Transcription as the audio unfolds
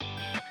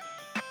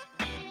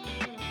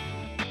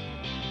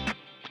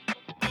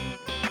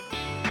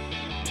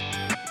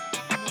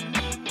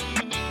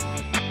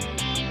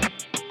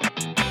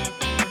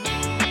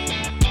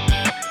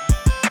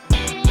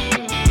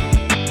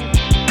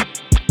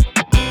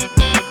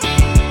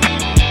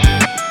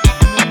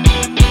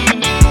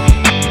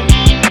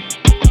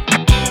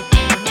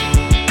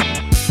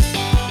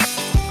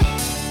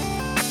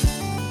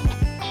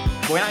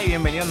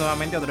bienvenidos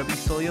nuevamente a otro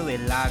episodio de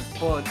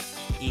LagPod.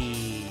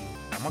 Y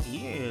estamos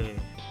aquí,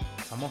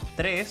 somos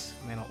tres,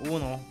 menos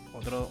uno,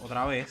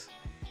 otra vez.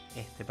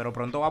 Pero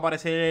pronto va a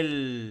aparecer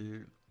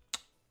el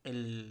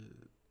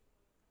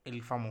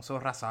famoso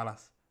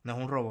Razalas. No es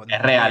un robot, no Es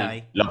es un real, AI.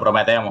 lo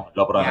Llevamos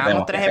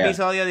prometemos que tres es real.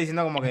 episodios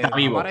diciendo como que Está va a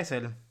vivo.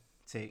 aparecer.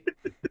 Sí.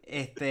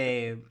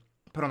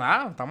 Pero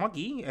nada, estamos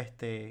aquí,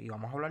 y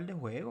vamos a hablar de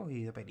juegos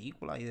y de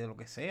películas y de lo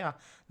que sea.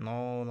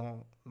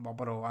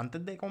 Pero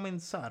antes de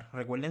comenzar,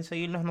 recuerden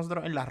seguirnos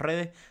nosotros en las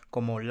redes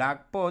como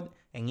LagPod,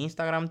 en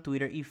Instagram,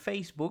 Twitter y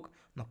Facebook.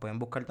 Nos pueden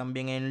buscar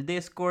también en el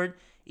Discord.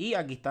 Y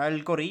aquí está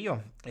el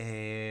corillo.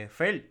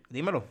 Fel,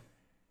 dímelo.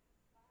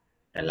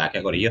 ¿Verdad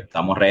que Corillo?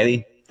 Estamos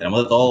ready.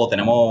 Tenemos de todo.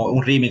 Tenemos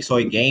un remix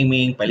hoy: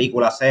 gaming,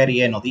 películas,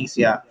 series,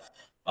 noticias.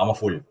 Vamos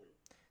full.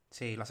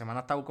 Sí, la semana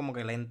está como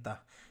que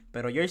lenta.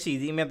 Pero Jersey,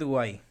 dime tú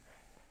ahí.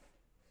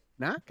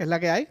 Nada, ¿qué es la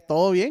que hay?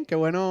 Todo bien, qué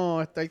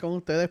bueno estar con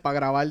ustedes para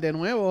grabar de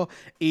nuevo.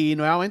 Y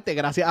nuevamente,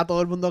 gracias a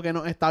todo el mundo que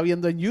nos está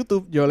viendo en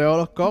YouTube. Yo leo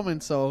los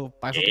comments, so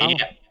para eso estamos.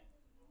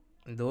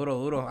 Yeah. Duro,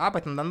 duro. Ah,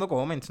 pues están dando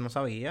comments, no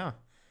sabía.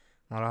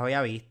 No los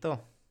había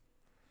visto.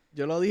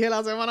 Yo lo dije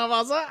la semana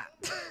pasada.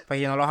 Pues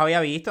yo no los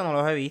había visto, no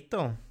los he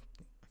visto.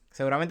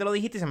 Seguramente lo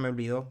dijiste y se me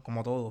olvidó,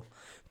 como todo.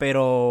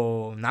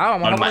 Pero nada,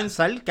 vamos a Normal.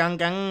 comenzar. ¿Qué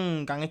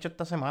han hecho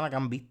esta semana? ¿Qué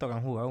han visto? ¿Qué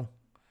han jugado?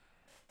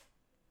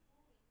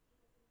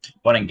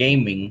 Bueno, en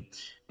gaming,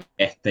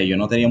 yo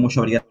no tenía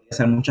mucha habilidad de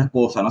hacer muchas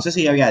cosas. No sé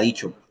si ya había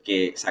dicho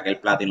que saqué el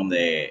Platinum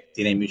de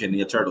Teenage Mutant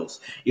Ninja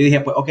Turtles. Y dije,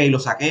 pues, ok, lo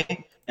saqué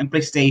en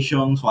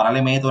PlayStation, so ahora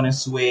le meto en el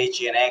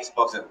Switch y en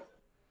Xbox.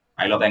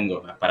 Ahí lo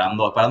tengo,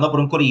 esperando por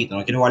un corito,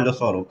 no quiero jugarlo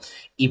solo.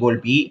 Y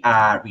volví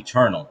a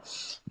Returnal.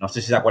 No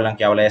sé si se acuerdan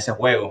que hablé de ese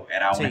juego.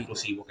 Era un Sí.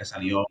 exclusivo que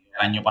salió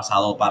el año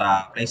pasado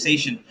para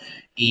PlayStation.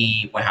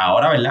 Y pues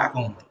ahora, ¿verdad?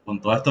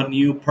 Con todos estos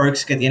new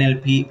perks que tiene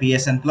el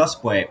PSN Plus,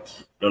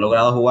 pues lo he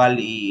logrado jugar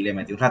y le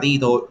metí un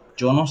ratito.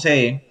 Yo no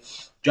sé,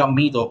 yo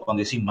admito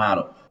cuando yo soy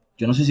malo.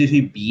 Yo no sé si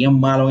soy bien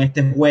malo en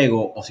este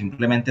juego o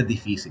simplemente es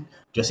difícil.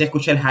 Yo sí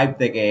escuché el hype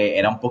de que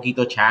era un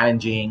poquito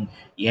challenging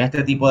y es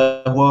este tipo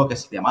de juego que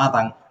si te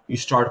matan, you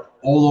start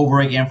all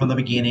over again from the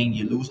beginning,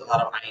 you lose a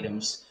lot of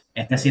items.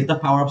 Ciertos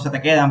power-ups se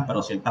te quedan,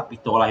 pero ciertas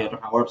pistolas y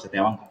otros power-ups se te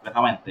van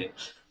completamente.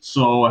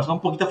 So, eso es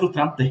un poquito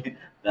frustrante,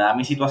 dada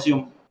mi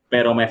situación,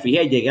 pero me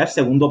fijé, llegué al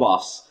segundo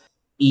boss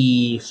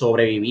y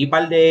sobreviví un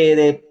par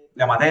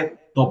le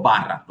maté 2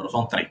 barras, pero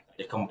son 3.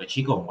 Es como que,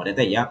 chicos,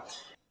 muérete ya.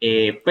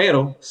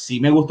 Pero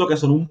sí me gustó que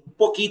son un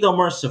poquito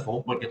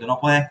merciful, porque tú no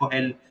puedes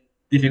coger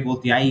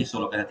difficulty ahí,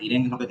 solo que te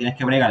tiren lo que tienes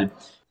que bregar.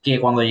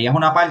 Que cuando llegas a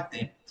una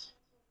parte,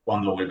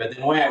 cuando vuelves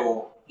de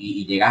nuevo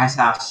y llegas a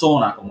esa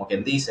zona, como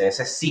quien dice,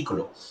 ese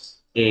ciclo,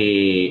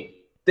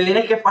 te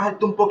tienes que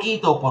fajarte un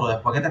poquito, pero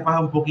después que te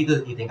fajas un poquito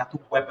y tengas tus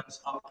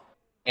weapons up,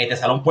 te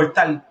sale un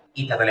portal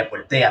y te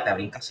teleportea, te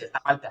brinca cierta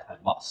parte hasta el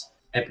boss.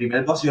 El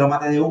primer boss yo lo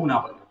maté de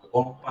una porque fue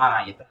con un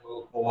pana y este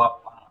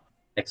juego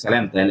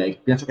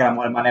excelente. Pienso que es la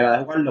mejor manera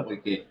de jugarlo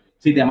porque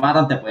si te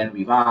matan te pueden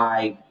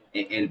revive,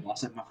 el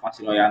boss es más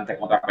fácil obviamente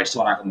con otra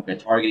persona, como que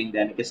targeting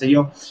them, qué sé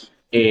yo.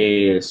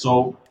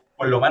 So,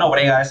 por lo menos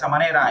brega de esa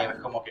manera y ves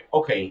como que,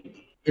 ok,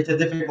 este es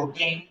difficult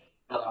game,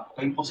 pero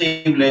tampoco es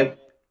imposible.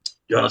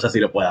 Yo no sé si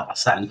lo pueda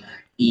pasar.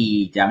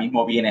 Y ya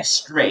mismo viene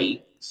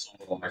Stray, so,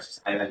 ver si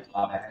sale de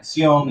toda mi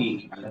atención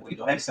y darle un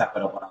poquito extra,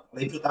 pero por ahora lo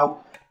he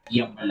disfrutado y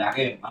en verdad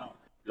que, bueno,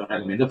 lo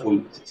recomiendo full.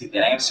 Si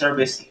tienen el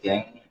service, si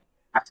tienen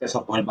acceso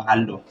a poder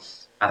bajarlo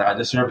a través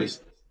del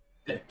service,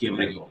 que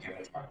bregue,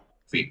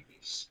 fin.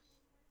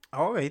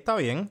 Ok, está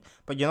bien.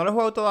 Pues yo no lo he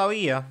jugado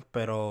todavía,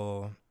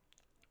 pero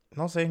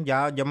no sé,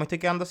 ya me estoy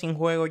quedando sin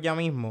juego ya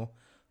mismo.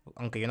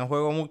 Aunque yo no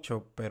juego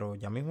mucho, pero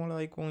ya mismo le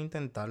doy con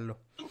intentarlo.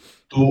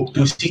 ¿Tú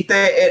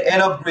hiciste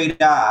el upgrade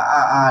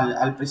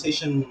al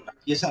PlayStation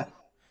PSN?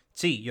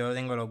 Sí, yo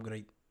tengo el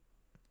upgrade.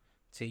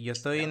 Sí, yo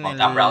estoy en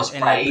Ponte a el, browse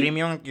en por el ahí,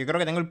 premium. Yo creo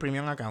que tengo el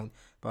premium account,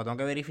 pero tengo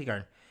que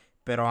verificar.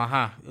 Pero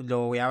ajá, le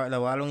voy a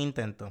dar un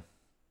intento.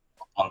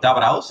 ponte a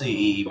browse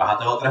y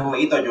bájate los 3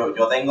 jueguitos.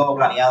 Yo tengo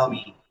planeado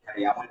que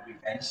le llamo el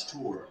Revenge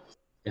Tour,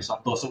 que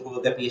son todos esos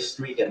juegos de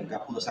PS3 que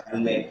nunca pude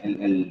sacarle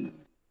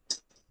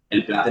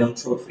el Platinum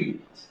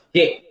Trophy.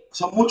 Que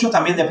son muchos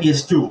también de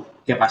PS2,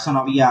 que para eso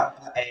no había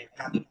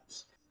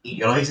Platinums. Y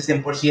yo los hice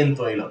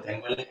 100% y los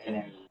tengo en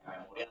la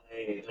memoria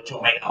de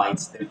 8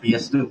 megabytes del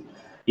PS2.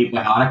 Y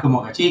pues ahora es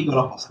como que chicos,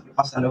 los vamos a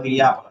pasar lo que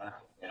ya, pero ahora es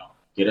como que no.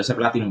 Quiero ese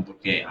Platinum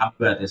porque I'm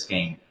good at this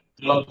game.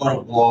 God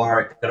of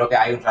War, creo que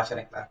hay un Ratchet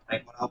and Clank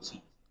por ahí,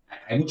 sí.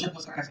 Hay muchas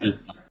cosas que hacer,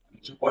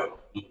 muchos juegos.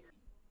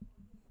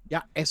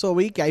 Ya, eso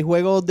vi que hay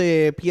juegos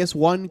de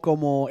PS1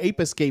 como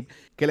Ape Escape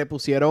que le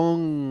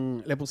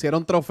pusieron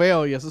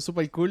trofeo y eso es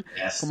súper cool.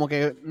 Yes, Como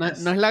que no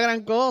yes. es la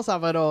gran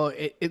cosa, pero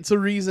it's a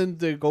reason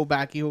to go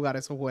back y jugar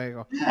esos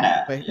juegos.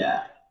 Yeah, Pues,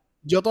 yeah.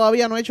 yo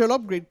todavía no he hecho el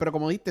upgrade, pero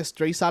como dijiste,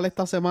 Stray sale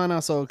esta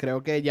semana, so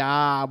creo que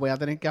ya voy a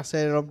tener que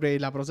hacer el upgrade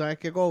la próxima vez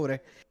que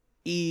cobre.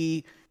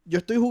 Y yo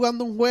estoy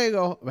jugando un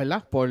juego,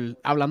 ¿verdad?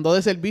 Hablando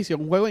de servicio,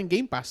 un juego en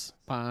Game Pass,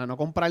 para no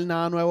comprar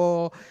nada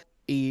nuevo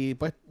y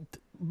pues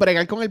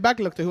bregar con el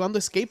backlog. Estoy jugando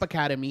Escape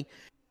Academy.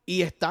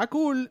 Y está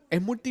cool,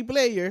 es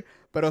multiplayer,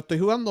 pero estoy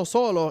jugando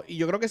solo. Y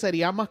yo creo que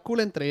sería más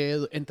cool entre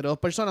dos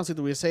personas si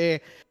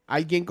tuviese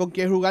alguien con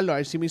quien jugarlo. A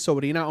ver si mi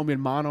sobrina o mi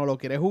hermano lo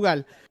quiere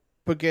jugar.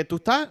 Porque tú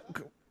estás,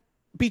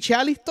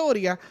 pichea la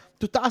historia,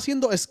 tú estás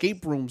haciendo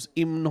escape rooms.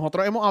 Y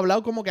nosotros hemos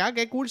hablado como que,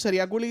 qué cool,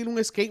 sería cool ir a un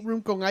escape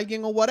room con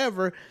alguien o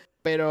whatever.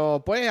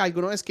 Pero pues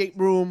algunos escape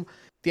room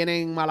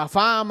tienen mala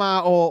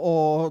fama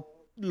o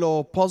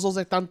los puzzles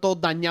están todos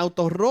dañados,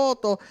 todos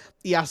rotos,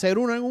 y hacer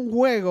uno en un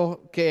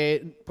juego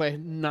que pues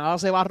nada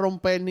se va a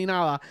romper ni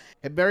nada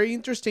es very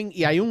interesting.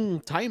 Y hay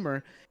un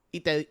timer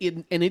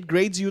and it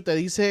grades you, te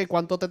dice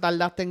cuánto te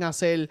tardaste en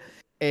hacer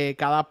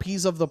cada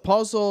piece of the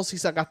puzzle, si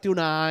sacaste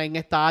una A en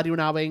esta área,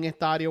 una B en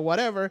esta área,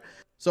 whatever.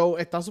 So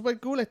está super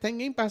cool, está en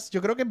Game Pass.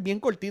 Yo creo que es bien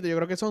cortito, yo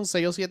creo que son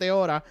 6 o 7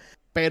 horas,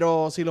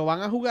 pero si lo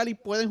van a jugar y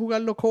pueden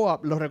jugarlo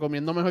co-op, los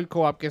recomiendo mejor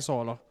co-op que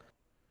solo.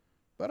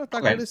 Pero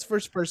está cool, Ok. es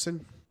first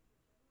person.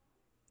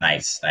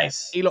 Nice,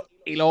 nice.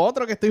 Y lo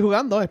otro que estoy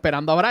jugando,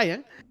 esperando a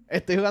Brian,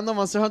 estoy jugando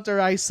Monster Hunter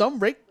Rise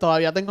Sunbreak.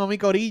 Todavía tengo mi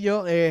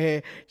corillo.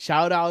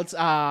 Shoutouts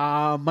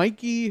a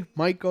Mikey,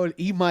 Michael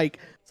y Mike.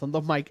 Son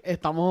dos Mike.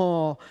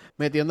 Estamos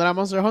metiendo la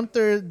Monster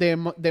Hunter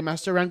de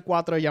Master Rank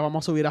 4. Ya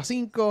vamos a subir a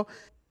 5.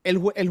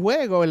 El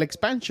juego, el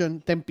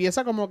expansion, te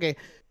empieza como que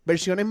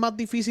versiones más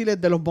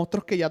difíciles de los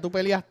monstruos que ya tú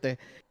peleaste.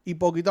 Y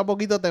poquito a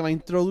poquito te va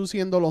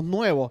introduciendo los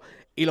nuevos.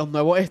 Y los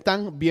nuevos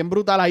están bien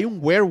brutales. Hay un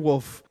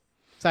werewolf.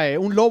 O sea, es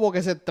un lobo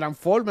que se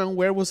transforma en un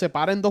werewolf, se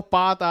para en dos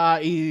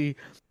patas y...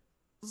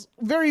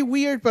 Very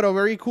weird, pero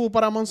very cool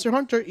para Monster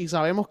Hunter. Y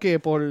sabemos que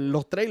por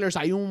los trailers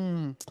hay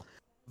un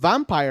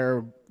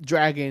Vampire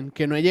Dragon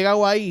que no he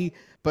llegado ahí,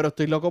 pero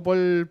estoy loco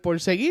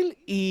por seguir.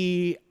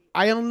 Y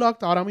I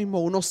unlocked ahora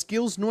mismo unos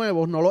skills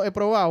nuevos, no los he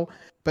probado,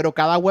 pero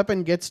cada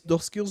weapon gets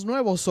 2 skills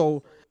nuevos,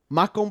 so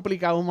más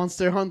complicado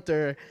Monster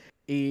Hunter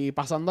y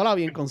pasándola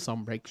bien con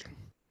Sunbreak.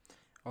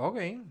 Ok,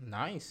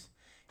 nice.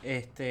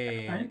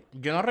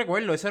 Yo no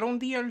recuerdo, ¿ese era un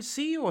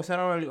DLC o esa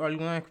era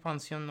alguna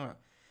expansión nueva?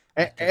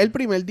 El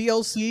primer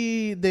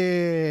DLC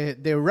de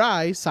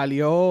Rise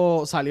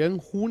salió en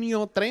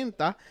junio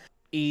 30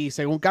 y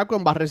según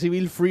Capcom va a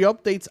recibir free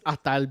updates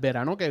hasta el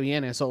verano que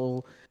viene.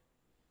 So,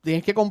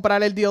 tienes que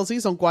comprar el DLC,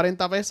 son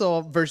 40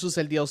 pesos versus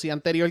el DLC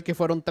anterior que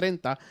fueron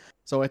 30.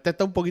 So, este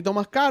está un poquito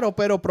más caro,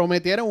 pero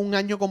prometieron un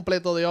año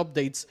completo de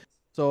updates.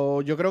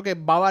 So, yo creo que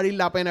va a valer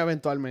la pena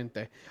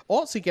eventualmente.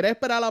 O si quieres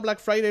esperar a Black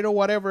Friday o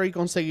whatever y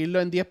conseguirlo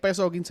en 10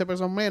 pesos o 15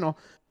 pesos menos,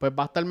 pues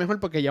va a estar mejor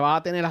porque ya vas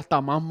a tener hasta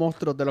más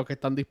monstruos de los que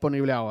están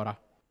disponibles ahora.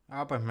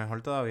 Ah, pues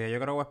mejor todavía. Yo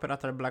creo que voy a esperar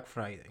hasta el Black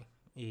Friday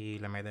y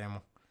le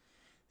metemos.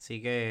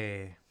 Así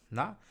que,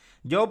 nada.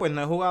 Yo pues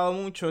no he jugado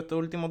mucho estos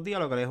últimos días.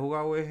 Lo que he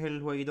jugado es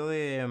el jueguito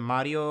de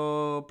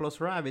Mario Plus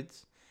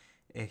Rabbids.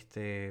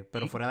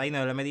 Pero fuera de ahí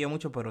no le he metido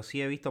mucho, pero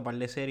sí he visto un par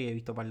de series, he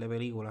visto un par de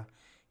películas.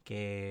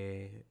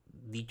 Que,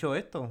 dicho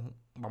esto,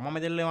 vamos a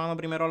meterle mano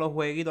primero a los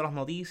jueguitos, a las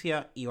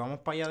noticias y vamos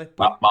para allá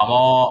después.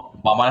 Vamos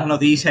a las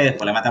noticias y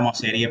después le metemos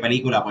serie y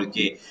película,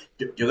 porque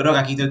yo creo que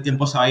aquí todo el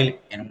tiempo se va a ir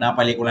en una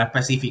película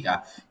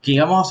específica, que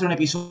íbamos a hacer un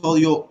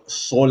episodio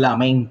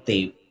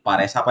solamente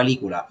para esa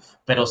película,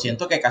 pero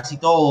siento que casi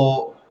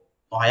todo,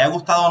 nos haya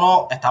gustado o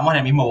no, estamos en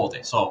el mismo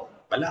bote,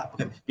 ¿verdad?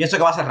 Porque pienso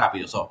que va a ser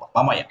rápido,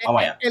 vamos allá,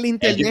 vamos allá. El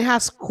internet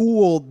has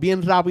cooled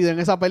bien rápido en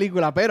esa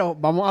película, pero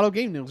vamos a los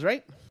game news,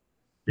 ¿right?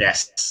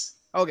 Yes.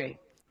 Ok,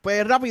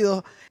 pues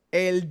rápido.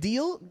 El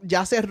deal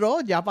ya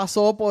cerró, ya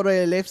pasó por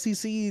el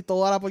FCC y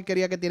toda la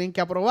porquería que tienen que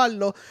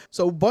aprobarlo.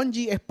 So,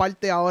 Bungie es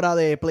parte ahora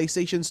de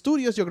PlayStation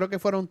Studios. Yo creo que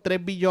fueron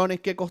 3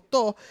 billones que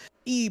costó.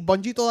 Y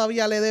Bungie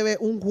todavía le debe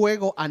un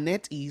juego a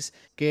NetEase,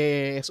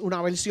 que es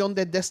una versión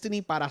de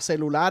Destiny para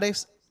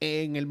celulares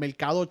en el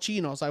mercado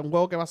chino. O sea, un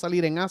juego que va a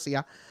salir en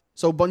Asia.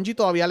 So, Bungie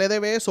todavía le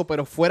debe eso,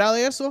 pero fuera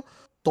de eso,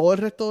 todo el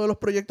resto de los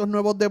proyectos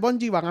nuevos de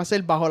Bungie van a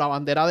ser bajo la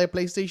bandera de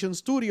PlayStation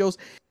Studios.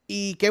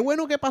 Y qué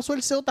bueno que pasó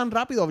el SEO tan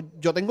rápido.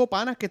 Yo tengo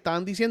panas que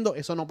estaban diciendo,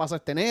 eso no pasa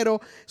este enero,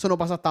 eso no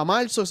pasa hasta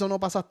marzo, eso no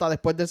pasa hasta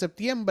después de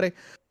septiembre.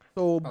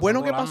 So,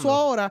 bueno que pasó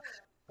ahora,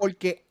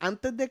 porque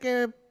antes de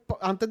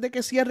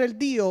que cierre el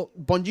deal,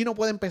 Bungie no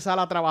puede empezar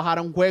a trabajar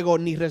a un juego,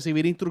 ni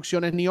recibir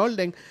instrucciones ni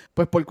orden,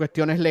 pues por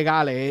cuestiones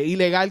legales. Es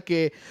ilegal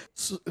que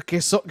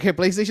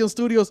PlayStation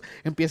Studios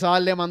empiece a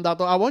darle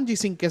mandato a Bungie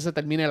sin que se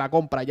termine la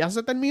compra. Ya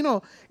se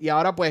terminó y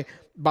ahora pues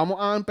vamos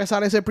a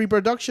empezar ese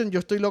pre-production. Yo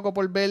estoy loco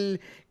por ver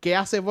qué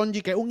hace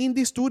Bungie, que es un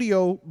indie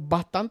studio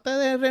bastante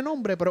de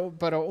renombre,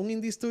 pero un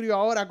indie studio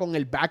ahora con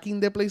el backing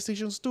de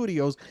PlayStation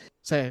Studios, o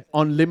sea,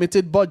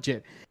 unlimited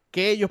budget.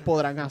 ¿Qué ellos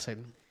podrán hacer?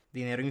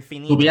 Dinero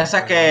infinito. ¿Tú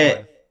piensas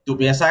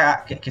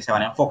que se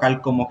van a enfocar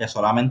como que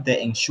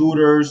solamente en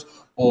shooters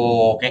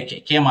o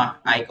qué más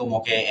hay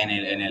como que en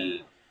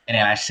el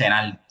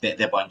arsenal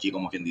de Bungie,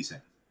 como quien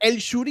dice? El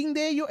shooting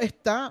de ellos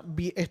está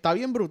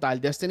bien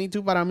brutal. Destiny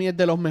 2 para mí es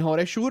de los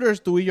mejores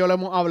shooters. Tú y yo lo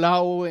hemos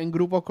hablado en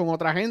grupos con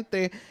otra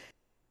gente.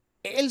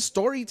 El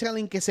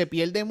storytelling que se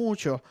pierde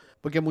mucho,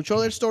 porque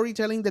mucho del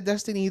storytelling de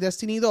Destiny y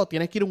Destiny 2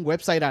 tienes que ir a un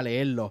website a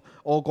leerlo,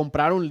 o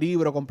comprar un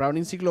libro, comprar una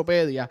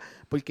enciclopedia,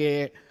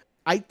 porque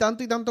hay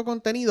tanto y tanto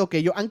contenido que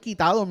ellos han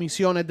quitado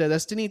misiones de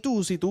Destiny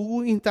 2. Si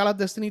tú instalas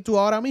Destiny 2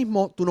 ahora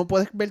mismo, tú no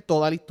puedes ver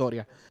toda la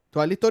historia.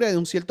 Toda la historia de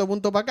un cierto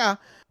punto para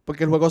acá,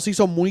 porque el juego se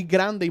hizo muy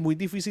grande y muy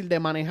difícil de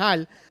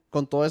manejar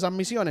con todas esas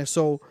misiones.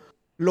 So,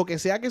 lo que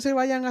sea que se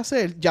vayan a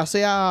hacer, ya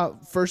sea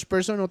first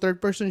person o third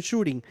person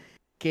shooting,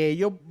 que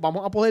ellos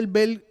vamos a poder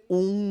ver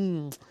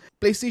un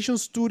PlayStation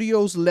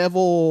Studios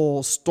level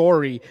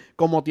story,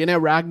 como tiene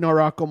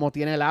Ragnarok, como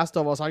tiene Last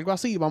of Us, algo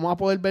así. Vamos a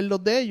poder ver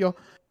los de ellos,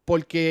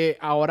 porque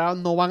ahora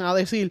no van a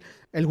decir,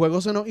 el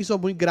juego se nos hizo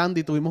muy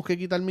grande y tuvimos que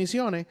quitar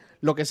misiones.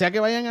 Lo que sea que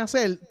vayan a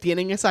hacer,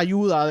 tienen esa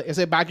ayuda,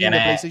 ese backing de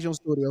PlayStation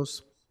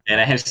Studios.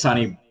 Eres el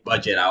Sony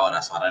Budget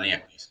ahora, Sara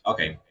Niakis.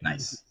 Ok,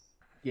 nice.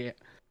 Yeah.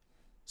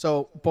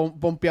 So,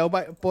 pompeado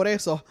por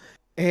eso.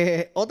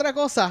 Otra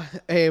cosa,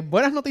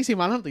 buenas noticias y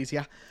malas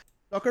noticias.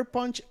 Sucker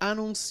Punch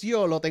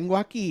anunció, lo tengo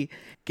aquí,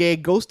 que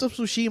Ghost of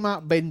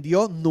Tsushima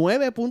vendió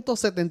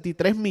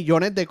 9.73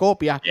 millones de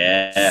copias.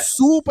 Yes.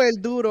 Súper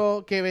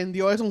duro que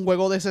vendió, es un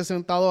juego de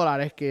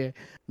 $60, que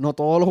no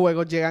todos los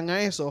juegos llegan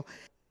a eso.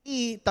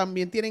 Y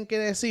también tienen que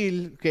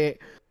decir que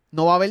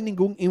no va a haber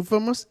ningún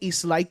Infamous y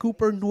Sly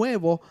Cooper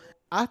nuevo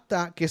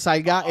hasta que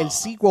salga el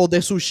sequel de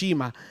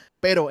Tsushima.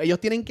 Pero ellos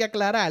tienen que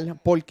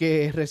aclarar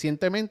porque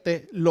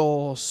recientemente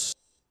los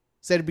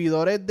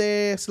servidores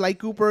de Sly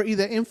Cooper y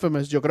de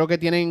Infamous, yo creo que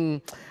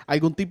tienen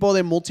algún tipo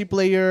de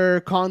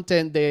multiplayer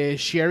content de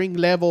sharing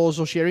levels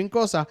o sharing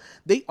cosas.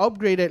 They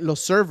upgraded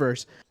los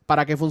servers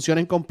para que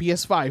funcionen con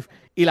PS5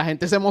 y la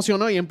gente se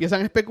emocionó y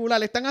empiezan a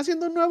especular, están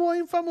haciendo un nuevo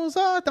Infamous,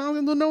 están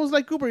haciendo un nuevo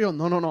Sly Cooper. Y yo,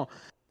 no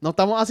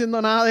estamos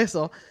haciendo nada de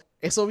eso.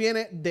 Eso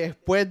viene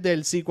después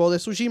del sequel de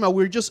Tsushima.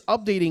 We're just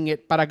updating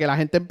it para que la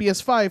gente en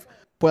PS5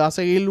 pueda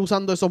seguir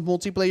usando esos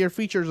multiplayer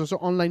features, esos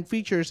online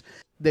features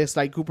de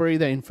Sly Cooper y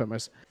de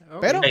Infamous. Okay.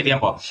 Pero, Hay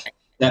tiempo.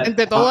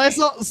 entre todo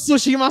eso,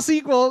 Tsushima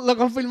sequel lo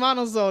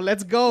confirmaron, so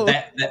let's go.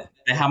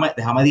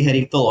 Déjame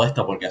digerir todo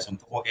esto porque son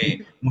como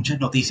que muchas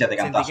noticias de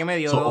cantazo. Que me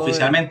dio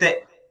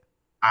oficialmente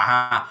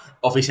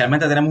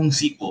tenemos un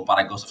sequel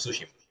para Ghost of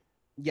Tsushima.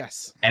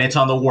 Yes. And it's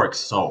on the works,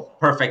 so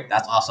perfect,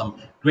 that's awesome,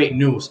 great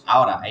news.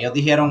 Ahora, ellos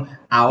dijeron,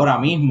 ahora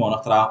mismo no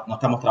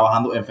estamos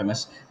trabajando en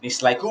Infamous ni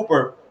Sly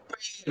Cooper,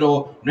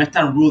 pero no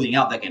están ruling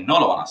out de que no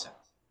lo van a hacer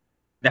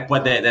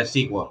después del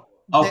sequel.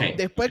 Okay.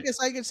 Después que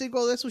salga el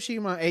sequel de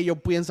Tsushima, ellos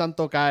piensan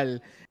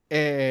tocar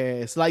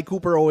Sly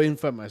Cooper o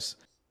Infamous.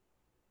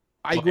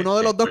 ¿Alguno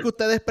de los dos que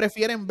ustedes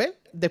prefieren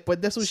ver después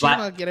de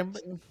Tsushima? ¿Quieren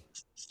ver?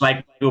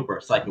 Sly Cooper.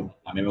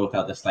 A mí me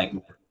gusta el de Sly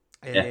Cooper.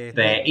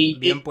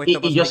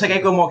 Y yo sé que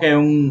hay como que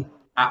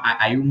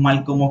hay un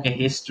mal como que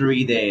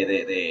history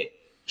de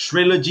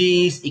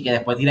trilogies y que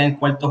después tiran el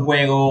cuarto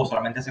juego,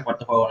 solamente ese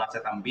cuarto juego no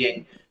hace tan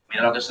bien.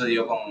 Mira lo que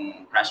sucedió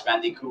con Crash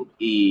Bandicoot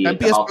y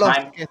About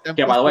Time,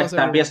 que by the way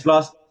está en PS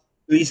Plus.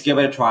 Please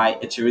give it a try,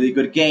 it's a really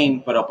good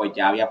game, pero pues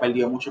ya había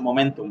perdido mucho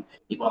momentum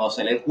y cuando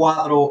salió el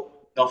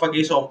cuadro, no fue que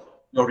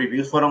hizo, los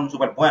reviews fueron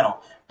súper buenos,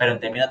 pero en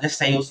términos de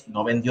sales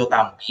no vendió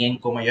tan bien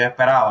como ellos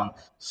esperaban.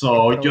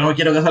 So, yo no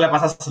quiero que eso le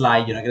pase a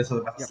Sly, yo no quiero que eso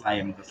le pase a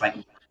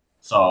Sly.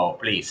 So,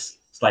 please,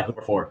 Sly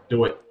Cooper 4,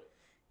 do it.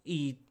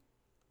 Y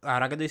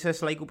ahora que tú dices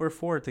Sly Cooper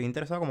 4, estoy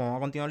interesado cómo vamos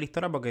a continuar la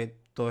historia porque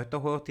todos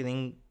estos juegos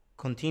tienen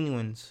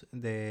continuance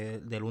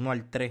del 1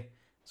 al 3.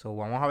 So,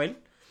 vamos a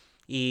ver.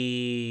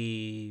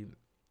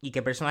 Y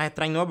qué personajes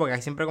traen nuevos, porque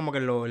hay siempre como que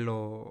en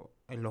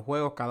los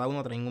juegos cada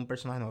uno traen un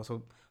personaje nuevo.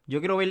 So, yo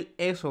quiero ver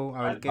eso,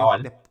 a ver qué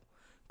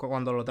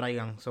cuando lo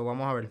traigan. So,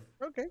 vamos a ver.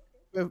 Okay.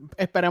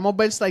 Esperemos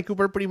ver Sly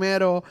Cooper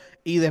primero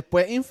y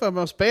después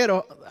Infamous,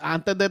 pero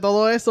antes de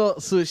todo eso,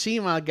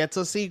 Tsushima gets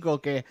a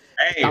sequel, que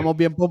estamos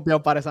bien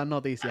pompeados para esas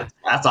noticias.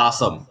 That's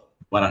awesome.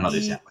 Buenas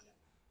noticias.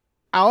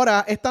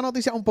 Ahora, esta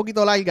noticia es un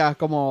poquito larga,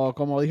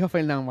 como dijo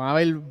Fernando, van a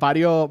haber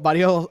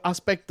varios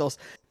aspectos,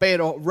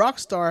 pero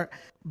Rockstar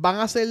van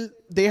a hacer,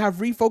 they have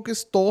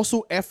refocused todos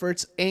sus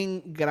efforts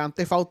en Grand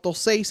Theft Auto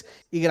 6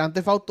 y Grand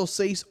Theft Auto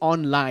 6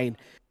 Online.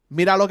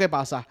 Mira lo que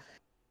pasa.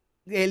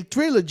 El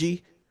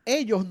Trilogy,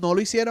 ellos no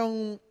lo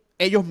hicieron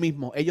ellos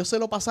mismos. Ellos se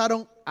lo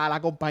pasaron a la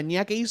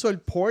compañía que hizo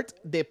el port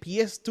de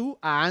PS2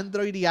 a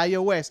Android y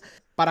iOS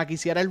para que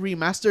hiciera el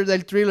remaster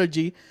del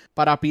Trilogy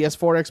para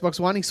PS4, Xbox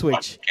One y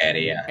Switch.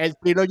 El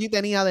Trilogy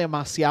tenía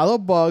demasiados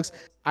bugs.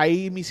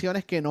 Hay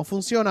misiones que no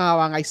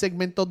funcionaban. Hay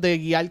segmentos de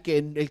guiar que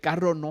el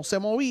carro no se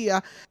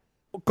movía.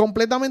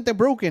 Completamente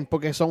broken,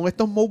 porque son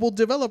estos mobile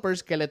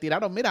developers que le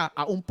tiraron, mira,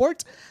 a un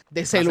port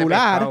de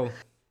celular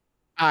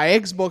a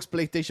Xbox,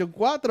 PlayStation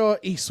 4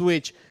 y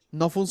Switch.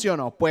 No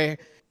funcionó. Pues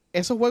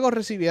esos juegos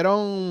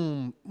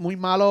recibieron muy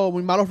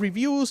malos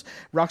reviews.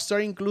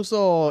 Rockstar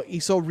incluso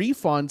hizo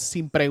refunds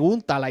sin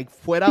pregunta, like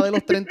fuera de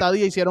los 30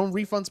 días hicieron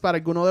refunds para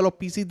alguno de los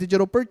PC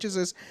Digital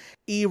Purchases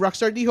y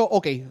Rockstar dijo,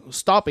 ok,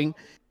 stopping.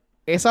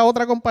 Esa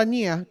otra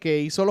compañía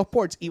que hizo los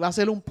ports iba a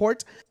hacer un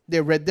port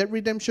de Red Dead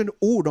Redemption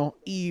 1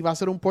 y iba a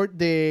hacer un port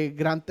de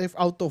Grand Theft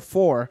Auto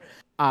 4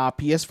 a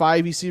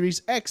PS5 y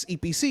Series X y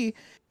PC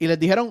y les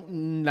dijeron,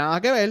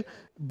 nada que ver,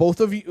 both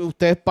of you,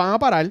 ustedes van a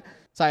parar.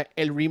 O sea,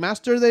 el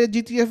remaster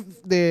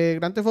de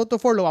Grand Theft Auto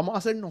 4 lo vamos a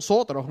hacer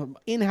nosotros,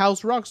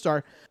 in-house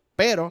Rockstar,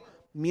 pero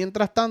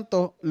Mientras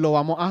tanto,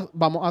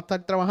 vamos a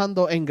estar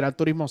trabajando en Gran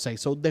Turismo 6.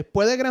 So,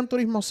 después de Gran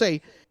Turismo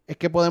 6, es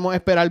que podemos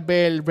esperar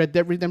ver Red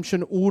Dead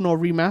Redemption 1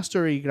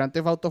 Remaster y Grand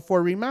Theft Auto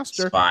 4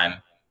 Remaster.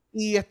 Fine.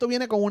 Y esto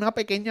viene con una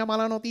pequeña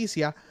mala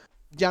noticia.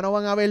 Ya no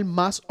van a haber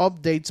más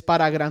updates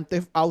para Grand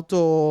Theft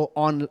Auto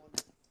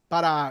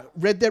para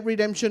Red Dead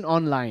Redemption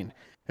Online.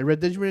 El Red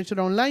Dead Redemption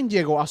Online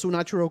llegó a su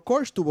natural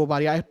course, tuvo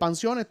varias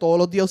expansiones, todos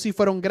los DLC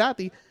fueron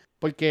gratis,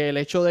 porque el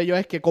hecho de ello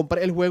es que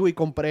compré el juego y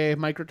compré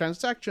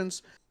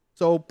microtransactions.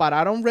 So,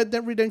 pararon Red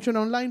Dead Redemption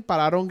Online,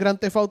 pararon Grand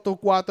Theft Auto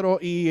 4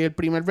 y el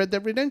primer Red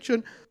Dead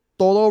Redemption.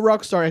 Todo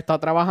Rockstar está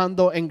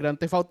trabajando en Grand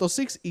Theft Auto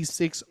 6 y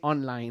 6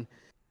 Online.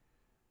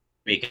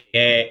 Vi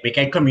que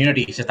el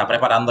community se está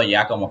preparando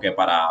ya como que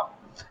para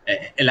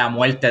la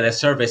muerte de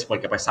Service,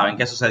 porque pues saben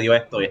que sucedió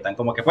esto y están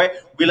como que pues,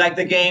 we like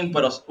the game,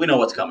 pero we know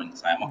what's coming.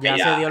 Sabemos Ya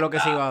que se dio lo que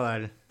se iba a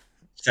dar.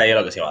 Se dio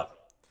lo que se iba a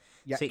dar.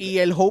 Sí. Y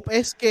el hope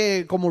es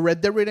que como Red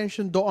Dead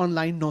Redemption 2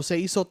 Online no se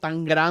hizo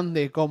tan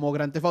grande como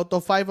Grand Theft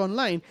Auto 5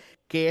 Online,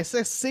 que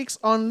ese 6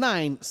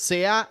 Online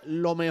sea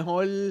lo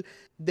mejor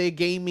de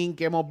gaming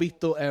que hemos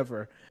visto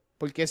ever.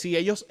 Porque si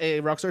ellos,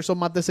 Rockstar son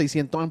más de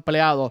 600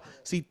 empleados,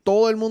 si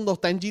todo el mundo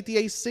está en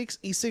GTA 6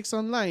 y 6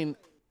 Online,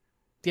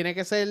 tiene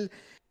que ser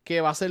que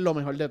va a ser lo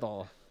mejor de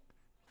todo.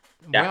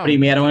 Ya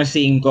exprimieron el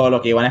 5,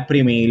 lo que iban a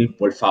exprimir,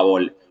 por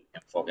favor,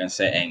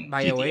 enfóquense en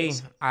Vaya, GTA güey,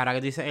 6. ahora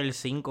que dices el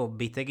 5,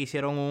 viste que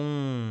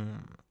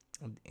hicieron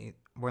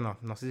bueno,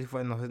 no sé si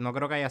fue, no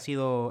creo que haya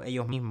sido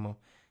ellos mismos.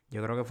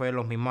 Yo creo que fue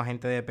los mismos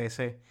agentes de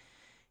PC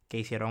que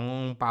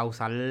hicieron para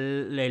usar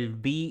el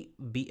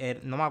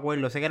no me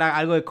acuerdo, sé que era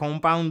algo de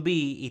Compound B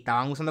y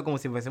estaban usando como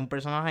si fuese un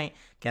personaje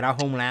que era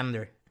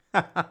Homelander.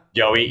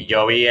 Yo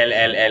vi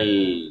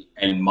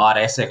el mod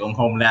ese con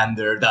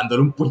Homelander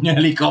dándole un puño al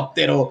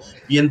helicóptero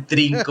bien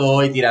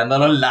trinco y tirando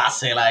los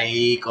láser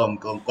ahí con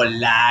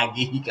lag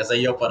y qué sé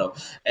yo, pero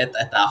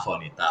estaba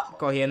funny.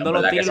 Cogiendo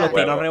los tiros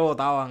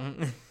rebotaban.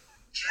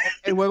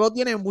 El juego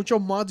tiene muchos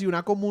mods y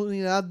una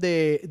comunidad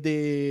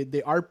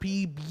de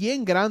RP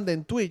bien grande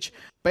en Twitch,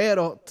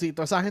 pero si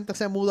toda esa gente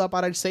se muda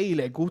para el 6 y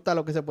les gusta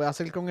lo que se puede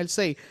hacer con el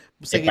 6,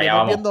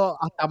 seguiremos viendo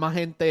hasta más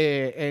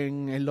gente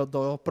en los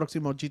dos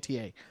próximos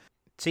GTA.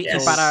 Sí,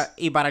 yes.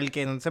 y para el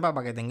que no sepa,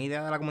 para que tenga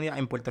idea de la comunidad,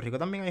 en Puerto Rico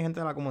también hay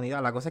gente de la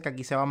comunidad. La cosa es que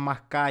aquí se van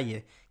más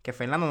calles. Que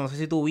Fernando, no sé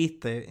si tú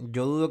viste,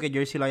 yo dudo que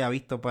Jersey lo haya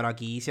visto, pero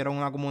aquí hicieron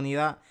una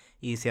comunidad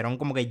y hicieron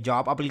como que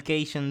job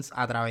applications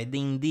a través de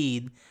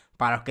Indeed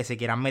para los que se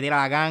quieran meter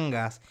a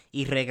gangas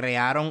y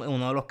recrearon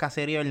uno de los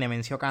caseríos, el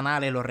Nemencio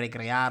Canales, lo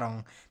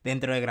recrearon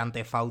dentro de Grand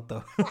Theft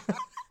Auto.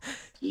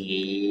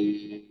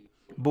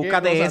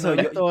 Búscate eso.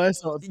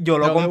 Yo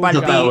lo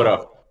compartí.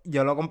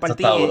 Yo lo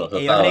compartí.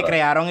 Ellos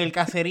recrearon el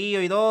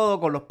caserío y todo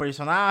con los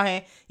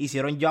personajes.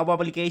 Hicieron job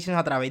applications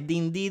a través de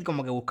Indeed,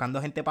 como que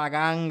buscando gente para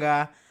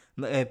ganga,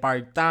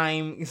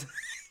 part-time.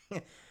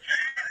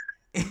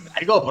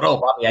 Algo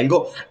pro, papi,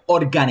 algo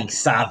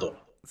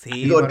organizado.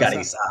 Sí, algo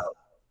organizado.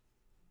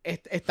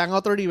 Están a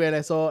otro nivel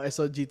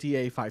esos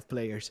GTA 5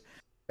 players.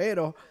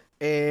 Pero,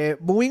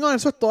 moving on,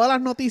 eso es todas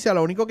las noticias.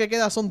 Lo único que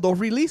queda son 2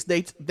 release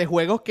dates de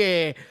juegos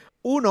que...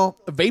 Uno,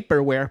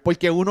 Vaporware,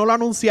 porque uno lo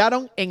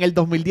anunciaron en el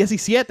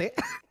 2017.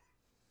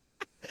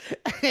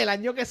 El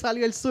año que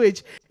salió el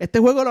Switch. Este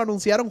juego lo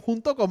anunciaron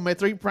junto con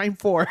Metroid Prime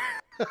 4.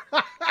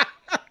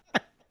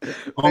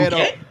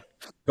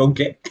 ¿Con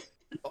qué?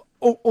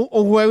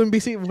 Un juego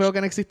invisible, un juego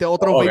que no existe,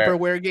 otro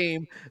Vaporware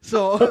game.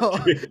 So,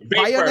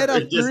 Bayonetta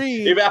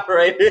 3.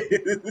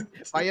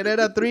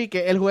 Bayonetta 3, que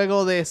es el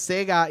juego de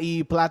Sega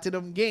y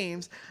Platinum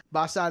Games,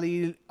 va a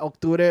salir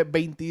octubre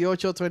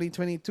 28,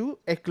 2022,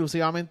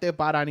 exclusivamente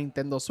para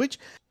Nintendo Switch.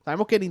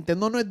 Sabemos que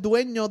Nintendo no es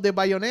dueño de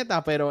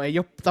Bayonetta, pero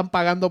ellos están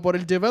pagando por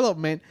el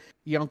development.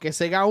 Y aunque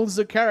Sega owns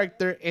the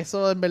character,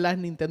 eso en verdad es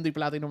Nintendo y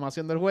Platinum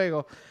haciendo el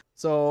juego.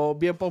 So,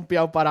 bien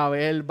pompeado para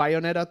ver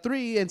Bayonetta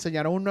 3.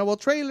 Enseñaron un nuevo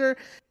trailer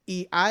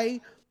y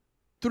hay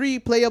 3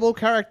 playable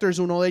characters.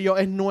 Uno de ellos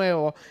es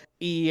nuevo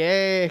y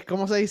es,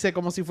 ¿cómo se dice?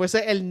 Como si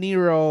fuese el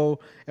Nero.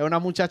 Es una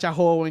muchacha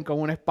joven con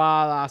una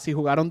espada. Si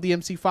jugaron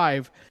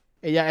DMC5,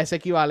 ella es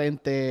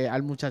equivalente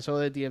al muchacho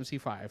de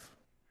DMC5.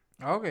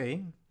 Ok.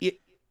 Y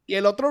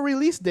el otro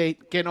release date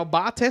que nos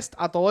va a test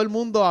a todo el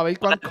mundo a ver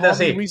cuán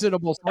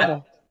reasonable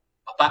somos.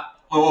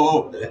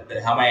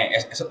 Déjame,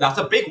 that's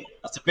a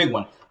big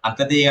one.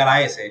 Antes de llegar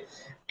a ese,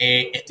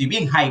 estoy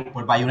bien hype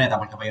por Bayonetta,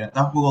 porque Bayonetta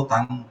es un juego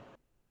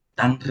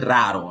tan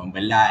raro, en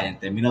verdad, en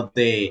términos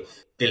del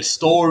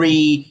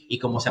story y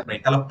cómo se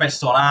proyectan los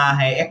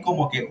personajes. Es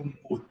como que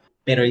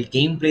pero el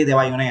gameplay de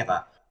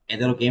Bayonetta es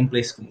de los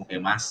gameplays como que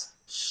más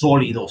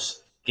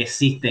sólidos que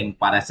existen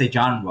para ese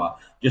genre.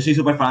 Yo soy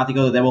súper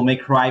fanático de Devil May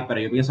Cry,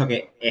 pero yo pienso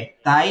que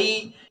está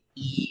ahí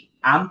y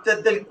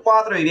antes del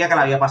 4 diría que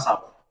la había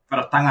pasado,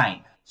 pero están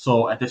ahí.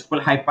 So, estoy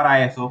súper hype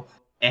para eso.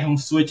 Es un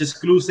Switch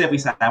exclusive y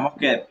sabemos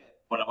que,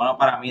 por lo menos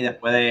para mí,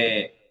 después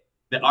de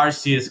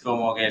Arceus,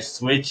 como que el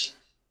Switch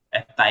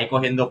está ahí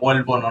cogiendo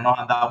polvo, no nos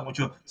han dado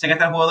mucho. Sé que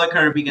está el juego de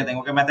Kirby que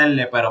tengo que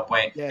meterle, pero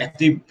pues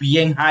estoy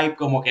bien hype,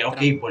 como que, ok,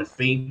 por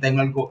fin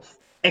tengo algo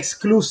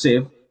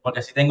exclusive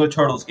porque sí tengo el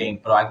Turtles game,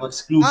 pero algo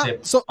exclusive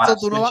para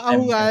Tú no Switch vas a en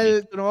mi. jugar,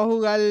 tú no vas a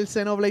jugar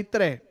Xenoblade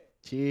 3.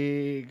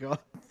 Chico.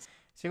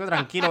 Chico,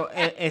 tranquilo.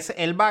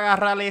 Él va a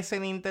agarrar ese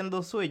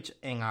Nintendo Switch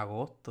en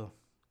agosto,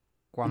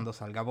 cuando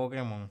salga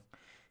Pokémon.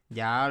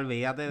 Ya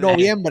olvídate de... En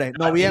Noviembre.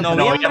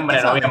 noviembre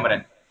es que sale.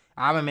 Noviembre.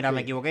 Ah, pues mira, me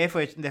Sí.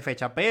 equivoqué de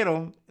fecha,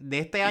 pero de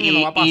este año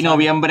no va a Y pasar.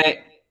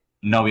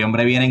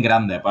 noviembre viene en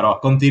grande, pero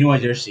continúa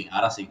Jersey,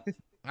 ahora sí.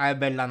 Ah, es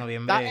verdad,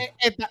 noviembre.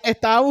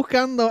 Estaba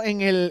buscando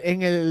en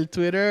el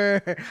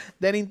Twitter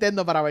de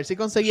Nintendo para ver si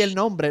conseguí el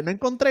nombre. No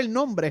encontré el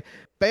nombre,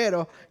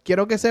 pero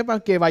quiero que sepan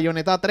que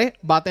Bayonetta 3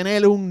 va a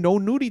tener un no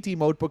nudity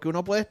mode, porque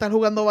uno puede estar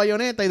jugando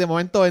Bayonetta y de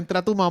momento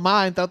entra tu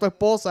mamá, entra tu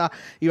esposa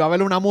y va a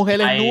haber una mujer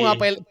desnuda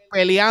Ay,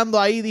 peleando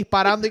ahí,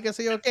 disparando y qué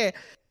sé yo qué.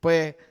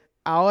 Pues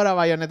ahora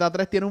Bayonetta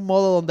 3 tiene un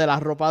modo donde la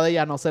ropa de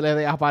ella no se le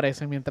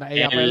desaparece mientras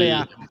ella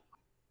pelea. el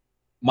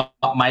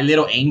My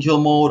Little Angel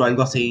mode o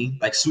algo así.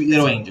 Like Sweet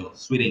Little Sí. Angel.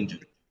 Sweet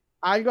Angel.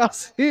 Algo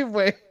así,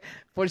 pues,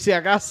 por si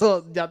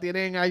acaso ya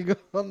tienen algo,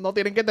 no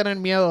tienen que tener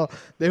miedo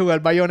de jugar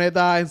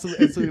Bayonetta en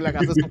la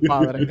casa de sus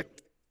padres.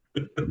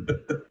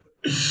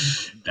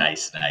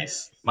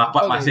 Nice. Más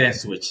Ok. ir en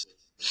Switch.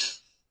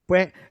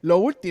 Pues lo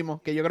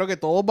último, que yo creo que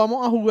todos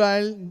vamos a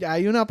jugar, ya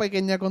hay una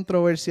pequeña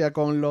controversia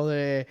con lo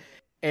de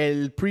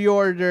el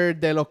pre-order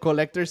de los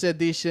Collector's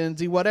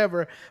Editions y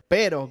whatever,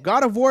 pero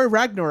God of War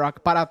Ragnarok,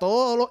 para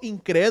todos los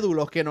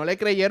incrédulos que no le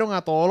creyeron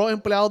a todos los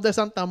empleados de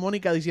Santa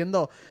Mónica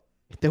diciendo,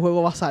 este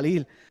juego va a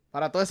salir,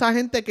 para toda esa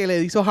gente que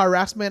le hizo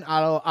harassment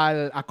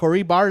a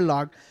Cory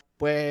Barlog,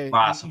 pues,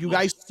 you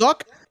guys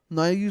suck.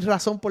 No hay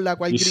razón por la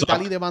cual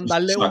gritar y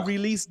demandarle un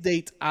release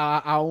date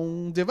a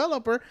un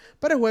developer,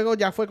 pero el juego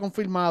ya fue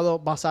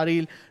confirmado, va a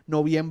salir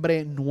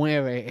noviembre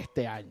 9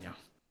 este año.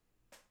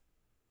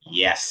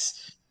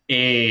 Yes.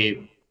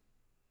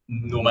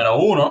 Número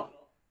 1,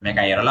 me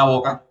cayeron la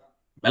boca,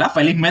 ¿verdad?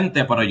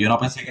 Felizmente, pero yo no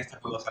pensé que este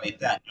juego saliera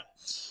este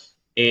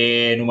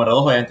año. Número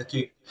 2, obviamente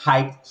estoy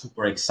hyped,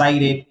 super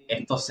excited.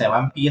 Esto se va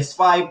en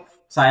PS5.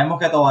 Sabemos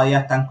que todavía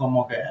están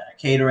como que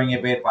catering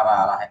a bit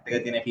para la gente que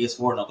tiene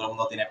PS4, no todo el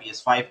mundo tiene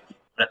PS5,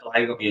 pero esto es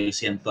algo que yo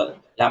siento.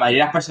 La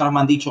mayoría de las personas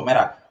me han dicho,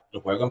 mira, lo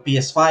juego en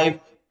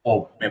PS5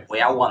 o me voy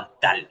a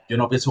aguantar. Yo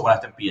no pienso jugar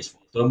esto en PS4.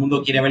 Todo el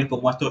mundo quiere ver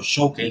cómo estos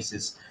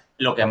showcases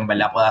lo que en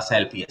verdad puede hacer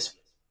el PS4.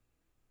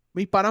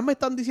 Mis panas me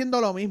están diciendo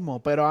lo mismo,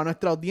 pero a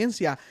nuestra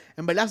audiencia,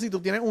 en verdad, si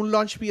tú tienes un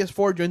launch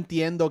PS4, yo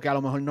entiendo que a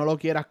lo mejor no lo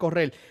quieras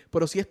correr,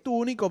 pero si es tu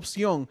única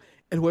opción,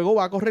 el juego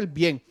va a correr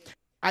bien.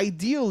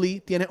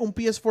 Ideally, tienes un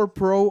PS4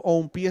 Pro o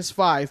un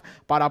PS5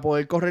 para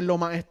poder correrlo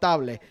más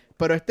estable,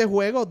 pero este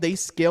juego, they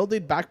scaled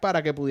it back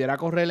para que pudiera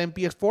correr en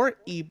PS4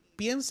 y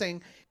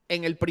piensen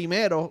en el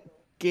primero,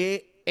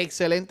 que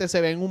excelente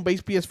se ve en un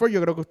base PS4. Yo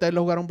creo que ustedes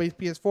lo jugaron base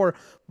PS4.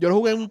 Yo lo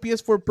jugué en un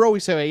PS4 Pro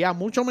y se veía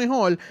mucho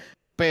mejor,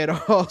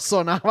 pero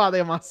sonaba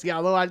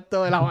demasiado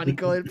alto el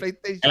abanico del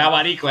PlayStation. El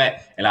abanico es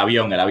el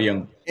avión.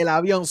 El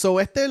avión. So,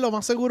 lo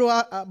más seguro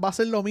va a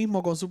ser lo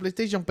mismo con su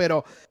PlayStation,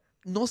 pero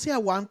no se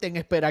aguanten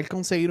esperar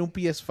conseguir un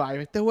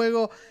PS5. Este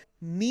juego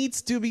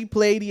needs to be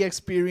played y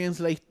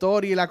experience la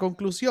historia y la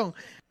conclusión.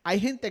 Hay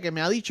gente que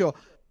me ha dicho,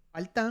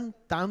 faltan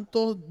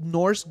tantos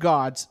Norse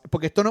Gods,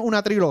 porque esto no es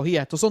una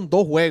trilogía, estos son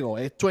 2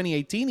 juegos, es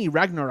 2018 y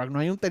Ragnarok, no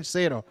hay un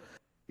tercero.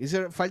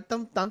 Dice,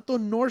 faltan tantos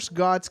Norse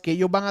Gods que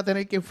ellos van a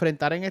tener que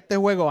enfrentar en este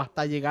juego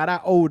hasta llegar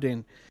a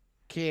Odin,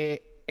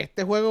 que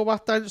este juego va a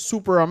estar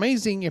super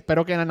amazing.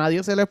 Espero que a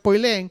nadie se lo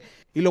spoileen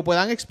y lo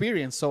puedan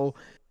experience. So,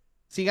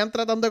 sigan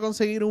tratando de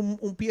conseguir un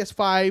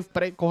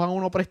PS5, cojan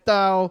uno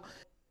prestado,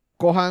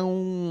 cojan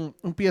un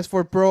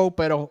PS4 Pro,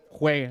 pero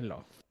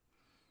jueguenlo.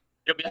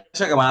 Yo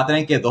pienso que van a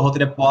tener que 2 o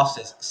 3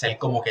 bosses ser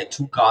como que 2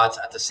 gods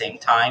at the same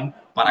time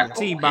para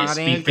Sí, como van que a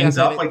tener speed que things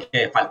up hacer...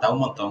 porque faltan un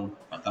montón.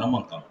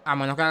 A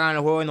menos que hagan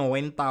el juego de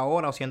 90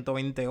 horas o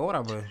 120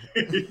 horas, pues.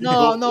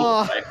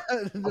 No.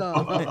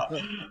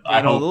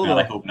 Que lo dudo.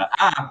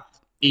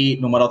 Y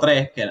número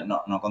 3, que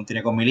no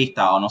continúe con mi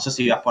lista, o no sé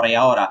si vas por ahí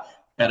ahora,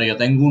 pero yo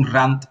tengo un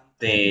rant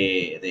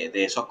de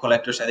esos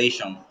Collector's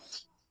Edition.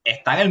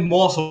 Están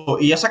hermosos.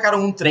 Y ya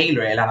sacaron un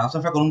trailer. El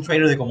anuncio fue con un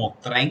trailer de como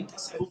 30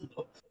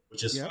 segundos.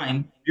 Which is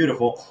fine,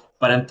 beautiful.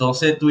 Pero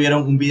entonces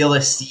tuvieron un video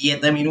de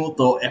 7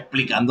 minutos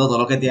explicando todo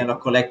lo que tienen los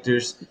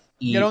Collectors.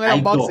 Y ¿Vieron el hay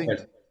unboxing?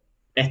 dos.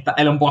 Está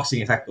el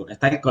unboxing, exacto.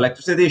 Está el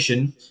Collector's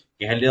Edition,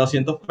 que es el de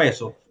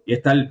 $200. Y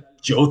está el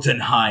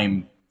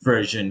Jotunheim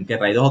version, que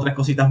trae 2 o 3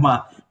 cositas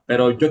más.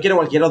 Pero yo quiero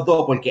cualquiera de los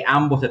dos porque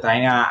ambos te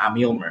traen a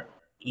Mjolnir.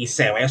 Y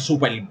se ve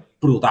súper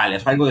brutal.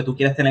 Es algo que tú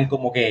quieres tener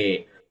como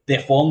que de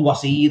fondo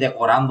así,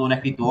 decorando un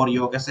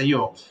escritorio, qué sé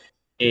yo.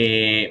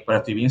 Pero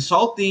estoy bien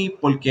salty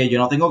porque yo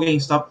no tengo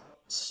GameStop,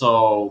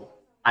 so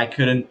I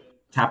couldn't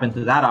tap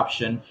into that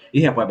option. Y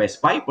dije, pues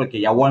Best Buy, porque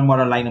ya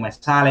Walmart Online no me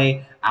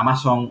sale,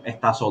 Amazon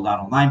está sold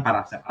out online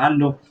para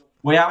cerrarlo.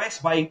 Voy a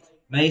Best Buy,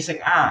 me dicen,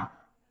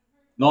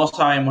 no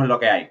sabemos lo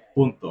que hay,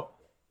 punto.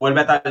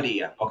 Vuelve tal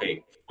día. Ok,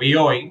 fui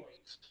hoy,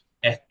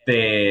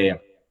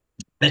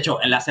 de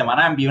hecho, en la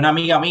semana envié una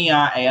amiga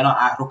mía,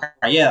 a Roca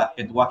Calleda,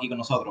 que estuvo aquí con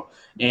nosotros.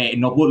 Le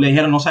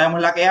dijeron, no sabemos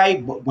la que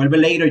hay, vuelve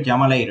later,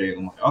 llama later. Y yo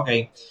como, ok.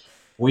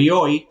 fui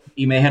hoy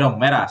y me dijeron,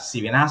 mira, si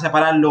vienes a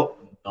separarlo,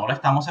 no lo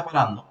estamos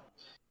separando.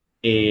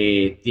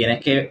 Tienes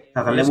que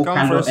tratar de First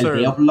come, buscarlo first el day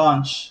serve. of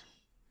launch,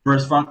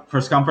 first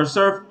come, first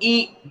serve,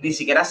 y ni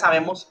siquiera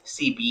sabemos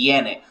si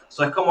viene.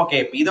 So es como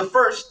que be the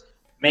first,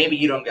 maybe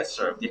you don't get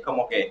served. Y es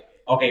como que,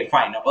 ok,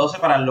 fine, no puedo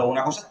separarlo,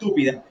 una cosa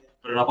estúpida,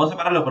 pero no puedo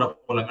separarlo, pero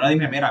por lo menos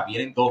dime, mira,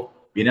 vienen 2,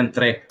 vienen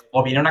 3,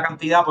 o viene una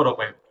cantidad, pero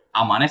pues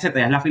amanece,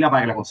 te das la fila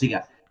para que lo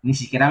consigas. Ni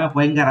siquiera me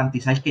pueden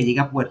garantizar que llegue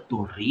a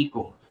Puerto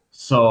Rico.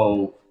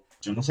 So,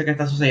 yo no sé qué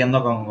está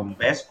sucediendo con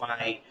Best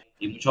Buy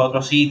y muchos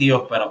otros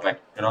sitios, pero pues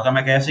creo que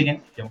me quedé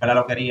sin, siempre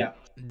lo quería.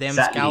 Them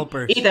Sadly.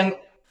 scalpers.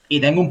 Y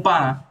tengo un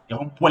pana, que es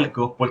un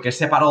puerco, porque él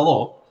separó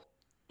 2,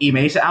 y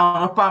me dice,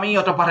 uno es para mí y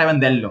otro es para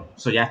revenderlo.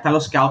 So ya están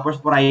los scalpers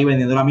por ahí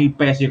vendiéndolo a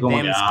 $1,000 y como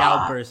Them que,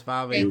 scalpers,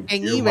 papi.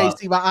 En you eBay, must.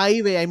 si vas a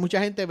eBay, hay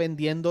mucha gente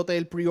vendiéndote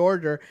el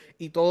pre-order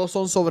y todos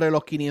son sobre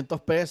los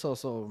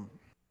 $500.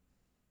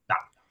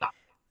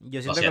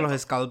 Yo siento que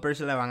los scalpers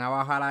le van a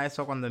bajar a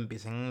eso cuando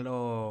empiecen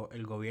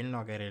el gobierno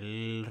a querer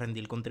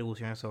rendir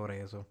contribuciones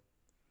sobre eso.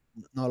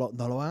 No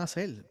lo van a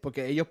hacer,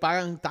 porque ellos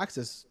pagan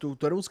taxes. Tú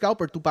eres un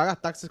scalper, tú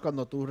pagas taxes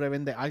cuando tú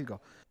revendes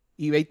algo.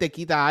 eBay te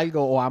quita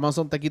algo o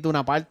Amazon te quita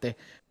una parte.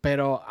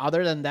 Pero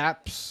other than that,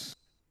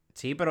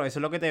 Sí, pero eso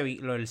es lo que te vi,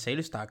 lo del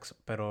sales tax,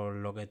 pero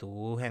lo que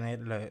tú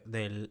generas,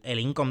 el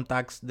income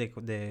tax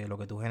de lo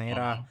que tú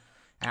generas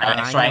al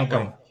Extra año,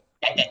 income.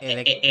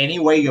 pues,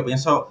 Anyway, yo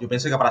pienso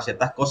que para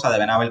ciertas cosas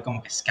deben haber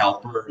como que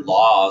scalper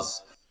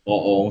laws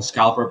o un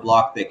scalper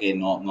block de que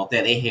no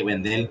te deje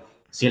vender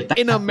ciertas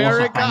In cosas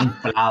America. tan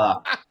infladas.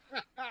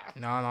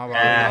 no,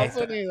 Estados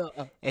papi, Unidos.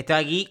 esto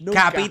aquí,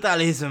 Nunca.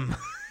 capitalism.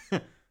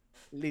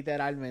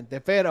 Literalmente.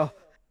 Pero,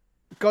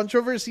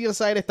 controversy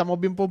aside, estamos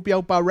bien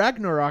pompeados para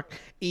Ragnarok.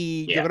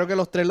 Y yo creo que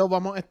los 3 los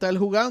vamos a estar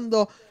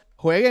jugando.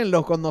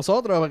 Jueguenlos con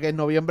nosotros, porque en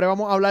noviembre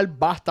vamos a hablar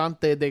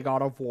bastante de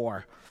God of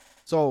War.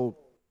 So,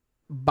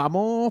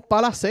 vamos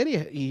para las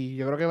series. Y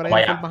yo creo que Brian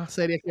fue el más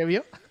series que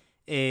vio.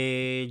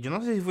 Yo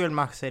no sé si fui el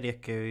más series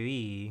que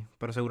viví,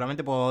 pero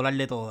seguramente puedo hablar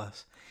de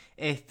todas.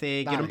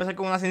 Quiero empezar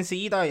con una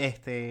sencillita.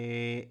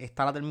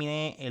 Esta la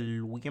terminé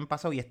el weekend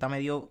pasado y esta me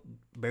dio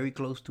very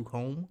close to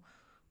home.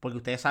 Porque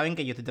ustedes saben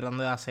que yo estoy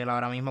tratando de hacer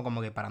ahora mismo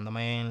como que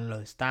parándome en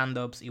los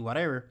stand-ups y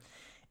whatever.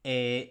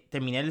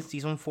 Terminé el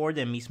Season 4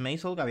 de Miss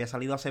Maisel, que había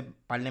salido hace un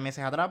par de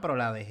meses atrás, pero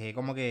le dejé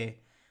como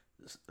que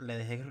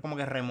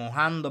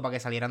remojando para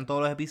que salieran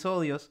todos los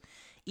episodios.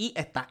 Y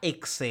está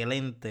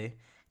excelente.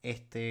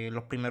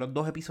 Los primeros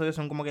 2 episodios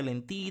son como que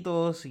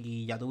lentitos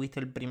y ya tuviste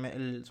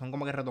son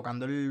como que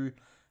retocando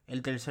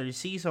el tercer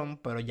season,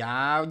 pero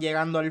ya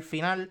llegando al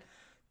final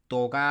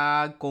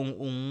toca con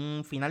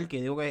un final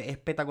que digo que es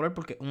espectacular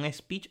porque un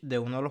speech de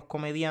uno de los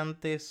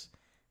comediantes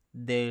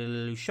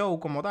del show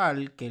como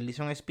tal, que él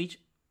hizo un speech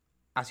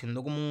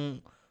haciendo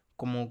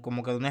como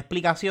que una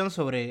explicación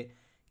sobre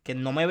que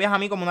no me veas a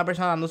mí como una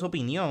persona dando su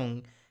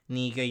opinión,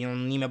 ni que yo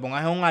ni me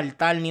pongas en un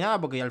altar ni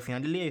nada, porque al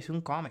final del día hice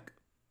un cómic.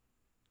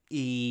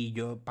 Y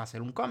yo, para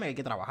hacer un cómic hay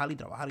que trabajar y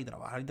trabajar y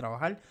trabajar y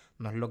trabajar.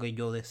 No es lo que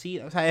yo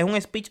decida. O sea, es un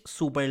speech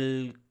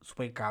súper,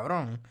 súper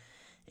cabrón.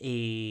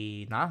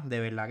 Y nada,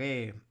 de verdad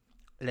que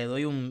le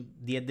doy un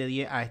 10 de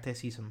 10 a este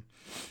season.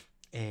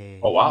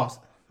 Oh, wow.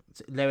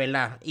 De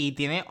verdad. Y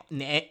tiene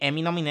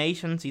Emmy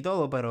nominations y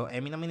todo, pero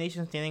Emmy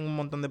nominations tienen un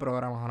montón de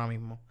programas ahora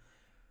mismo.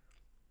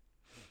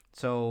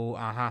 So,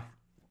 ajá.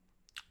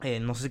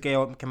 No sé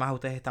qué más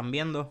ustedes están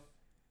viendo.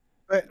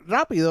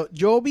 Rápido,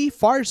 yo vi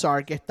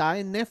Farsar, que está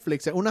en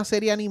Netflix, es una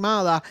serie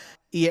animada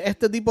y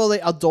este tipo de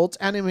adult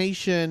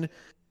animation,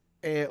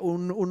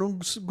 un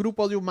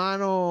grupo de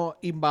humanos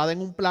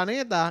invaden un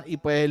planeta y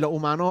pues los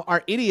humanos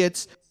are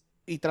idiots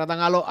y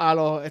tratan a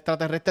los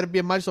extraterrestres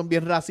bien mal, son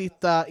bien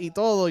racistas y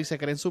todo y se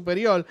creen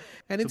superior.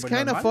 And it's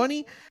kind of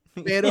funny,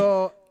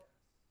 pero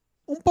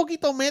un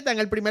poquito meta. En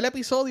el primer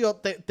episodio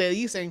te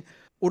dicen,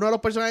 uno de los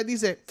personajes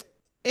dice...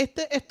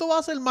 ¿Esto va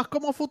a ser más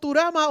como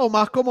Futurama o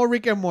más como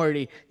Rick and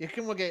Morty? Y es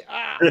como que,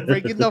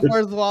 breaking the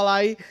fourth wall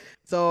ahí.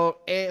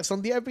 So,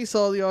 son 10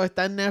 episodios,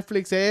 está en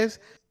Netflix, es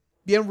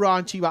bien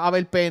raunchy, va a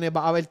haber pene,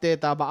 va a haber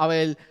teta, va a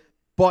haber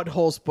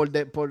buttholes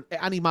por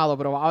animado,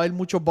 pero va a haber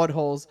muchos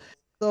buttholes.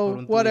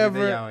 So,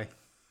 whatever.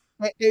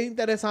 Es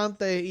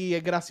interesante y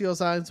es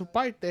graciosa en su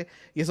parte.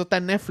 Y eso está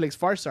en Netflix,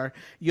 Farsar.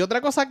 Y otra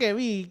cosa que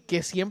vi,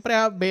 que siempre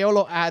veo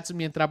los ads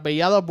mientras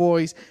veía The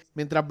Boys,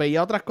 mientras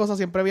veía otras cosas,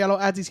 siempre veía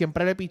los ads y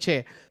siempre le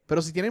piché.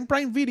 Pero si tienen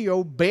Prime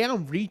Video,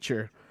 vean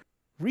Reacher.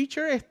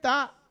 Reacher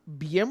está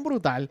bien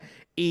brutal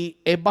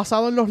y es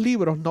basado en los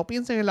libros. No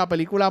piensen en la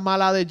película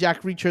mala de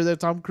Jack Reacher de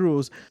Tom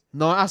Cruise.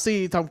 No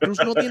así, Tom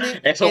Cruise no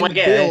tiene eso el me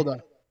quedé.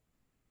 build.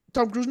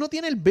 Tom Cruise no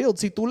tiene el build.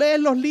 Si tú lees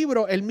los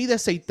libros, él mide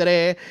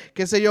 6'3",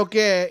 qué sé yo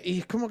qué. Y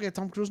es como que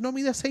Tom Cruise no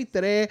mide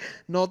 6'3",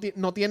 no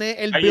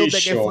tiene el build de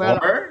que fue.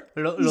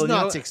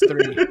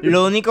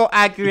 Lo único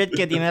accurate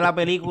que tiene la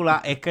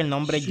película es que el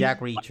nombre es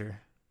Jack Reacher.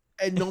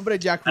 El nombre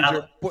es Jack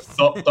Reacher.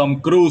 Tom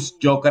Cruise,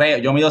 yo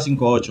mido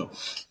 5'8".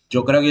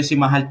 Yo creo que yo soy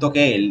más alto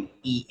que él.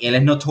 Y él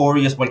es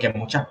notorious porque en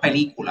muchas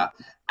películas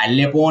a él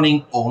le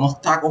ponen o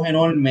unos tacos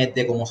enormes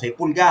de como 6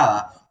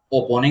 pulgadas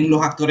o ponen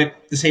los actores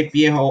de 6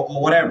 pies o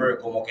whatever,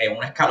 como que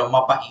un escalón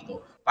más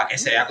bajito, para que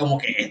se vea como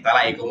que estar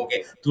ahí, como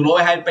que tú lo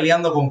ves a él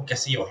peleando con, qué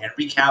sé yo,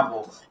 Henry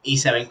Cavill, y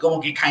se ven como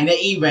que kinda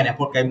even, es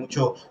porque hay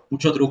mucho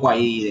truco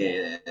ahí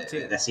Sí.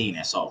 de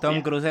cine. So, Tom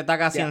yeah. Cruise está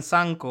casi en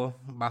Sanco,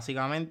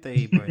 básicamente,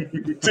 y pues...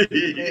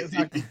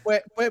 Exacto.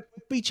 Pues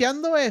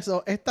picheando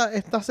eso,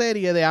 esta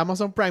serie de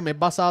Amazon Prime es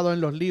basado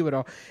en los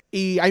libros.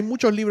 Y hay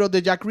muchos libros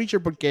de Jack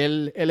Reacher porque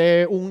él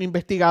es un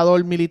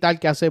investigador militar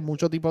que hace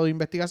muchos tipos de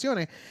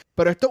investigaciones.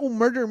 Pero esto es un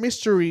murder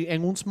mystery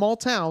en un small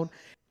town.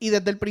 Y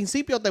desde el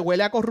principio te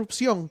huele a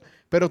corrupción,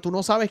 pero tú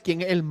no sabes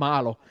quién es el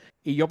malo.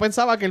 Y yo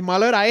pensaba que el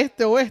malo era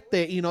este o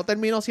este, y no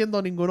terminó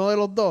siendo ninguno de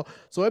los dos.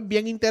 Eso es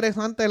bien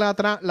interesante la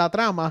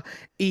trama.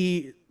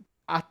 Y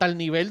hasta el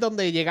nivel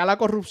donde llega la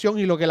corrupción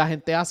y lo que la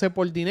gente hace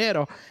por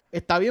dinero.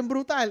 Está bien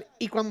brutal.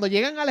 Y cuando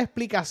llegan a la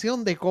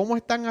explicación de cómo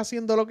están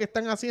haciendo lo que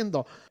están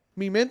haciendo,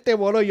 mi mente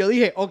voló y yo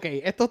dije, ok,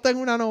 esto está en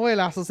una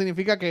novela, eso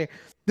significa que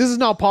this is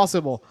not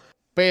possible.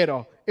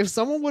 Pero if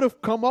someone would have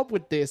come up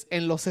with this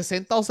en los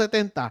 60 o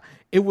 70,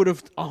 it would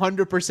have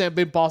 100%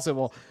 been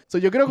possible. So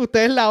yo creo que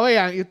ustedes la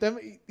vean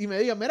y me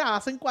digan, mira,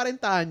 hacen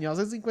 40 años,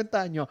 hacen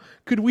 50 años,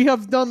 could we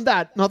have done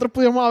that? Nosotros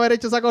pudimos haber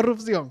hecho esa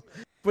corrupción.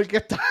 Porque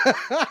está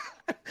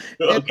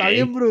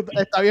bien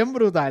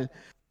brutal.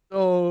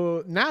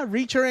 So, nada,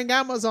 Reacher en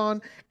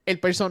Amazon, el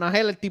personaje,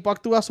 el tipo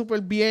actúa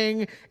súper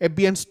bien, es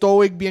bien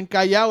stoic, bien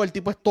callado, el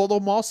tipo es todo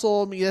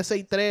muscle, mide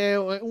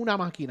 6'3", es una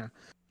máquina.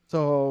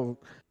 So,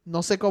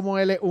 no sé cómo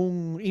él es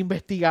un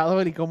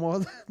investigador y cómo...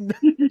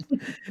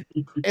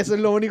 Eso es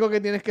lo único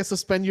que tienes que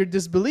suspend your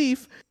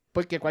disbelief,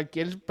 porque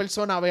cualquier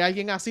persona ve a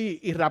alguien así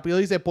y rápido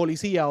dice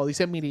policía o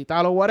dice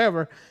militar o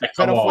whatever, Es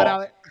pero como, fuera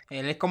de...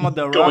 Él es como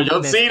The como Rock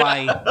John de Cena.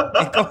 Spy.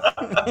 Es como...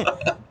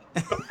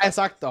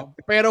 Exacto.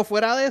 Pero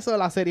fuera de eso,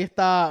 la serie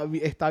está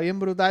bien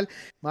brutal.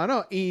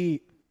 Mano,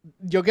 y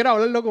yo quiero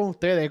hablarlo con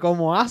ustedes.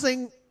 Como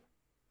hacen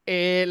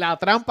la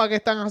trampa que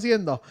están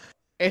haciendo,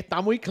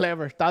 está muy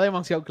clever. Está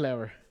demasiado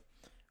clever.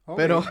 Ok.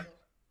 Pero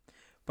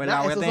Pues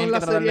la voy a esas tener son que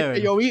las tratar de series que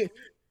ver. yo vi.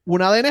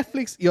 Una de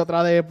Netflix y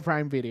otra de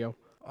Prime Video.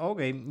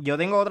 Ok, yo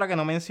tengo otra que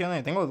no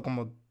mencioné. Tengo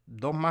como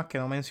dos más que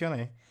no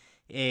mencioné.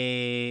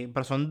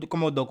 Pero son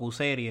como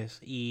docuseries.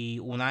 Y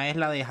una es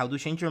la de How to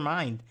Change Your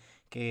Mind.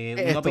 Que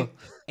Esto.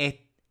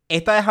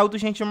 esta de How to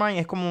Change Your Mind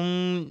es como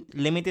un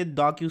limited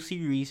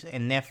docu-series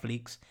en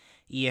Netflix.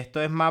 Y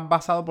esto es más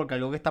basado porque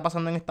algo que está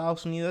pasando en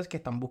Estados Unidos es que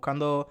están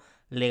buscando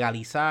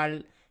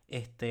legalizar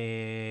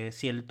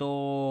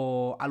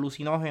cierto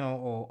alucinógeno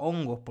o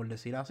hongos, por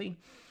decir así,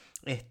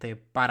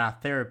 para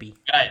therapy.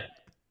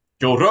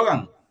 Joe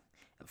Rogan.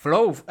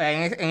 Flow,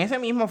 en ese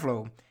mismo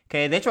flow.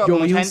 Que de hecho, Yo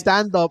vi mucha un gente.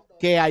 stand-up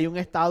que hay un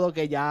estado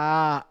que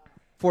ya,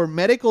 for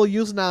medical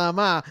use nada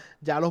más,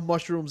 ya los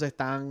mushrooms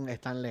están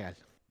legal.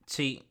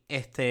 Sí,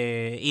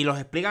 y los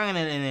explican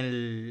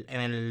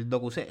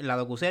la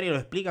docuserie, lo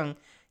explican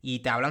y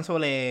te hablan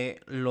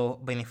sobre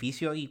los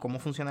beneficios y cómo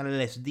funciona el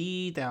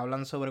LSD, te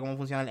hablan sobre cómo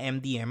funciona el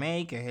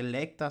MDMA, que es el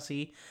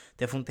éxtasis,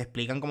 te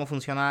explican cómo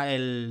funciona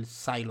el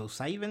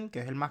psilocybin, que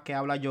es el más que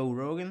habla Joe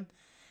Rogan,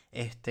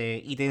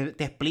 y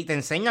te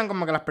enseñan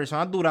como que las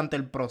personas durante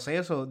el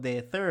proceso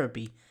de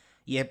therapy.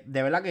 Y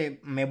de verdad que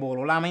me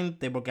voló la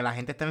mente porque la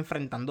gente está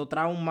enfrentando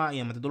trauma y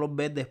de momento tú los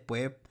ves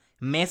después,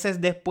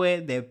 meses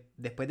después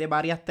de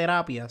varias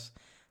terapias,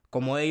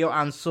 como ellos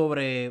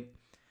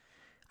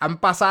han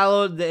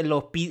pasado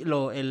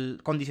de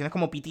condiciones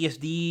como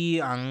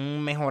PTSD,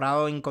 han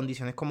mejorado en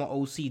condiciones como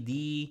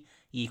OCD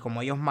y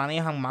como ellos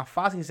manejan más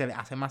fácil, se les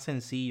hace más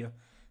sencillo.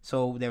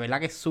 So, de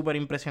verdad que es súper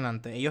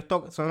impresionante. Ellos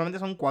solamente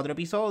son 4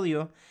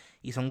 episodios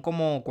y son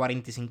como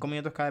 45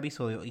 minutos cada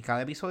episodio y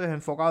cada episodio es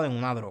enfocado en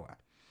una droga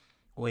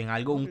o en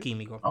algo, un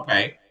químico. Ok.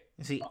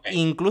 Sí, Ok.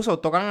 incluso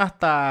tocan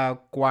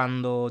hasta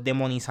cuando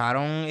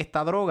demonizaron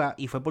esta droga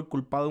y fue por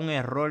culpa de un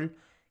error,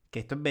 que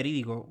esto es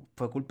verídico,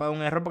 fue culpa de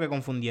un error porque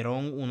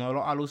confundieron uno de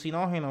los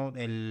alucinógenos,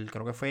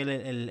 creo que fue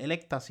el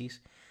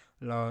éxtasis,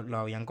 lo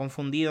habían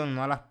confundido en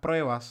una de las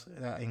pruebas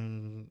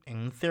en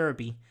un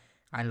therapy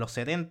en los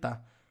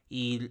 70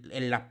 y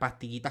en las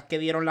pastillitas que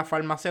dieron la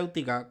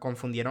farmacéutica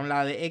confundieron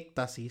la de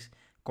éxtasis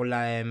con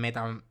la de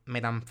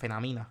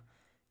metanfetamina.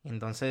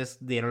 Entonces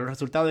dieron el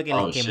resultado de que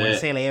les quemó el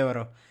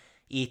cerebro.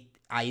 Y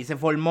ahí se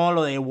formó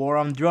lo de War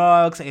on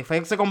Drugs.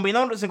 Se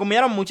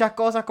combinaron muchas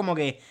cosas, como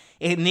que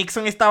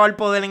Nixon estaba al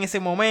poder en ese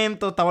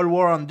momento, estaba el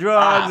War on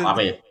Drugs.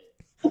 Papi.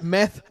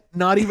 Meth,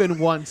 not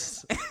even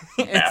once.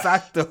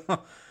 Exacto.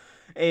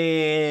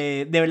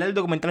 De verdad el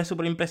documental es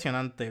súper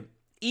impresionante.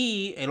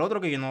 Y el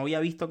otro que yo no había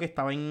visto que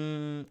estaba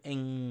en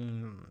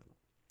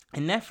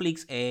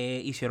Netflix,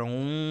 hicieron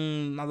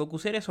una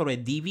docuserie sobre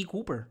D.B.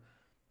 Cooper.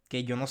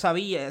 Que yo no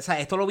sabía. O sea,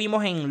 esto lo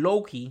vimos en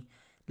Loki,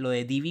 lo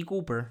de D.B.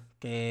 Cooper.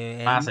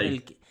 Que es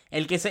Sí.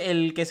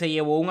 el que se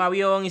llevó un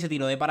avión y se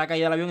tiró de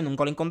paracaídas del avión y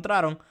nunca lo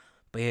encontraron.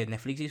 Pues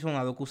Netflix hizo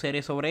una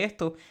docuserie sobre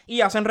esto.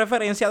 Y hacen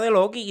referencia de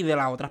Loki y de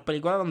las otras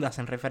películas donde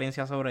hacen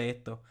referencia sobre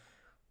esto.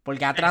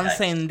 Porque ha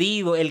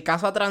trascendido, el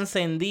caso ha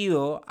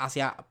trascendido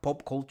hacia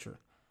pop culture.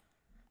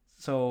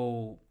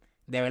 So,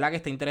 de verdad que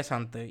está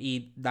interesante.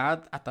 Y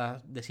da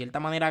hasta de cierta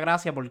manera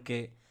gracia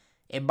porque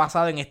es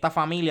basado en esta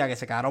familia que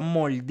se quedaron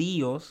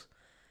mordidos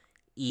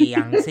y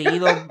han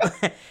seguido,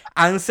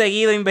 han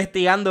seguido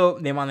investigando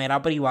de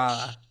manera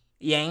privada.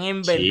 Y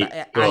han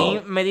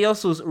metido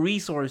sus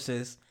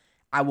resources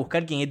a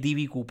buscar quién es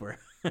D.B. Cooper.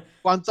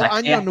 ¿Cuántos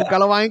años nunca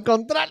lo van a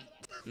encontrar?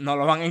 No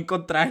lo van a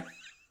encontrar.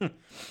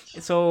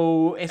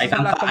 Hay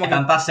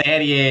tantas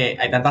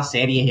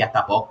series y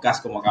hasta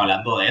podcasts como que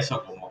hablando de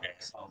eso, como que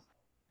son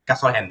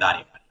casos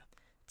legendarios.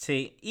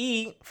 Sí,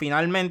 y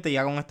finalmente,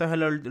 ya con esto es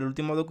el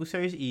último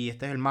docuseries y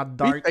este es el más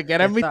dark. ¿Viste? Que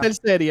eres Mr.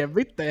 Series,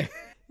 ¿viste?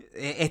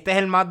 Este es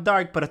el más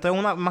dark, pero esto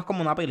es más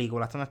como una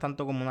película. Esto no es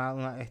tanto como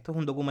esto es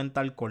un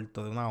documental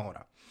corto de 1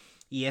 hora.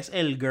 Y es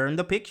el Girl in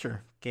the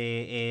Picture,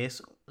 que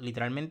es,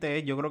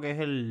 literalmente, yo creo que es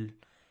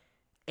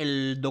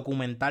el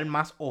documental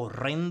más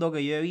horrendo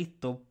que yo he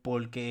visto,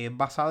 porque es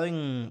basado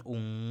en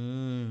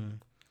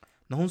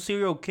no es un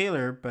serial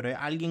killer, pero es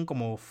alguien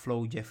como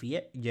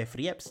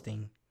Jeffrey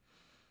Epstein.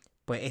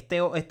 Pues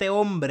este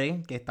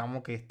hombre que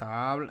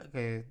trata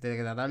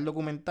el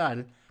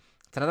documental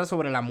trata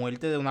sobre la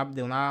muerte de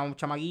una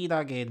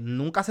chamaquita que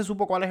nunca se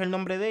supo cuál es el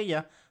nombre de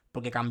ella,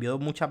 porque cambió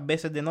muchas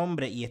veces de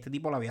nombre y este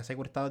tipo la había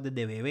secuestrado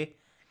desde bebé.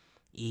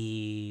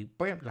 Y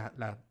pues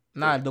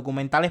nada, el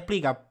documental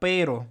explica,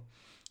 pero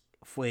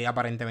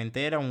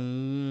aparentemente era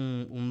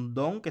un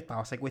don que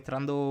estaba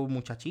secuestrando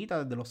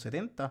muchachitas desde los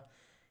 70.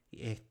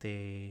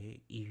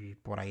 Y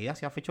por ahí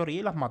hacía fechoría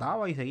y las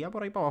mataba y seguía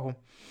por ahí para abajo.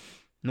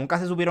 Nunca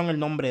se supieron el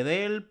nombre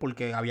de él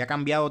porque había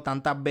cambiado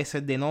tantas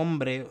veces de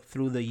nombre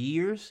through the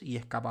years y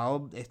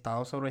escapado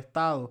estado sobre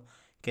estado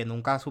que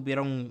nunca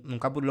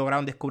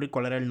lograron descubrir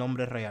cuál era el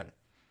nombre real.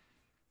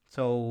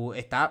 So,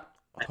 está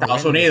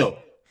Estados Unidos.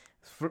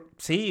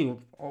 Sí,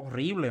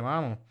 horrible,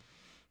 mano.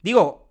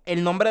 Digo,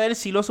 el nombre de él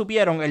sí lo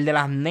supieron, el de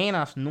las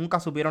nenas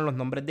nunca supieron los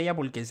nombres de ella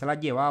porque él se las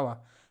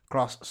llevaba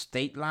cross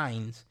state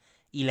lines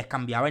y les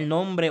cambiaba el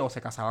nombre o se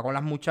casaba con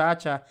las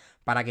muchachas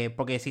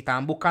porque si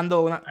estaban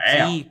buscando una...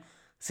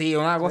 Sí,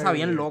 una cosa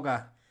bien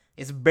loca.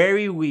 Es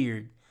very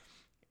weird.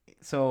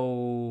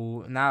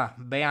 So, nada,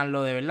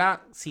 véanlo de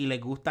verdad. Si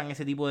les gustan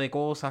ese tipo de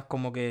cosas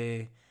como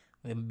que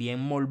bien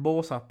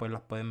morbosas, pues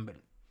las pueden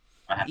ver.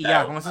 Y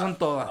ya, con eso son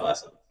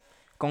todas.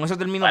 Con eso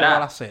termino toda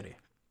la serie.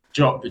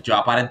 Yo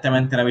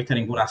aparentemente no he visto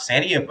ninguna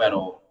serie,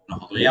 pero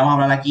nosotros ya vamos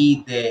a hablar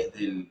aquí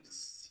del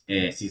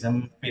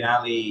season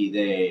finale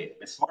de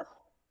Miss Marvel.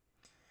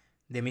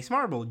 ¿De Miss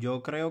Marvel?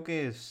 Yo creo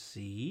que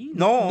sí.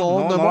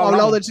 No hemos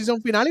hablado del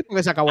season finale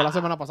porque se acabó la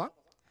semana pasada.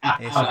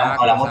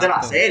 Hablamos de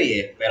la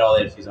serie, pero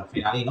del season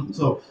finale no.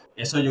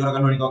 Eso yo creo que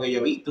es lo único que yo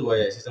he visto,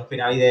 el season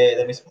finale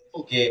de Miss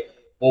Marvel, que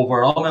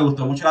overall me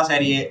gustó mucho la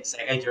serie. Sé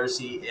que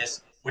Jersey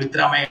es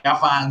ultra mega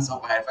fan,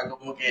 para él fue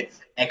como que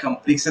a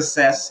complete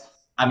success.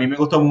 A mí me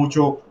gustó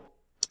mucho.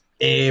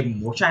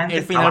 Mucha gente.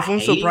 El final fue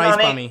un surprise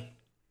para mí.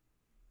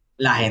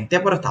 La gente,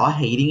 pero estaba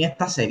hating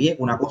esta serie,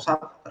 una cosa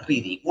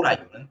ridícula.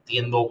 Yo no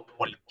entiendo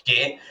por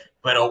qué,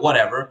 pero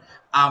whatever.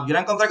 Yo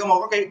la encontré como,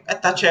 ok,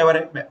 está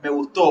chévere, me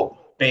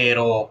gustó,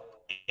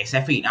 pero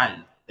ese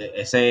final,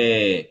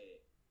 ese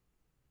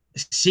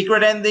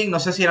secret ending, no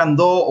sé si eran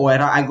 2 o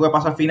era algo que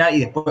pasó al final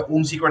y después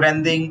un secret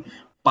ending,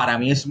 para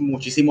mí es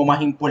muchísimo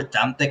más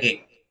importante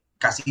que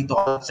casi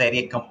todas las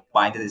series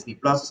combined de Disney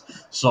Plus.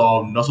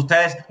 No sé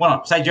ustedes,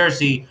 bueno, Side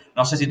Jersey,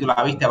 no sé si tú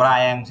la viste,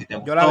 Brian, si te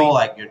gustó,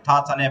 like your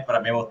thoughts on it, pero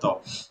a mí me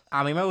gustó.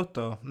 A mí me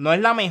gustó. No es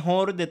la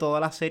mejor de todas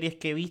las series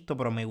que he visto,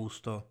 pero me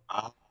gustó.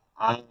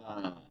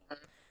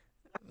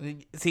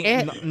 Sí,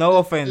 no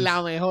offense.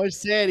 La mejor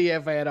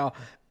serie, pero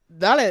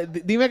dale,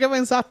 dime qué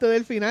pensaste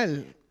del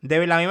final. De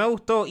verdad, a mí me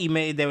gustó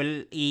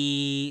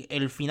y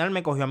el final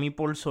me cogió a mí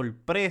por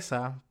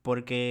sorpresa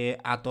porque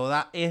a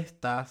todas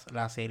estas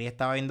la serie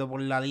estaba yendo por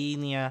la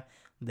línea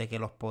de que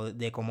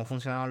de cómo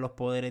funcionaban los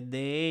poderes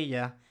de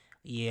ella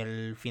y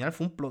el final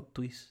fue un plot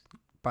twist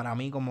para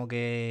mí como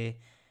que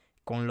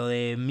con lo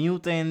de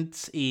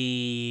mutants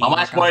y... Vamos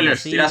a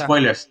spoilers, tira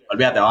spoilers,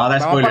 olvídate, vamos a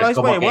dar spoilers.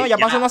 Bueno, ya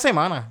pasó una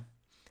semana.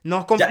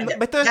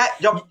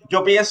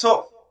 Yo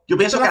pienso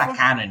que era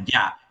canon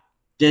ya.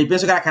 Yo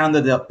pienso que era canon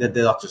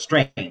desde Doctor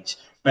Strange,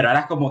 pero ahora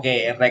es como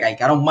que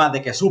recalcaron más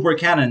de que super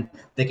canon,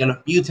 de que los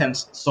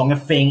mutants son a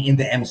thing in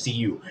the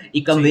MCU.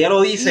 Y cuando ella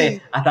lo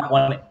dice, hasta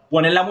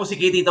poner la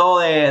musiquita y todo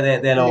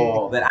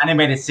del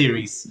animated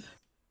series.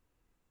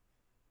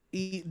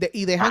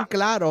 Y dejan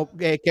claro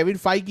que Kevin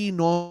Feige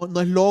no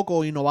es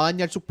loco y no va a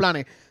dañar sus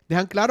planes.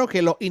 Dejan claro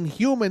que los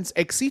Inhumans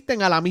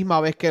existen a la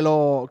misma vez que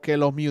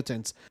los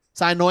mutants. O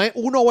sea, no es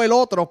uno o el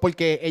otro,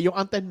 porque ellos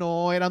antes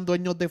no eran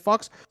dueños de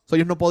Fox,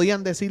 ellos no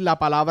podían decir la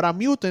palabra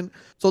mutant,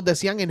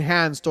 decían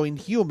enhanced o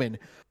inhuman.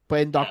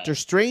 Pues en Doctor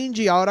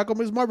Strange y ahora con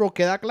Miss Marvel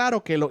queda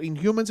claro que los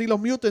Inhumans y los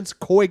mutants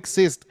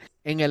coexist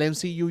en el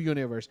MCU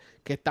Universe,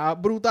 que está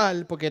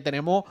brutal porque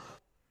tenemos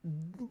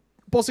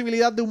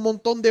posibilidad de un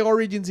montón de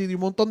origins y de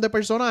un montón de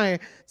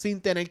personajes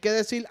sin tener que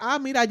decir,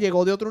 mira,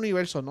 llegó de otro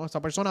universo, ¿no?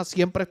 Esa persona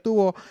siempre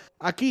estuvo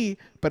aquí,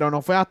 pero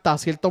no fue hasta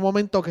cierto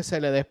momento que se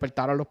le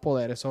despertaron los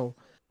poderes.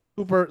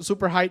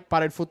 Super hype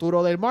para el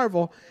futuro del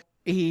Marvel.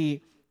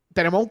 Y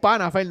tenemos un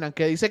pana, Fernan,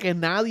 que dice que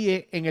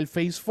nadie en el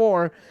Phase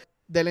 4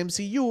 del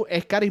MCU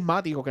es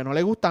carismático, que no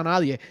le gusta a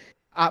nadie,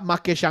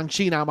 más que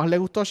Shang-Chi, nada más le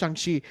gustó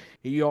Shang-Chi.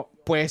 Y yo,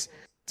 pues,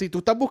 si tú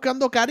estás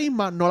buscando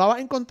carisma, no la vas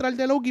a encontrar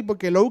de Loki,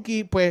 porque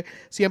Loki, pues,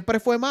 siempre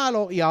fue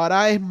malo y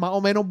ahora es más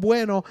o menos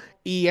bueno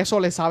y eso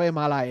le sabe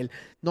mal a él.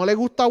 No le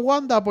gusta a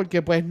Wanda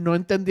porque, pues, no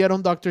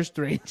entendieron Doctor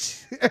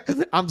Strange.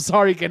 I'm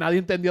sorry que nadie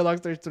entendió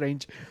Doctor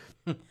Strange.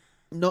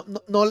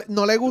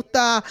 No le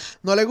gusta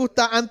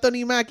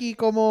Anthony Mackie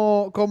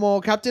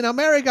como Captain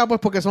America, pues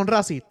porque son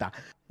racistas.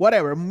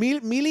 Whatever,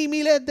 mil y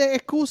miles de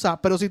excusas,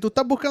 pero si tú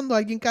estás buscando a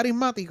alguien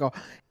carismático,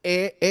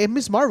 es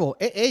Miss Marvel,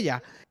 es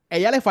ella.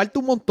 Ella le falta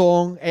un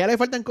montón, ella le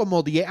faltan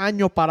como 10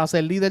 años para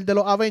ser líder de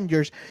los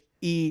Avengers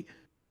y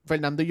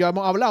Fernando y yo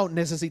hemos hablado,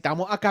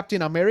 necesitamos a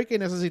Captain America y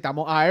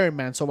necesitamos a Iron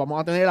Man. So vamos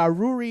a tener a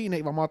Ruri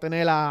y vamos a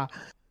tener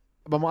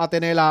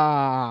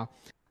a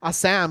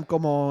Sam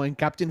como en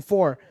Captain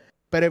 4.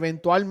 Pero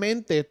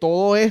eventualmente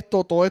todos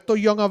estos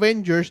Young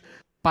Avengers,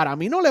 para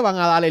mí no le van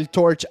a dar el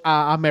torch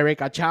a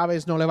America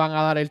Chávez, no le van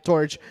a dar el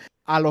torch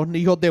a los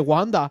hijos de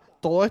Wanda.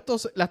 Todo esto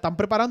la están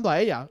preparando a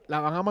ella, la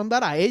van a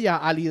mandar a ella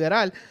a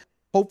liderar.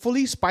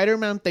 Hopefully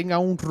Spider-Man tenga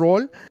un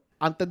rol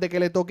antes de que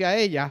le toque a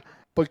ella,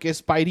 porque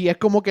Spidey es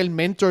como que el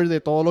mentor de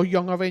todos los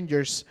Young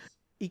Avengers.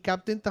 Y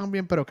Captain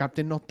también, pero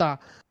Captain no está.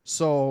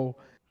 So,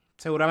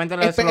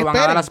 seguramente se lo van a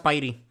dar a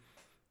Spidey.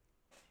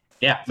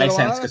 Yeah, makes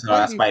sense que se lo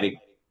van a Spidey.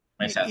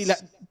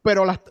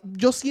 Pero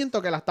yo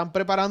siento que la están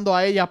preparando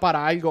a ella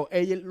para algo.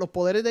 Los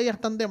poderes de ella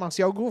están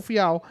demasiado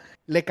gufiados.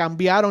 Le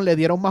cambiaron, le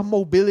dieron más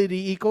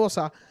mobility y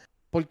cosas.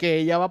 Porque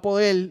ella va a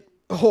poder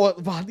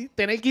va a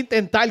tener que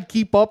intentar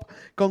keep up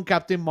con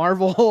Captain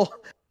Marvel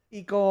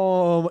y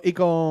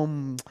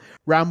con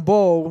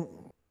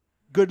Rambo.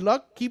 Good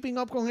luck keeping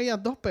up con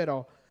ellas dos,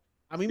 pero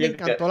a mí me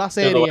encantó la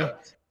serie.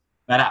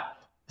 Mira,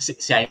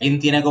 si alguien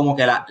tiene como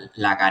que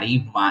la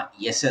carisma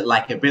y ese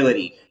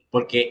likability,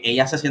 porque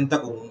ella se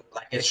siente como un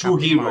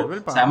true hero.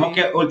 Marvel, sabemos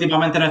que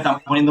últimamente nos están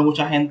poniendo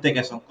mucha gente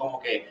que son como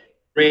que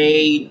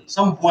great,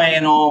 son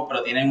buenos,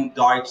 pero tienen un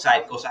dark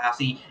side, cosas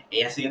así.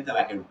 Ella se siente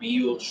like a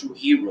real true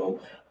hero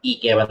y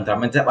que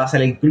eventualmente va a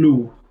ser el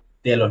glue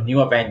de los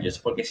New Avengers.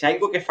 Porque si hay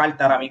algo que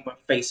falta ahora mismo en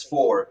Phase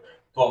 4,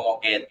 como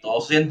que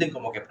todos sienten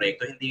como que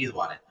proyectos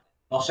individuales.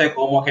 No sé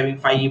cómo Kevin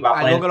Feige va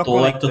a poner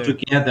todo esto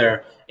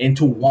together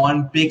into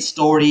one big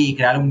story y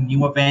crear un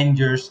New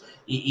Avengers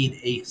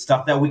y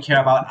stuff that we care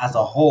about as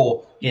a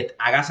whole, que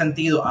haga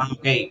sentido.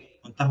 Ok,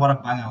 ¿cuántas horas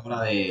van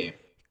ahora de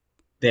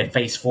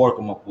Phase 4?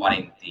 Como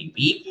 40 y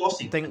pico,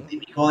 50 y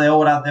pico de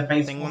horas de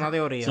Phase 4. Tengo una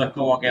teoría. So, es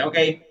como que, ok,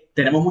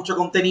 tenemos mucho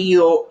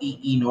contenido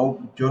y yo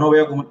no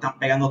veo cómo están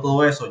pegando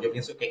todo eso. Yo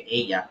pienso que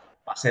ella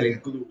va a ser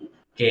el club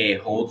que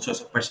holds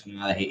esos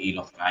personajes y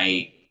los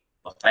trae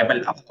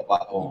 ¿verdad?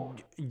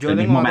 Yo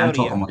tengo una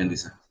teoría. Como quien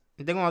dice.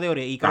 Tengo una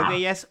teoría y creo que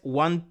ella es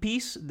one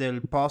piece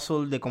del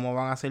puzzle de cómo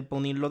van a hacer para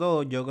unirlo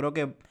todo. Yo creo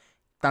que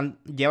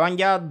llevan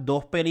ya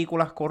 2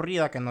 películas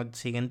corridas que nos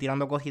siguen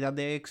tirando cositas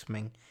de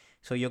X-Men.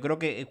 So, yo creo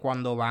que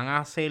cuando van a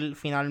hacer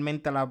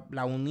finalmente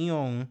la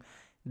unión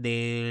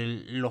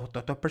de todos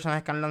estos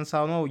personajes que han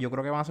lanzado nuevos, yo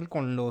creo que van a hacer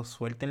con los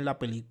suelten la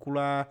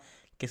película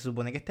que se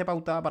supone que esté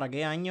pautada para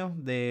qué año,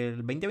 del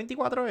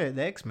 2024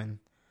 de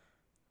X-Men.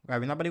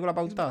 Había una película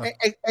pautada.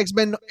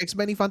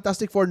 X-Men y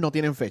Fantastic Four no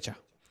tienen fecha.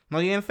 No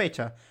tienen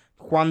fecha.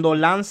 Cuando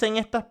lancen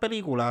estas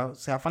películas,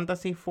 sea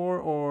Fantastic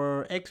Four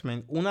o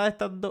X-Men, una de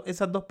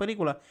esas dos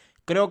películas,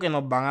 creo que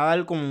nos van a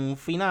dar como un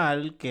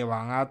final que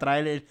van a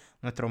traer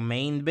nuestro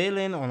main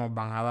villain o nos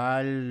van a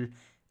dar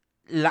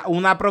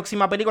una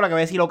próxima película que va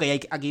a decir, ok,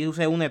 aquí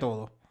se une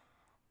todo.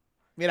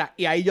 Mira,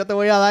 y ahí yo te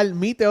voy a dar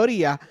mi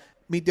teoría.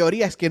 Mi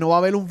teoría es que no va a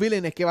haber un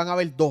villain, es que van a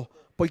haber 2.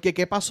 Porque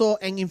 ¿qué pasó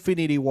en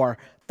Infinity War?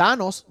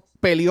 Thanos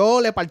peleó,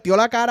 le partió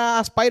la cara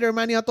a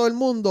Spider-Man y a todo el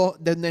mundo.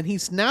 Then he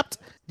snapped,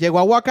 llegó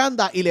a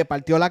Wakanda y le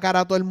partió la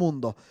cara a todo el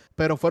mundo.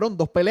 Pero fueron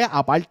 2 peleas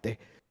aparte.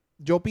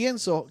 Yo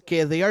pienso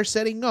que they are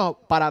setting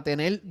up para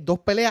tener 2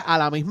 peleas a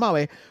la misma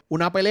vez.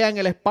 Una pelea en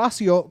el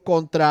espacio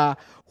contra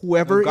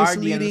whoever is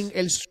leading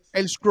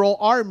el Skrull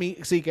Army.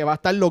 Sí, que va a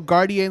estar los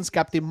Guardians,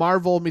 Captain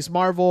Marvel, Miss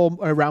Marvel,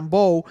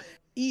 Rambo.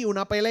 Y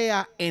una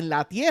pelea en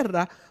la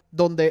Tierra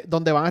donde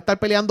van a estar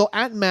peleando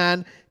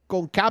Ant-Man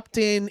con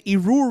Captain y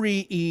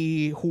Ruri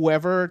y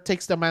whoever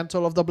takes the mantle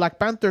of the Black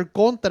Panther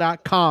contra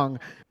Kang,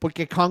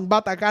 porque Kang va a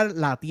atacar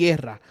la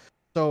Tierra.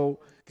 So,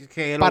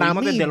 para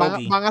mí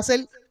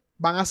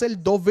van a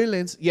ser 2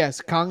 villains.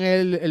 Yes, Kang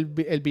es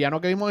el villano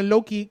que vimos en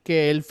Loki,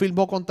 que él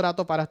firmó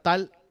contrato para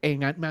estar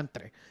en Ant-Man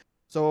 3.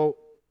 So,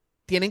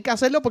 tienen que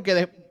hacerlo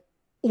porque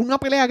una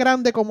pelea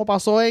grande como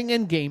pasó en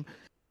Endgame,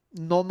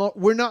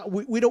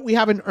 we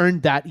haven't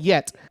earned that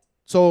yet.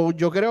 So,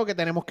 yo creo que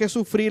tenemos que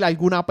sufrir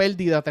alguna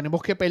pérdida,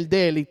 tenemos que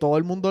perder, y todo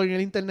el mundo en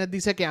el internet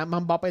dice que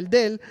Ant-Man va a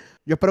perder.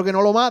 Yo espero que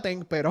no lo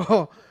maten,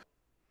 pero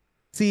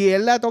si a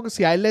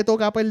él le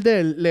toca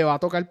perder, le va a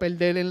tocar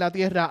perder en la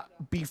Tierra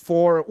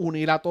before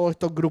unir a todos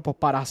estos grupos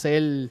para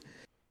hacer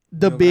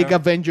Big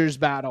Avengers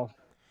Battle.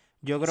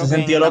 Yo creo que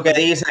sentido lo que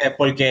dice,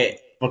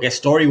 porque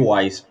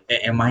story-wise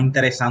es más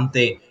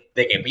interesante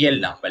de que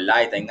pierdan,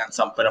 ¿verdad? Y tengan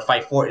pero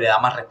Fight 4 le da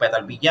más respeto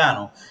al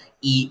villano.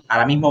 y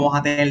ahora mismo vamos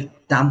a tener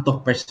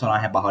tantos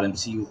personajes bajo el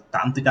MCU,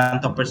 tantos y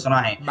tantos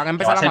personajes, Van a que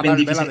empezar va a a ser bien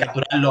matar, difícil vélate.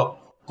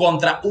 capturarlo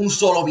contra un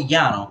solo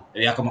villano.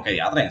 Y ya como que,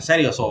 diadre, en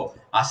serio, eso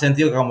hace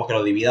sentido que como que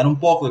lo dividan un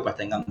poco y pues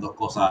tengan dos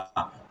cosas,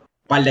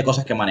 un par de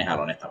cosas que manejar,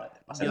 honestamente.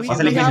 Va a ser, Yo va a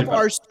ser We siento difícil, have pero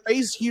our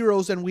space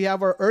heroes and we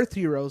have our earth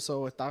heroes,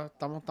 so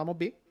estamos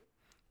bien.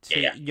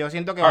 yeah. Sí, yo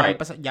siento que van a Alright.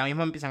 empezar, ya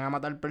mismo empiezan a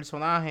matar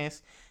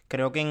personajes.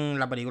 Creo que en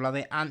la película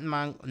de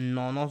Ant-Man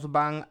no nos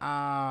van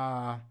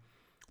a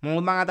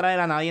traer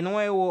a nadie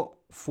nuevo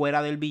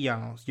fuera del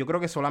villano. Yo creo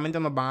que solamente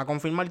nos van a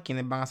confirmar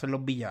quiénes van a ser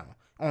los villanos.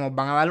 O nos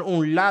van a dar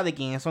un la de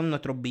quiénes son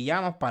nuestros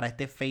villanos para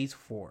este Phase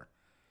 4.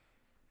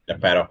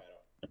 Espero.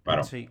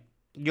 Sí.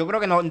 Yo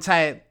creo que no, o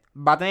sea,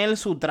 va a tener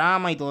su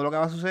trama y todo lo que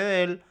va a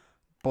suceder.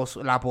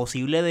 La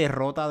posible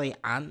derrota de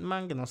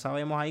Ant-Man, que no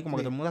sabemos ahí, como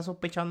que Sí. todo el mundo está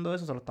sospechando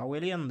eso, se lo está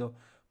hueliendo.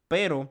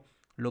 Pero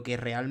lo que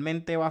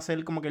realmente va a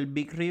ser como que el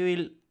big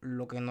reveal,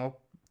 lo que no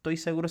estoy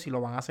seguro si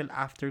lo van a hacer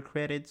after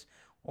credits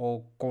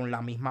o con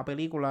la misma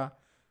película.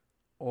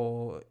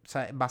 O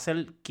sea, va a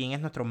ser quién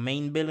es nuestro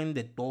main villain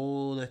de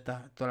toda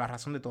la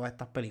razón de todas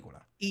estas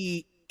películas.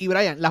 Y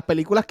Brian, las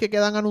películas que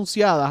quedan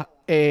anunciadas,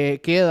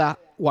 queda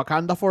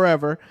Wakanda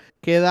Forever,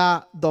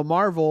 queda The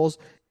Marvels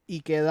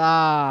y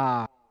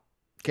queda,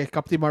 que es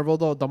Captain Marvel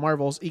 2, The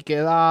Marvels, y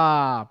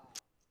queda,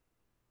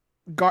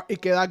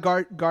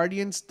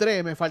 Guardians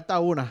 3, me falta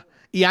una,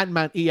 y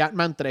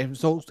Ant-Man 3.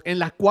 So, en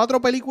las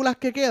 4 películas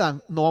que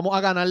quedan, no vamos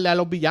a ganarle a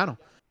los villanos.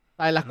 O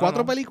sea, en las No, 4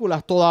 no.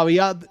 películas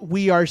todavía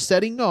we are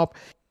setting up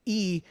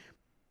y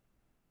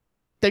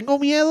tengo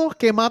miedo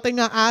que maten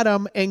a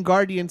Adam en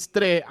Guardians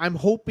 3. I'm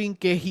hoping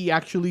que he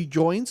actually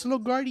joins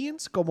los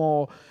Guardians,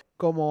 como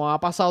ha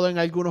pasado en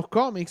algunos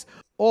cómics.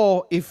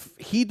 O if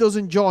he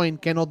doesn't join,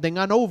 que nos den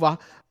a Nova.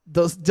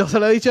 Yo se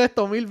lo he dicho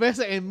esto 1000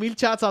 veces en 1000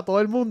 chats a todo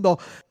el mundo.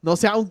 No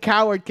sea un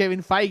coward,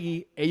 Kevin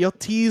Feige. Ellos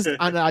tease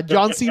a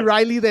John C.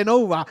 Reilly de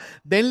Nova.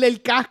 Denle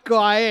el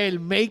casco a él.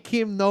 Make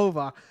him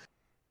Nova.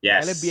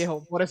 Yes. Él es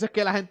viejo. Por eso es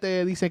que la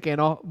gente dice que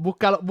no.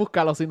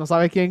 Búscalo si no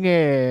sabes quién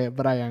es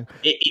Brian.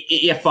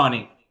 Y es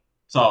funny.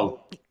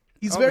 So,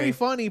 He's Ok. very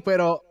funny,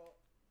 pero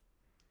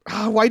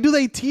why do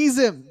they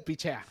tease him?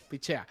 Pichea.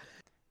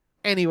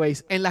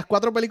 Anyways, en las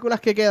 4 películas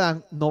que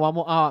quedan no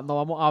vamos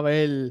a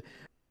ver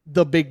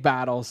the big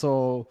battle.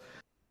 So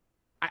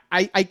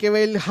hay que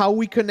ver how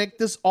we connect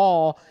this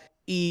all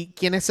y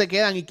quiénes se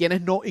quedan y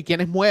quiénes no y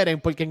quiénes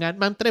mueren, porque en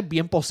Ant-Man 3 es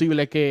bien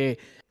posible que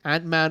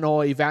Ant-Man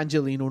o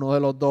Evangeline, uno de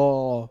los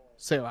dos,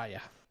 se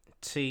vaya.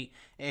 Sí,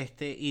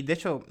 y de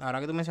hecho, ahora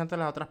que tú mencionaste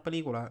las otras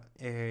películas,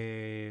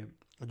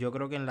 yo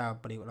creo que en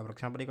la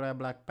próxima película de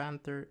Black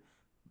Panther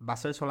va a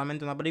ser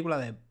solamente una película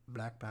de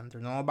Black Panther.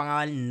 No nos van a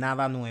dar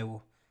nada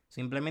nuevo.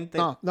 Simplemente,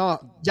 No,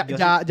 yo sí-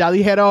 ya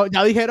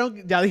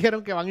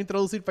dijeron que van a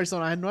introducir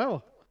personajes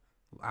nuevos.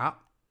 Ah,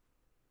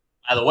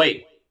 by the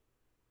way,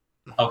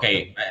 ok,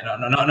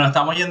 no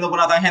estamos yendo por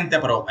una tangente,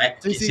 pero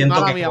Sí, siento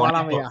mala que mía, con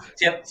mala esto,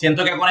 mía.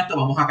 siento que con esto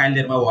vamos a caer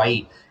de nuevo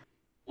ahí.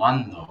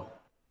 ¿Cuándo?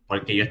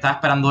 Porque yo estaba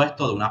esperando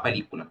esto de una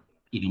película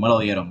y no me lo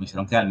dieron, me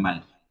hicieron quedar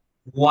mal.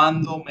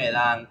 ¿Cuándo me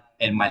dan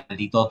el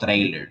maldito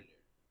trailer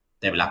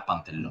de Black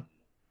Panther?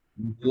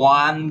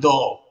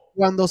 ¿Cuándo?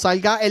 Cuando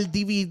salga el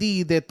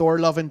DVD de Thor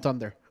Love and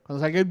Thunder.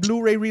 Cuando salga el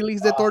Blu-ray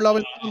release de Thor Love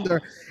and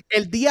Thunder.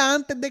 El día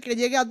antes de que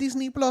llegue a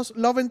Disney Plus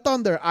Love and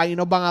Thunder, ahí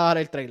nos van a dar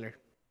el trailer.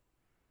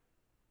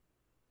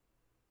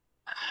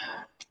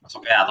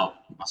 Paso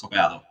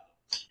quedado.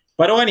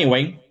 Pero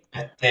anyway,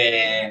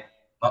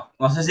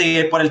 no sé si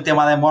ir por el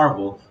tema de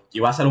Marvel. Yo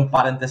iba a hacer un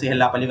paréntesis en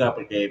la película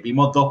porque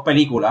vimos 2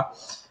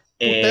 películas.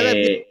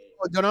 Ustedes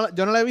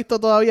yo no la he visto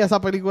todavía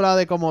esa película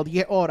de como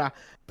 10 horas,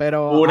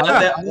 pero Una hablen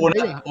de, de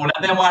una, ella. una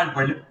de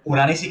Marvel,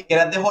 una ni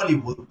siquiera es de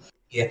Hollywood.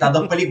 Y estas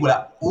 2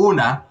 películas,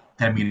 una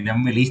terminó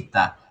en mi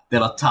lista de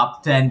los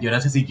top 10. Yo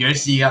no sé si George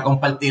siga a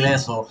compartir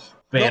eso,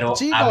 pero No, a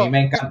chico, mí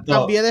me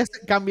encantó.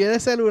 cambié de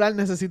celular,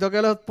 necesito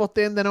que lo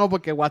posteen de nuevo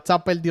porque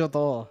WhatsApp perdió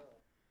todo.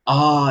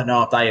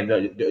 No, está bien, yo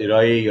lo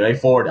doy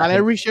forward. Dale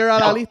reshare a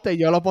la No, lista y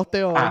yo lo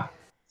posteo hoy.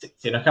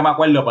 si no es que me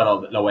acuerdo,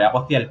 pero lo voy a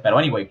postear. Pero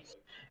anyway,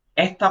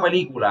 esta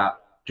película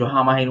yo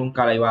jamás y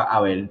nunca la iba a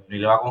ver, ni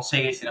la iba a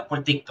conseguir, si no es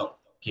por TikTok,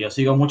 que yo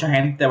sigo mucha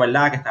gente,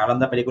 ¿verdad?, que está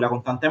hablando de películas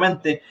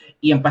constantemente,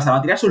 y empezaron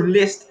a tirar sus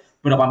lists,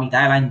 pero para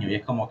mitad del año, y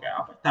es como que,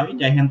 pues está bien,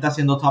 ya hay gente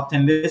haciendo top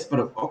 10 lists,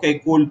 pero ok,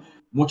 cool.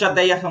 Muchas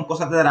de ellas son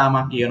cosas de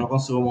drama que yo no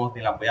consumo,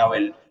 ni las voy a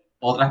ver.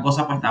 Otras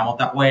cosas, pues estamos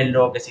de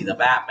acuerdo, que si The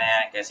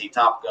Batman, que si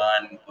Top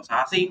Gun,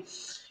 cosas así.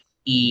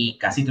 Y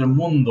casi todo el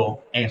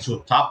mundo en su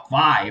top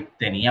 5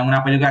 tenía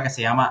una película que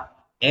se llama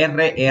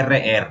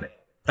RRR,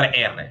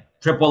 3R,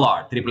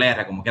 Triple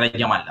R, como quieras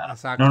llamarla, ¿no?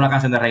 exacto. No es una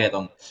canción de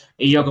reggaetón.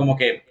 Y yo como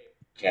que,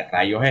 ¿qué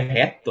rayos es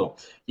esto?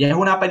 Y es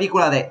una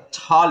película de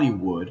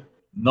Tollywood,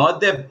 no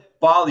de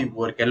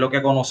Bollywood, que es lo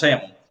que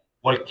conocemos,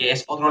 porque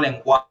es otro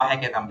lenguaje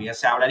que también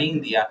se habla en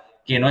India,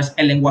 que no es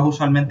el lenguaje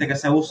usualmente que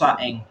se usa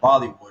en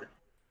Bollywood.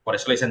 Por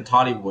eso le dicen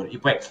Tollywood. Y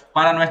pues,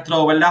 para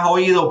nuestro, ¿verdad?,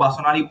 oído va a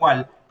sonar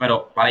igual,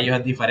 pero para ellos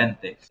es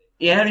diferente.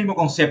 Y es el mismo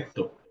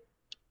concepto.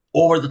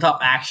 Over the top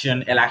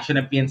action, el action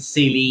es bien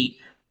silly,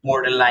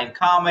 borderline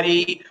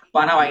comedy,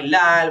 van a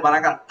bailar, van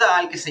a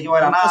cantar, qué sé yo,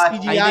 de la Mucho nada.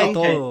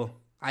 CGI.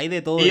 Hay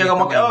de todo Y yo en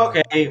como esta que,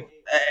 ok, película.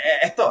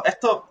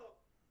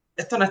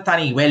 esto no está a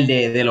nivel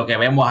de lo que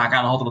vemos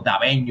acá nosotros de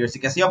Avengers y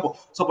que sé yo,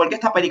 ¿por qué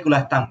esta película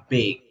es tan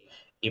big?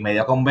 Y me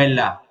dio con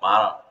verla,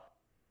 mano,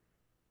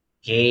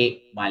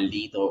 qué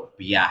maldito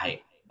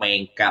viaje. Me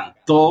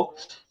encantó.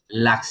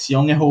 La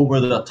acción es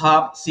over the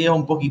top. Sí, es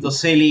un poquito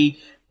silly,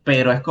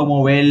 pero es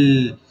como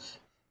ver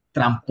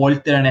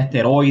Transporter en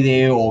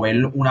esteroide o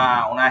ver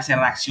una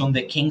escena de acción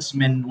de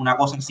Kingsman, una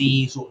cosa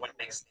así, súper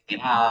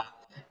exagerada.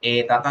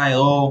 Trata de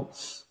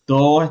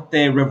dos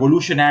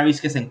revolutionaries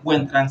que se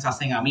encuentran, se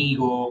hacen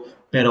amigos,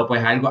 pero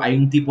pues hay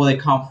un tipo de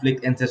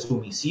conflict entre su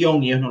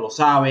misión y ellos no lo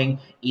saben,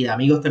 y de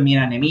amigos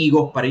terminan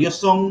enemigos, pero ellos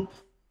son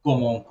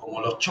como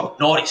los Chuck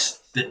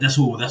Norris de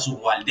su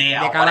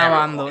aldea o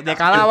whatever, como que De están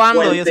cada súper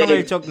bando, ellos son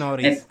el fuertes, Chuck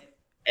Norris.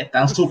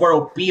 están súper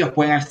OP,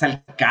 pueden alzar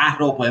el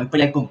carro, pueden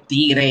pelear con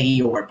tigres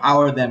y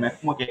overpower them. Es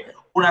como que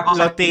una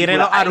cosa Los tigres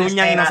ridícula. los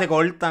aruñan y no se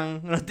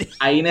cortan.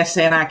 Hay una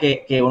escena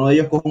que uno de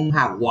ellos coge un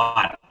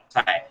jaguar,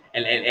 ¿sabes?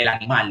 El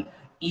animal,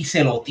 y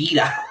se lo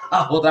tira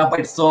a otra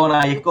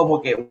persona y es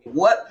como que,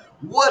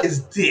 what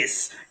is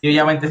this? Y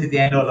obviamente si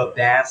tienen los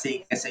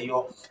dancing, qué sé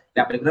yo.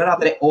 La película era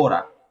 3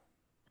 horas.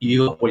 Y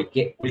digo, ¿por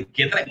qué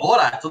 3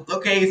 horas? Esto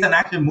ok, es un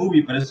action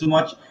movie, pero es too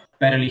much.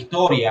 Pero la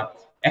historia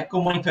es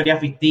como una historia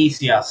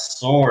ficticia,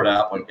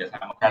 sorda, porque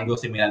sabemos que algo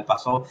similar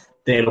pasó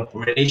de los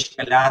British,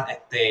 ¿verdad?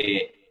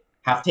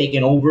 Have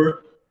taken over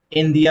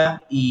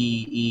India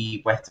y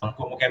pues son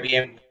como que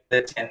bien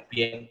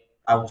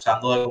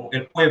abusando de como que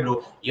el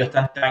pueblo y ellos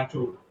están trying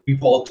to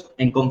revolt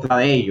en contra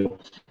de ellos.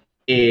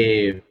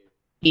 Eh,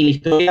 y la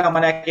historia, la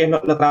manera que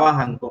lo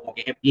trabajan, como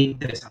que es bien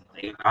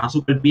interesante. Lo trabajan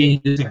súper bien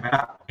y dicen,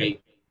 mira, ok,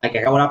 hay que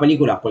acabar la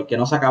película porque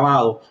no se ha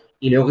acabado.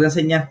 Y luego te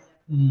enseñan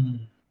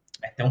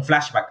un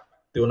flashback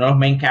de uno de los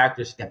main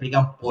characters y te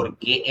explican por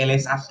qué él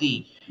es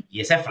así.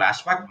 Y ese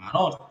flashback,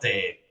 mano,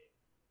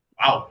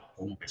 wow,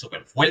 como que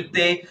súper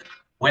fuerte,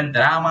 buen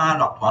drama,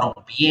 lo actuaron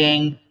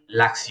bien,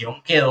 la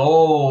acción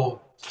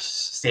quedó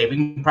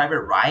Saving Private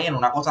Ryan,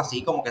 una cosa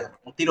así, como que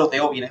un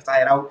tiroteo bien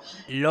exagerado.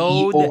 Y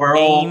Load, overall,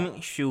 aim,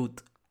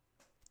 shoot.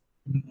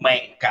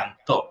 me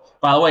encantó.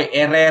 By the way,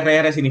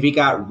 RRR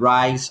significa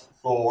Rise,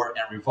 Roar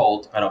and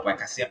Revolt, pero pues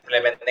que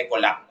siempre venden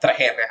con las 3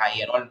 R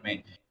ahí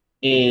enormes.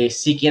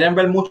 Si quieren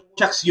ver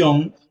mucha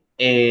acción,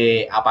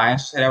 apaguen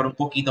su cerebro un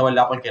poquito,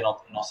 ¿verdad? Porque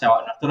esto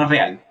no es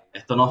real.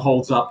 Esto no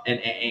holds up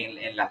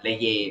en las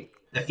leyes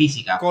de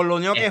física. Con lo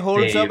único que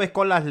holds up es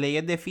con las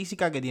leyes de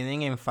física que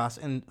tienen en Fast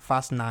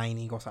 9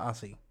 y cosas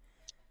así.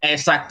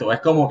 Exacto, es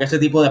como que ese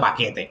tipo de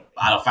paquete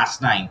a los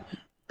Fast 9.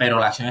 Pero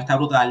la acción está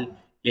brutal,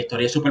 la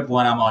historia es súper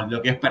buena, amor,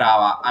 lo que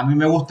esperaba. A mí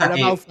me gusta What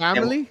about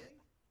family?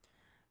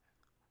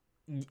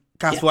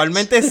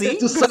 Casualmente sí.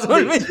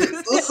 Casualmente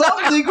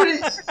sí.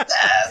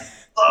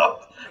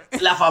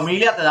 La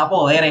familia te da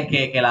poderes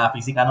que la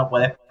física no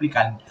puede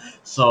explicar.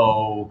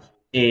 So,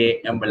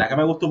 en verdad que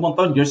me gustó un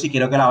montón. Yo sí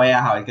quiero que la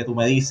veas, a ver qué tú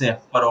me dices.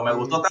 Pero me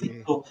gustó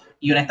tanto.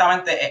 Y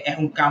honestamente es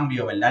un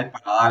cambio, ¿verdad? El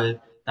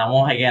paladar.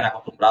 Estamos, again,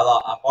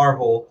 acostumbrados a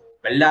Marvel,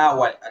 ¿verdad?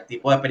 O al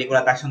tipo de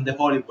película de acción de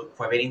Hollywood.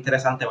 Fue bien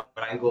interesante ver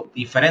algo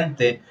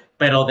diferente,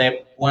 pero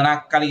de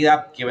buena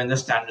calidad que vende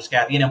standards que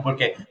ya tienen.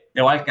 Porque,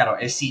 de igual, claro,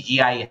 el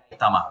CGI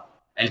está mal.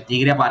 El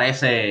tigre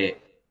parece,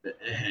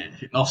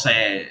 no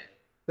sé,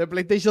 De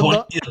PlayStation Tony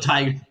 2. the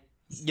Tiger.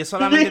 Yo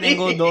solamente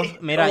tengo dos.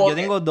 Mira, Como yo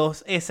que- tengo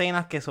dos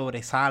escenas que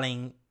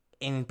sobresalen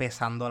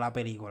empezando la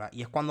película.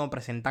 Y es cuando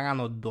presentan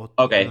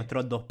Ok. a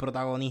nuestros dos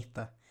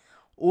protagonistas.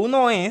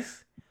 Uno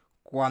es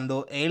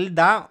cuando él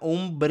da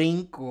un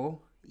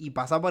brinco y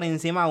pasa por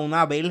encima de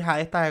una verja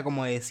de estas de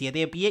como de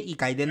 7 pies y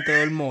cae dentro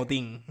del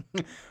motín.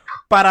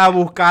 Para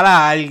buscar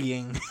a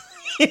alguien.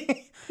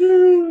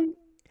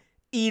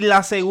 Y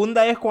la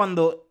segunda es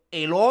cuando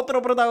el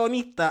otro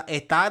protagonista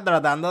está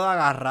tratando de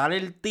agarrar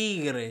el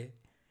tigre.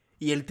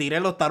 Y el tigre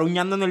lo está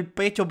aruñando en el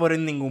pecho, pero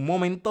en ningún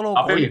momento lo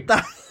Papi,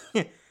 corta.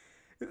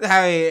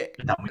 ¿Sabe?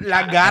 está muy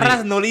Las chévere.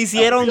 garras no le Está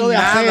muy Tiro hicieron de chévere.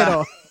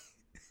 nada. acero.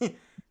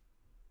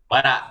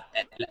 Para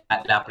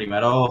la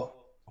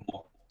primero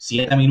como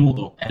 7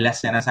 minutos es la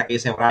escena esa que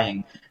dice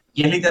Brian.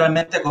 Y es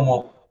literalmente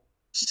como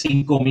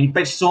 5.000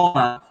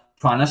 personas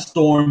trying to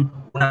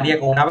storm un área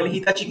con una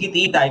veljita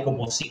chiquitita y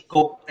como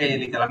 5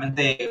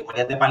 literalmente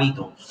guardias de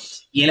palito.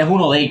 Y él es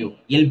uno de ellos.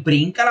 Y él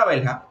brinca la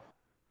verja,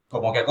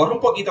 como que corre un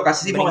poquito,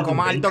 casi sin Brincó momentum,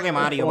 más alto brinca que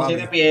Mario, como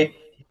 7 papi. pies.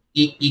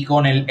 Y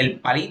con el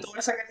palito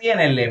ese que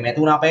tiene, le mete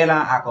una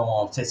pela a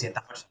como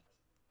 600 personas.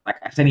 A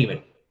ese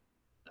nivel.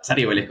 Ese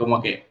nivel es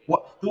como que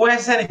tú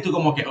ves ese y tú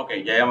como que, ok,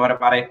 ya me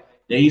preparé,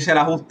 ya hice el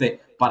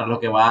ajuste para lo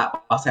que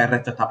va a ser el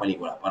resto de esta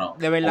película. Bueno,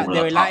 De over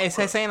the verdad, top, esa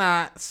bro.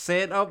 escena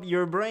set up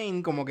your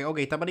brain como que, ok,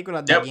 esta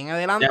película de Yep, aquí en yep.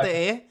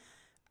 adelante es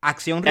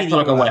acción Esto es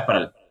lo que voy a ridícula.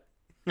 esperar.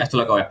 Esto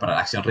es lo que voy a esperar,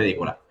 acción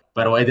ridícula.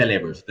 Pero es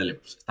delivers,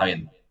 está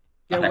bien.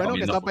 Qué La bueno que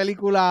recomiendo esta full.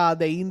 película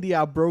de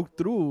India broke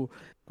through.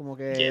 Como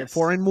que Yes.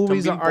 foreign Son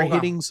movies bien are pocas.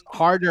 hitting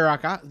harder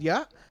acá.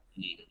 ¿Ya?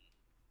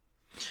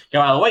 Que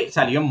by the way,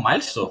 salió en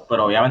marzo,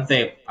 pero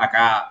obviamente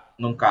acá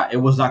nunca, it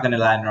was not gonna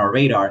land on our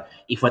radar.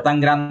 Y fue tan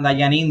grande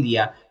allá en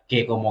India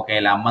que como que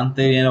la han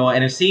mantenido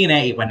en el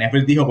cine y pues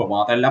Netflix dijo, pues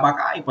vamos a traerla para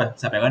acá y pues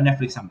se pegó en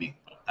Netflix también.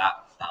 Pero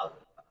está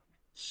duro.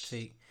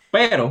 Sí.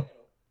 Pero,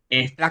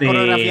 Las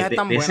coreografías de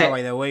están buenas, ese...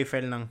 by the way,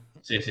 Fernán.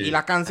 Sí, sí, Y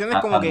las canciones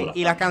está como que... duro,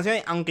 Y las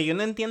canciones, aunque yo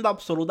no entiendo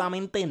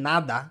absolutamente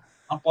nada,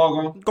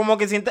 tampoco. como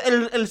que siente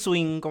el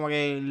swing, como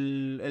que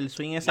el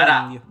swing ese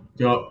Mira,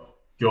 indio.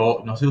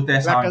 yo no sé si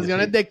ustedes Las saben,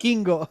 canciones de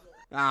Kingo.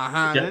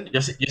 Ajá.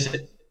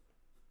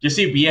 yo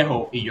soy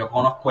viejo y yo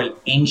conozco el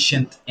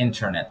Ancient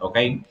Internet, ¿ok?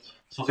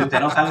 So, si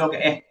ustedes no saben lo que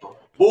es esto,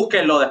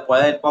 búsquenlo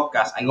después del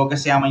podcast, algo que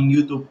se llama en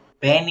YouTube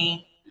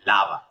Penny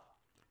Lava.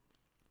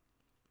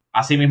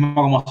 Así mismo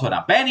como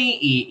suena, Penny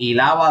y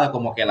Lava, de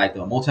como que like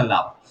the molten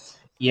lava.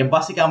 Y es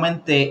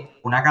básicamente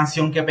una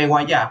canción que pegó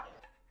allá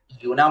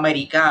y un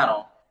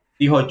americano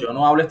dijo, yo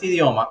no hablo este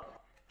idioma,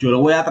 yo lo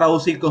voy a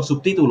traducir con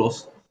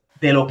subtítulos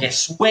de lo que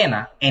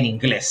suena en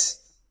inglés.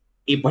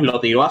 Y pues lo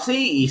tiró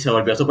así y se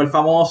volvió súper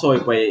famoso y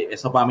pues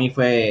eso para mí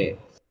fue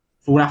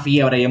una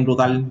fiebre bien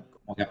brutal,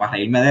 como que para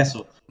reírme de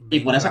eso.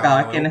 Y por eso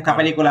cada vez que en esta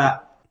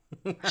película...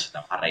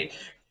 Está para reír.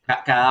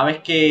 Cada vez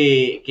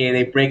que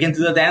they break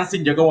into the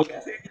dancing, yo como que...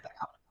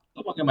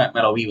 Como que me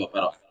lo vivo,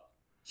 pero...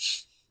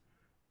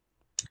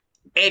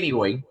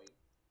 Anyway,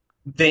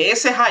 de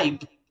ese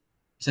hype,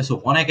 se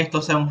supone que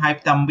esto sea un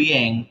hype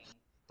también,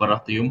 pero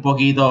estoy un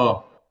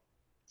poquito...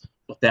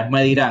 Ustedes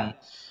me dirán.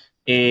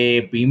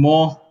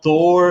 Vimos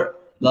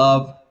Thor,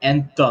 Love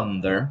and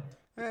Thunder.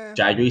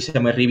 Ya yo hice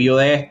mi review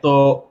de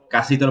esto.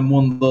 Casi todo el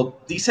mundo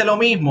dice lo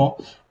mismo,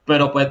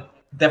 pero pues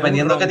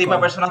dependiendo de qué tipo de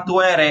personas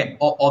tú eres,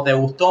 o te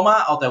gustó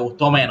más o te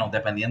gustó menos,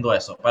 dependiendo de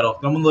eso. Pero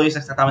todo el mundo dice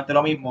exactamente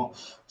lo mismo.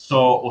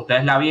 So,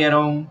 ustedes la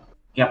vieron,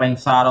 ¿qué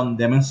pensaron?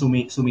 Denme su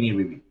mini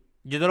review.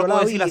 Yo te lo puedo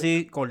decir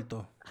así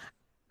corto.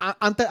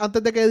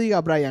 Antes de que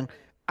diga, Brian,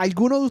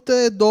 ¿alguno de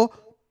ustedes dos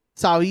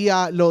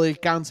sabía lo del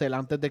cáncer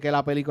antes de que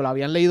la película?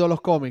 ¿Habían leído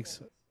los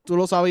cómics? ¿Tú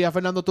lo sabías,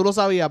 Fernando? ¿Tú lo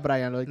sabías,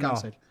 Brian, lo del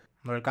cáncer?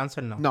 No, lo del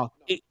cáncer no. No.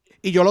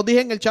 Y yo lo dije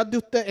en el chat de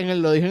usted,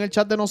 lo dije en el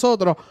chat de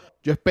nosotros.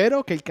 Yo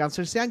espero que el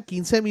cáncer sean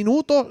 15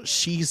 minutos,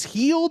 she's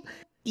healed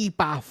y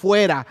para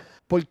afuera.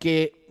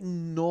 Porque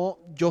no,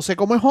 yo sé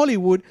cómo es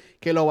Hollywood,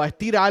 que lo va a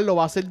estirar, lo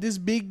va a hacer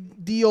this big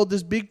deal,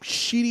 this big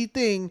shitty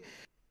thing.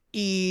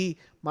 Y,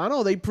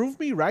 mano, they proved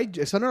me right.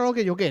 Eso no era lo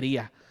que yo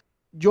quería.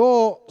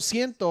 Yo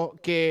siento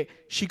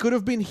que she could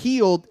have been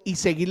healed y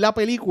seguir la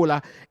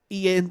película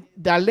y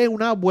darle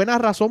una buena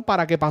razón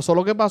para que pasó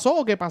lo que pasó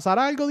o que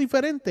pasara algo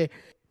diferente.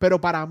 Pero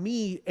para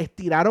mí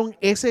estiraron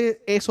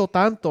eso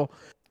tanto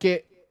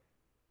que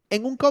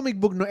en un comic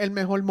book no es el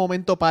mejor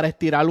momento para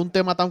estirar un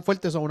tema tan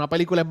fuerte. En una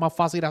película es más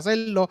fácil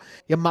hacerlo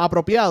y es más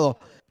apropiado.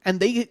 And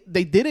they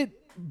did it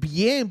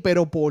bien,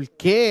 pero ¿por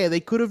qué?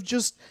 They could have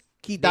just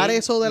quitar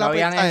eso de la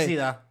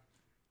película.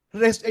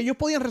 Ellos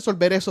podían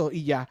resolver eso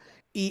y ya.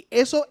 Y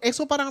eso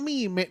para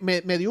mí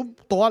me dio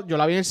yo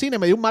la vi en el cine,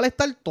 me dio un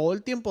malestar todo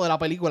el tiempo de la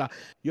película.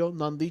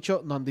 No han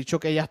dicho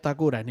que ella está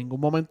cura, en ningún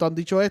momento han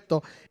dicho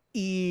esto.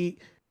 Y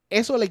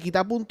eso le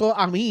quita punto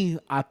a mí,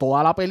 a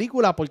toda la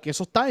película, porque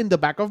eso está in the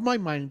back of my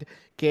mind,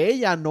 que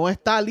ella no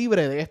está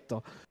libre de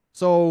esto.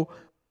 So,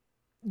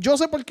 yo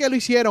sé por qué lo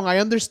hicieron.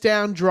 I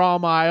understand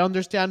drama, I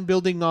understand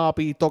building up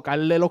y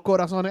tocarle los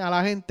corazones a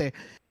la gente.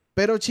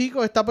 Pero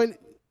chicos,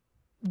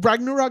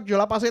 Ragnarok yo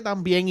la pasé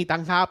tan bien y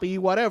tan happy,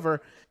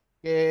 whatever,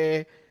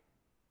 que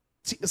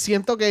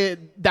siento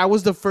que that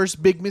was the first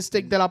big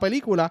mistake de la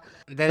película.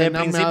 Desde el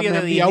principio me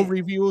han enviado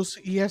reviews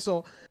y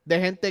eso de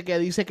gente que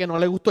dice que no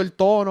le gustó el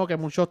tono, que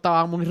muchos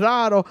estaban muy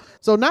raros.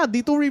 So,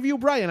 di tu review,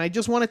 Brian. I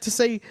just wanted to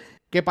say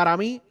que para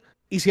mí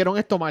hicieron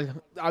esto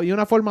mal. Había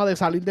una forma de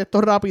salir de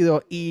esto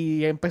rápido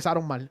y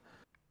empezaron mal.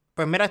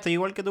 Pues mira, estoy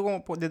igual que tú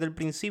como desde el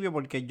principio,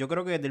 porque yo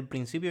creo que desde el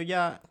principio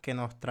ya que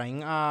nos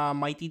traen a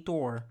Mighty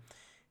Thor,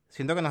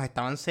 siento que nos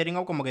estaban setting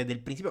up como que desde el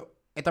principio,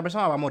 esta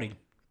persona va a morir.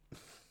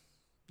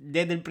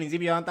 Desde el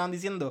principio ya estaban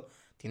diciendo,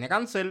 tiene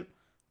cáncer,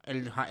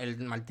 el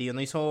martillo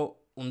no hizo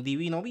un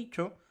divino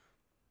bicho,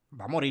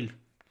 va a morir.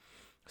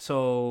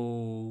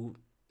 So,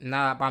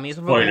 nada, para mí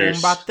eso fue como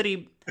un bad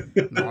trip.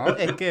 No,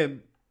 es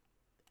que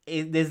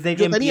desde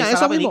que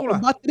empieza la película.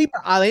 Un bad trip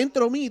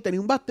adentro de mí,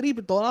 tenía un bad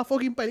trip toda la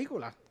fucking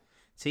película.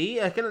 Sí,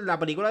 es que la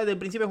película desde el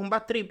principio es un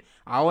bad trip.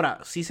 Ahora,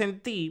 sí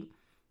sentí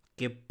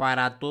que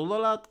para todo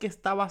lo que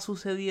estaba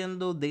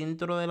sucediendo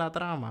dentro de la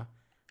trama,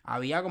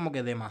 había como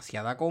que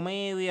demasiada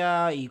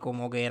comedia y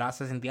como que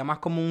se sentía más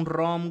como un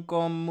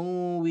rom-com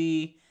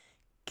movie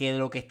que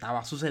lo que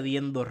estaba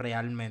sucediendo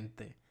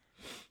realmente.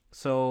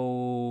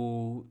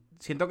 So,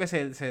 siento que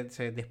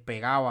se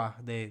despegaba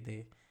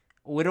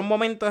Hubo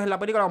momentos en la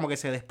película como que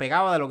se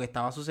despegaba de lo que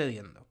estaba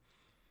sucediendo.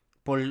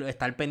 Por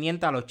estar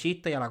pendiente a los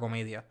chistes y a la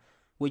comedia.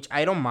 Which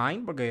I don't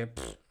mind, porque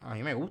a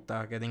mí me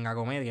gusta que tenga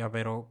comedia,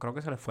 pero creo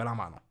que se les fue la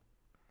mano.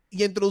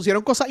 Y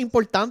introducieron cosas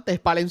importantes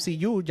para el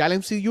MCU. Ya el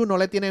MCU no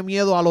le tiene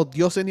miedo a los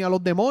dioses ni a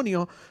los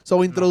demonios.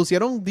 So,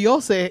 introducieron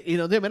dioses y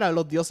no, mira,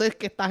 los dioses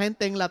que esta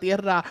gente en la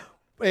Tierra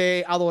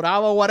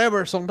adoraba o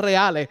whatever son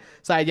reales.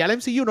 O sea, ya el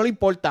MCU no le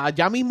importa.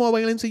 Ya mismo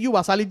en el MCU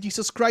va a salir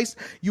Jesus Christ,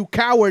 you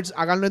cowards,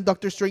 háganlo en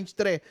Doctor Strange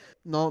 3.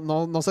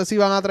 No sé si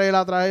van a traer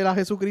a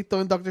Jesucristo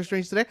en Doctor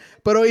Strange 3,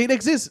 pero it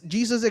exists.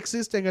 Jesus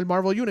existe en el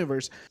Marvel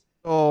Universe.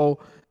 So,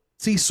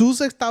 si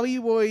Zeus está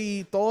vivo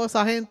y toda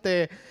esa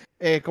gente,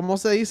 ¿cómo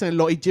se dicen?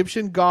 Los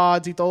Egyptian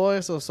gods y todo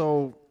eso,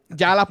 so,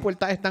 ya las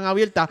puertas están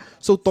abiertas.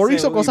 So, Thor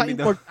hizo cosas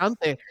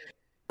importantes.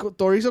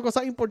 Thor hizo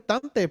cosas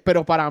importantes,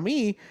 pero para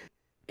mí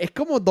es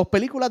como dos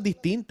películas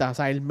distintas. O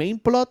sea, el main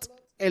plot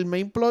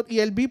y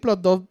el B-plot,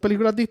 dos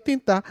películas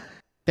distintas.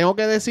 Tengo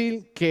que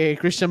decir que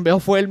Christian Bale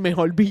fue el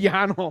mejor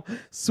villano.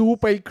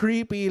 Super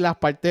creepy, las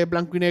partes de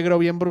blanco y negro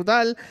bien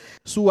brutal.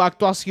 Su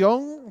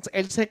actuación,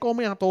 él se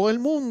come a todo el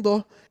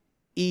mundo.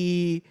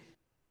 Y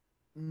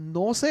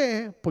no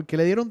sé por qué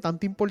le dieron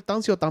tanta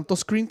importancia o tanto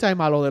screen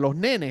time a lo de los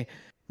nenes.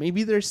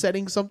 Maybe they're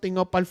setting something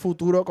up para el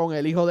futuro con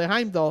el hijo de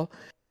Heimdall.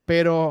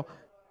 Pero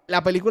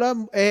la película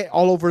es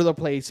all over the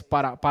place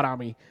para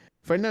mí.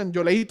 Fernán,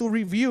 yo leí tu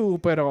review,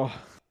 pero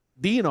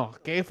dinos,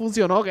 ¿qué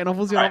funcionó? ¿Qué no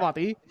funcionó para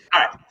ti?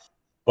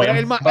 Voy a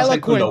empezar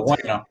con lo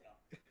bueno.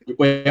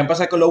 Voy a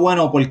empezar con lo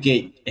bueno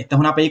porque esta es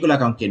una película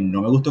que, aunque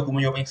no me gustó como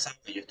yo pensaba,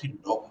 yo estoy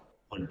loco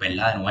por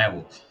verla de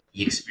nuevo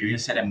y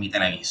experiencer en mi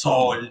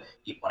televisor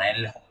y poner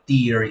el home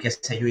theater y qué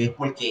sé yo. Y es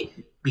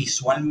porque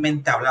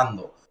visualmente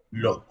hablando,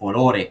 los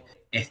colores,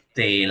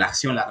 la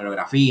acción, la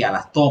coreografía,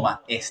 las tomas,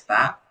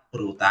 está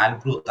brutal.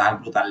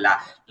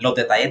 Los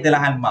detalles de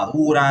las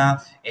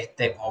armaduras,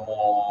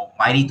 como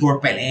Mighty Thor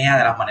pelea,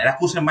 de las maneras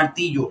que usa el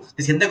martillo,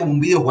 se siente como un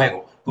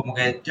videojuego. Como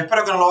que yo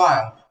espero que no lo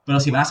hagan, pero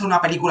si van a hacer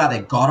una película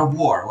de God of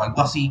War o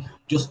algo así,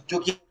 yo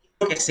quiero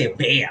que se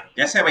vea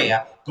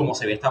como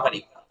se ve esta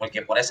película,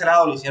 porque por ese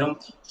lado lo hicieron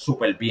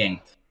súper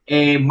bien.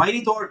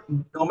 Mighty Thor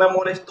no me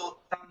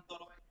molestó tanto,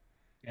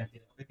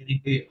 entiendo que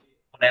tienen que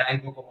poner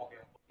algo como que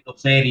un poquito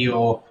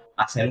serio,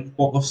 hacer un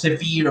poco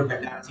severe,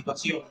 ¿verdad? La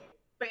situación,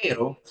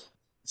 pero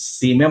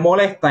sí me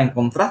molesta en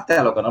contraste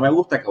a lo que no me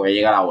gusta que voy a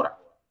llegar ahora.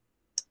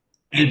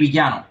 El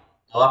villano.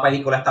 Toda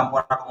película es tan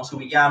buena como su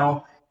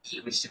villano y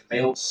Christian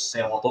Bale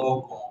se votó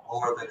como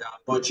Howard the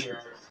God Butcher.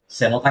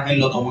 Se nota que él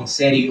lo tomó en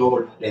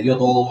serio, le dio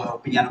todo a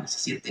un villano que se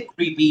siente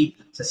creepy,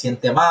 se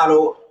siente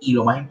malo y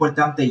lo más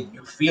importante,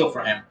 you feel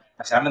for him.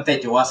 Especialmente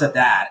yo as a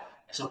dad.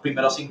 Esos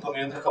primeros 5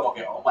 minutos es como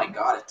que, oh my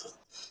God, esto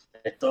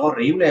es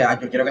horrible.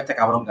 Yo quiero que este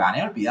cabrón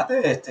gane.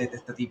 Olvídate de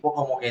este tipo,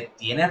 como que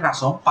tiene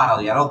razón para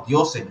odiar a los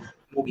dioses.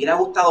 Me hubiera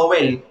gustado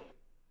ver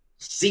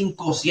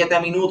 5 o 7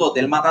 minutos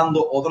de él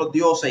matando otros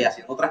dioses y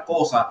haciendo otras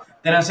cosas.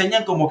 Te lo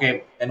enseñan como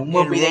que en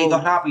un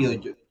videito rápido.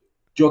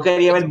 Yo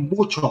quería ver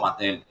mucho más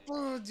de él.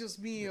 Oh, Dios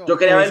mío. Yo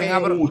quería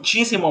ver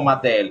muchísimo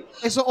más de él.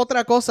 Eso es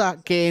otra cosa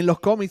que en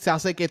los cómics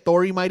hace que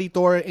Thor y Mighty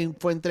Thor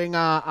encuentren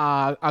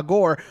a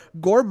Gore.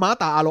 Gore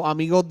mata a los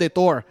amigos de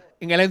Thor.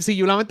 En el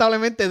MCU,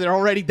 lamentablemente, they're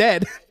already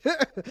dead.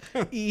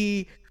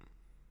 Y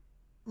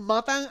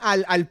matan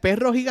al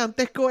perro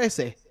gigantesco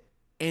ese.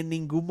 En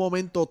ningún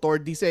momento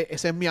Thor dice,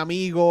 ese es mi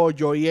amigo,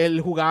 yo y él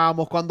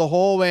jugábamos cuando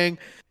joven.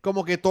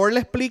 Como que Thor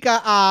le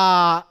explica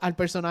al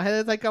personaje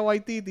de Taika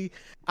Waititi,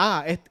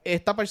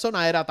 esta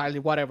persona era tal,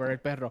 whatever, el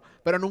perro.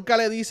 Pero nunca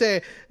le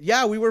dice,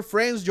 yeah, we were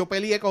friends, yo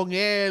peleé con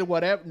él,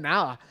 whatever,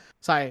 nada.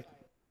 ¿Sabes?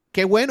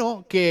 Qué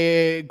bueno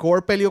que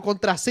Gore peleó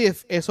contra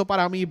Sith, eso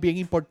para mí es bien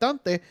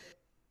importante.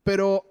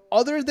 Pero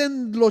other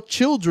than los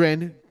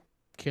children,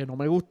 que no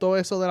me gustó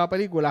eso de la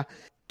película,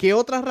 ¿qué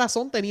otra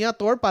razón tenía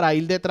Thor para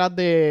ir detrás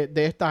de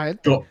esta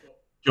gente?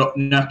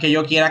 No es que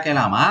yo quiera que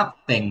la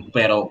maten,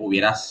 pero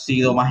hubiera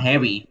sido más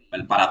heavy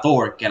para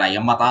Thor que la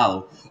hayan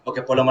matado. O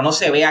que por lo menos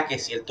se vea que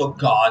ciertos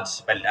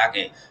gods, ¿verdad?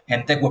 Que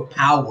gente with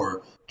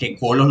power, que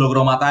Thor los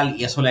logró matar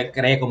y eso le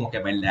cree como que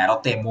verdadero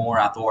temor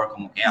a Thor.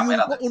 Como que,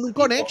 un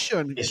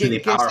connection.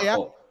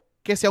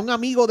 Que sea un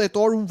amigo de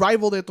Thor, un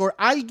rival de Thor,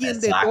 alguien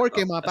de Thor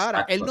que matara.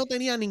 Exacto. Él no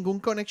tenía ningún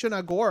connection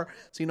a Gore,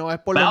 sino es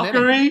por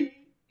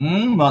Valkyrie.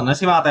 No sé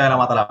si van a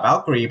matar a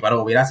Valkyrie,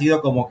 pero hubiera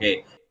sido como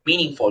que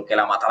meaningful que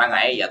la mataran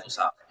a ella, tú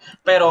sabes.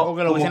 Pero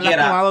que lo hubiesen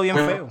lastimado bien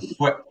feo.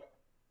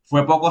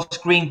 Fue poco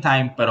screen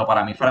time, pero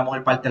para mí fue la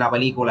mejor parte de la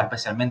película,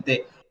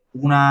 especialmente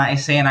una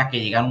escena que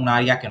llega en un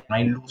área que no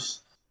hay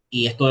luz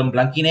y esto en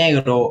blanco y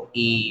negro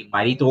y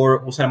Mighty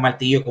Thor usa el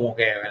martillo como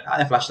que, ¿verdad?,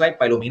 de flashlight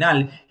para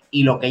iluminar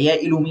y lo que ella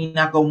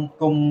ilumina con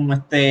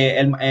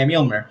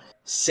Mjolnir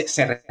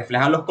se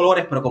reflejan los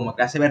colores, pero como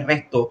que hace ver el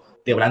resto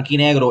de blanco y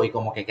negro y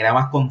como que crea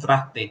más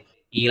contraste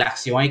y la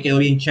acción ahí quedó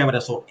bien chévere.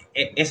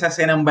 Esa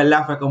escena en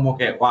verdad fue como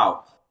que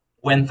wow,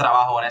 buen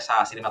trabajo en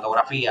esa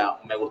cinematografía,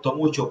 me gustó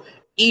mucho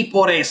y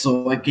por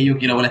eso es que yo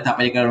quiero ver esta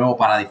película de nuevo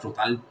para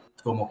disfrutar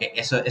como que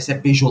ese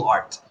visual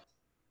art.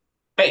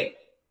 Pero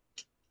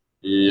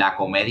la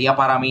comedia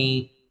para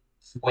mí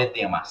fue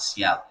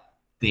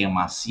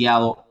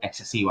demasiado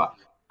excesiva.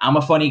 I'm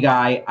a funny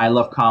guy, I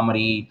love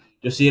comedy.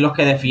 Yo soy de los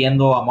que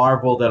defiendo a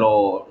Marvel, de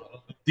los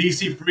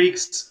DC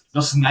freaks,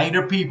 los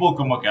Snyder people,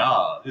 como que,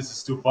 this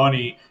is too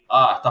funny.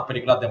 Estas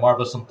películas de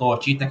Marvel son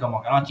todos chistes,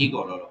 como que, no,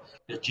 chicos,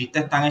 los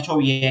chistes están hechos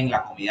bien,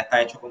 la comedia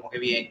está hecha como que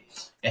bien.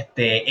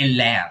 El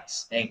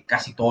Lance, en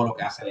casi todo lo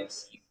que hace el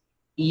sí.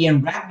 Y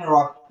en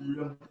Ragnarok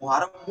lo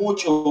empujaron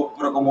mucho,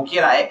 pero como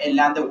quiera, él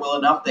landed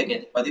well enough de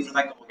que puedes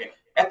disfrutar como que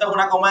esto es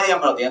una comedia,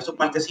 pero tiene sus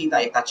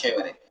partecitas y está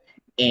chévere.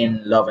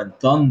 En Love and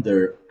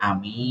Thunder, a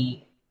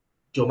mí,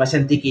 yo me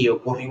sentí que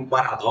yo corrí un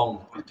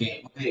maratón,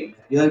 porque me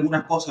dio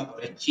algunas cosas,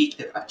 pero es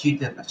chiste tras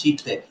chiste tras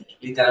chiste.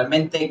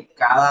 Literalmente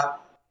cada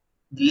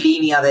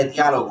línea de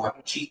diálogo es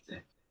un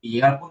chiste. Y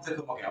llega al punto de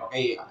como que, ok,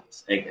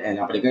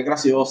 la película es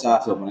graciosa,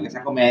 se supone que es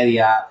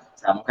comedia,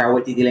 sabemos que a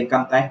Waititi le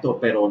encanta esto,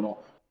 pero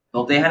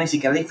no te deja ni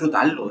siquiera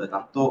disfrutarlo de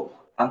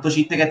tanto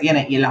chiste que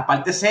tiene. Y en la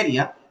parte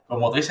seria,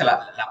 como tú dices,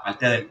 la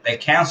parte del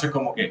cáncer,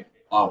 como que,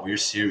 oh, we're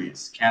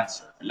serious,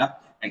 cancer, ¿verdad?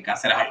 El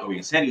cáncer es algo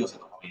bien serio, se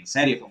toma bien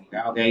serio, como que,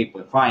 ok,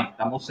 pues fine,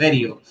 estamos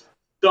serios.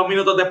 2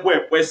 minutos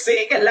después, pues sí,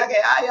 que es la que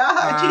hay,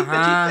 chiste,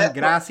 Ajá, esto.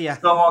 gracias.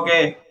 Como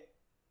que,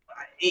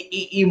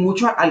 y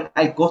mucho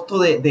al costo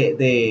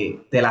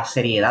de la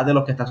seriedad de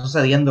lo que está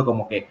sucediendo,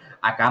 como que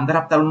acaban de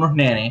raptar unos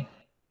nenes,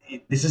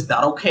 this is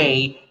not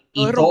okay,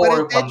 Lo de y romper el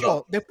Thor techo,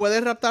 cuando, después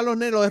de raptar los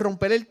nenes, lo de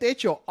romper el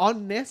techo,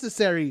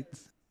 unnecessary.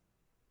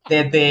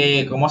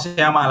 desde, ¿cómo se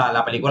llama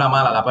la película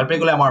mala? La peor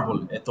película de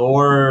Marvel,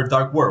 Thor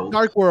Dark World,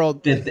 Dark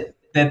World.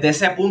 desde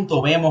ese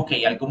punto vemos que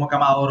ya él como que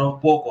madura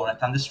un poco, no es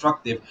tan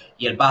destructive,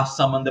 y él va a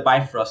summon the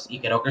Bifrost, y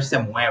creo que él se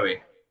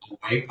mueve,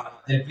 okay,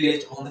 para el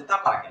village donde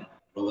está, para que no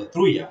lo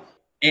destruya.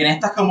 En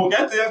estas como que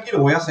estoy aquí, lo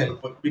voy a hacer,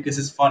 because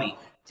it's funny.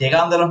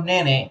 Llegan de los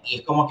nenes, y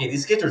es como que,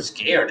 these kids are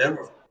scared,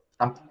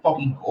 están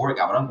fucking gore,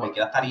 cabrón,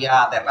 cualquiera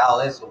estaría aterrado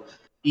de eso.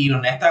 Y los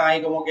nenes están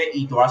ahí como que,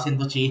 y tú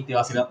haciendo chistes,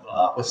 vacilando,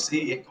 pues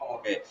sí, es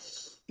como que,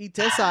 Y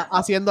Tessa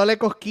haciéndole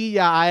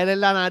cosquilla a él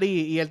en la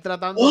nariz y él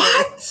tratando de...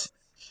 what?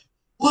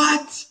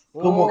 What?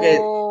 Como que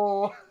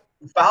Oh.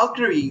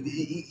 Valkyrie,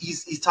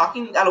 he's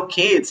talking a los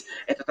kids,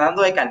 está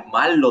tratando de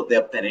calmarlos, de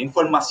obtener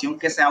información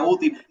que sea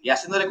útil y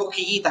haciéndole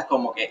cosquillitas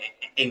como que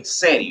en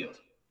serio.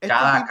 Este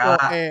tipo,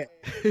 Cada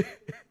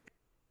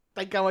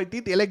Taika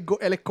Waititi, él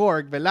es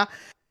Korg, ¿verdad?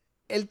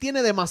 Él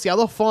tiene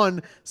demasiado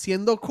fun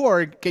siendo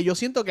Korg que yo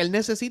siento que él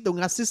necesita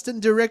un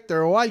assistant director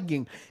o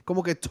alguien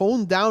como que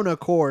tone down a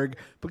Korg,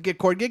 porque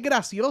Korg es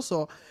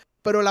gracioso,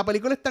 pero la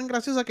película es tan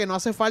graciosa que no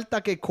hace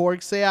falta que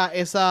Korg sea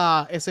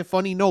ese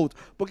funny note,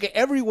 porque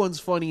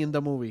everyone's funny in the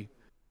movie.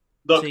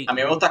 Look, Sí. a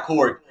mí me gusta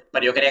Kurt,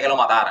 pero yo quería que lo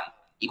mataran.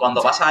 Y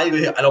cuando pasa algo,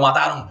 lo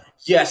mataron.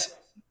 Yes.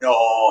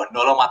 No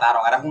lo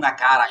mataron. Ahora es una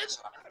cara que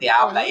solamente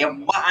habla y es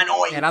más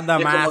annoying. Era The Y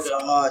es como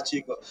que, Mask.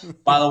 chicos.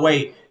 By the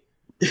way,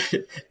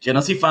 yo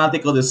no soy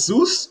fanático de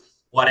Zeus,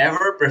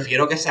 whatever,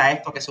 prefiero que sea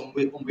esto, que sea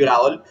un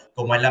violador,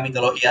 como es la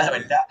mitología de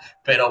verdad,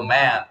 pero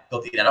man,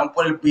 lo tiraron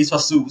por el piso a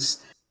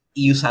Zeus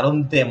y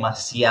usaron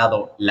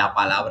demasiado la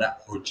palabra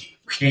orgy,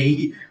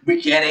 ok? We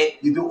get it,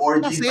 you do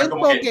El orgies, pero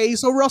como acento que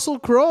hizo Russell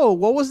Crowe,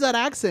 what was that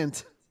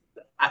accent?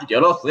 yo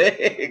lo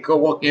sé,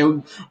 como que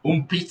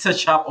un pizza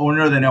shop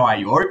owner de Nueva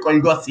York o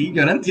algo así,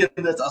 yo no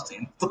entiendo ese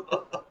acento.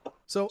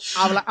 So,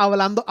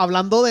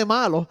 hablando de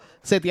malos,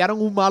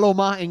 setearon un malo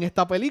más en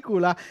esta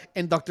película.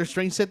 En Doctor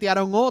Strange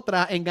setearon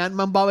otra. En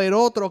Ant-Man va a haber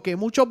otro. Que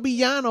muchos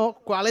villanos.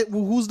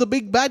 Who's the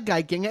big bad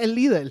guy? ¿Quién es el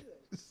líder?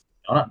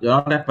 Yo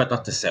no respeto a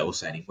este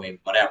Zeus,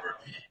 anyway, whatever.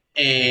 No,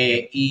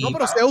 Y pero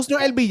bueno, Zeus no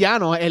es el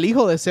villano. El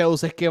hijo de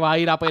Zeus es que va a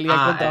ir a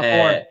pelear contra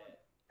Thor.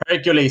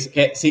 Hercules,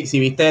 que si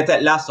viste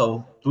Ted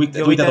Lasso, Yo vi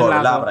tuviste Ted todo,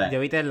 ¿verdad, Lasso. Brian? Yo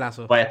vi Ted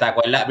Lasso. Pues te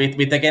acuerdas,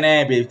 viste quién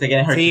es Sí,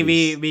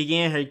 Hercules. vi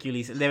quién es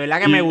Hercules. De verdad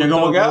que me Y yo gustó.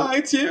 como que,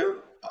 it's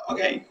you. Ok,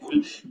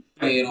 cool.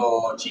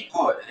 Pero,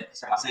 chico,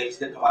 se me hace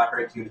difícil tomar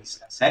a Hercules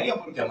en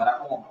serio, porque no era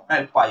como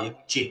el país,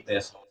 un chiste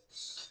eso.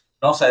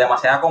 No sé,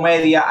 demasiada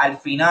comedia. Al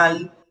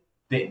final,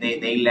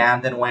 de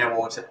Land de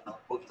nuevo, se pone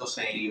un poquito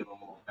serio.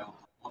 Me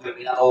gustó cómo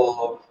termina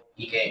todo.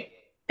 Y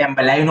que en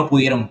verdad ellos no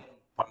pudieron,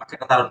 por más que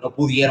trataron, no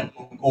pudieron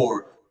con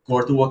Gore.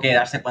 Gore tuvo que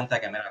darse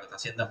cuenta que, mira, lo que está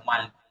haciendo es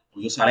mal.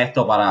 Voy a usar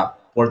esto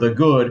for the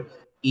good.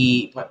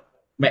 Y pues,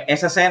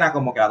 esa escena,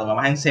 como que la tomé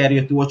más en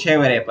serio, estuvo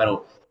chévere,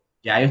 pero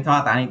ya yo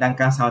estaba tan y tan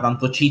cansado de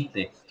tanto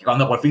chiste. Que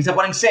cuando por fin se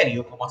pone en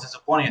serio, como se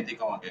supone, yo estoy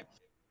como que.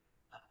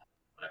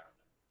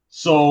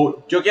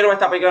 So, yo quiero ver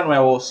esta película de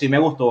nuevo, si me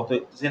gustó,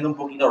 estoy siendo un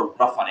poquito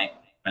rough on it,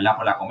 ¿verdad?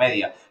 Por la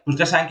comedia.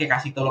 Ustedes saben que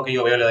casi todo lo que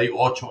yo veo le doy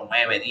 8,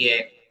 9,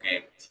 10,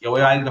 que si yo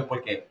veo algo es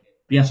porque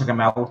pienso que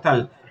me va a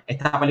gustar.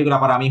 Esta película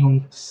para mí es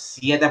un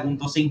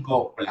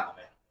 7.5 por la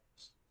comedia.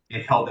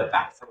 It held it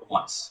back for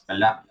once,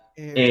 ¿verdad?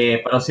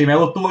 Pero sí me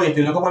gustó y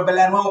estoy loco por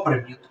verla de nuevo, pero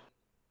en YouTube.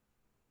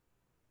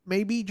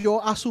 Maybe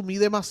yo asumí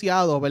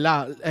demasiado,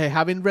 ¿verdad?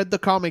 Having read the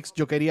comics,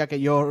 yo quería que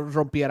ellos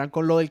rompieran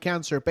con lo del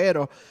cáncer,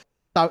 pero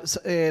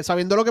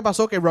sabiendo lo que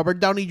pasó, que Robert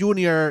Downey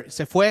Jr.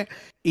 se fue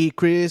y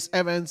Chris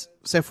Evans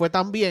se fue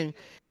también,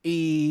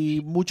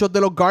 y muchos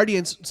de los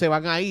Guardians se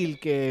van a ir,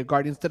 que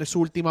Guardians 3 es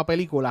su última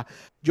película.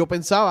 Yo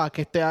pensaba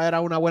que esta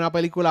era una buena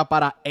película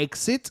para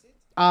exit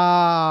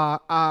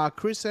a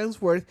Chris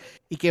Hemsworth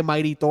y que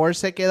Mighty Thor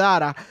se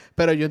quedara,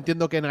 pero yo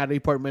entiendo que Natalie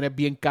Portman es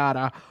bien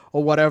cara o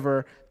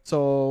whatever.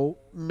 So,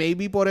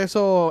 maybe por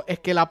eso es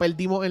que la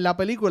perdimos en la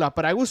película.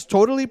 Pero I was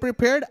totally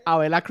prepared a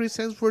ver a Chris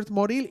Hemsworth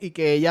morir y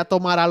que ella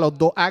tomara los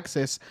dos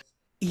axes.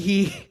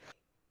 Y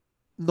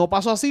no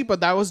pasó así, pero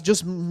that was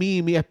just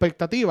mi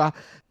expectativa.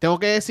 Tengo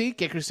que decir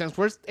que Chris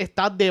Hemsworth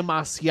está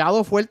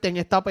demasiado fuerte en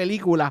esta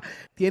película.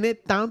 Tiene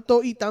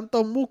tanto y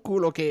tantos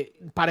músculos que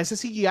parece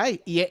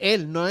CGI. Y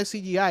él no es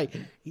CGI.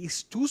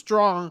 He's too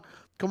strong.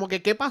 Como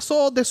que, ¿qué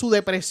pasó de su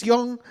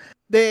depresión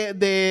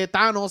de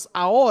Thanos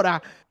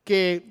ahora?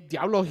 Que,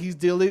 diablo, he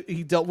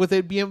dealt with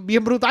it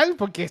bien brutal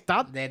porque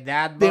está De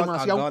Dad Bod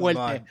demasiado a God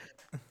fuerte.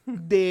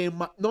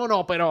 Bod.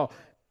 No, pero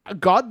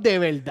God de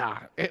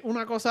verdad. Es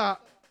una cosa...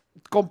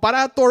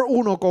 Compara a Thor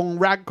 1 con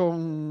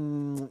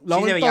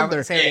Love Sí, and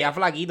Thunder. se veía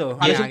flaquito.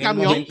 Parece en un aquel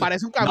camión, momento.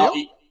 parece un No, camión.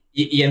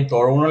 y en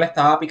Thor 1 le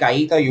estaba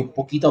picadito y un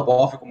poquito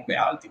buff, como que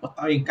el tipo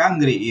está bien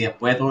cangri, y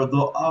después Thor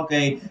 2, ok,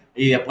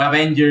 y después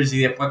Avengers, y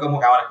después como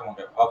que ahora es como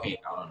que, ok,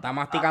 cabrón. Está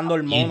masticando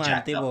bien hormonas el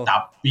jacked up, tipo.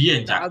 Está bien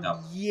Está jacked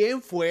up.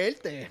 bien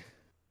fuerte.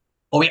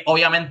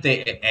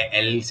 Obviamente,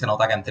 él se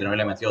nota que anterior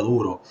le metió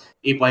duro,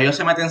 y pues ellos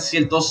se meten en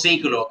ciertos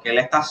ciclos que él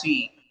está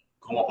así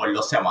como por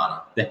 2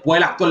 semanas. Después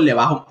el actor le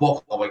baja un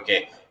poco,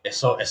 porque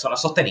eso no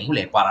es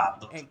sostenible para...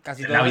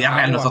 Casi En todo la vida es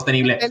real no es agua.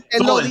 sostenible Él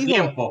todo lo el dijo.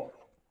 tiempo.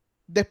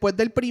 Después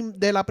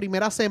de la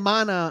primera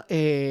semana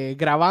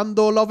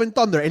grabando Love and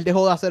Thunder, él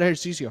dejó de hacer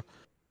ejercicio.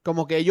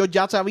 Como que ellos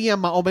ya sabían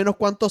más o menos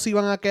cuánto se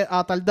iban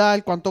a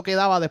tardar, cuánto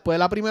quedaba después de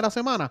la primera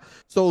semana.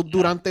 So,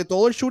 durante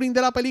todo el shooting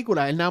de la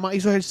película, él nada más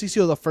hizo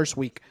ejercicio the first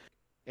week.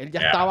 Él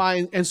ya estaba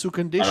en su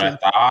Pero condition.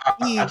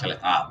 Y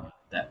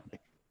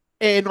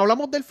no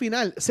hablamos del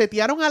final.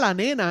 Setearon a la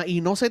nena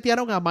y no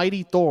setearon a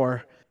Mighty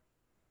Thor.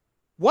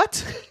 What?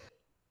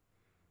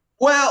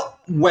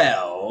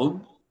 Well,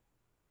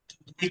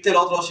 ¿viste el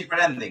otro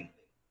Secret Ending?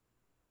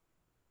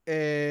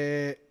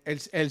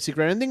 El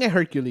secret ending es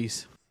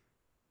Hercules.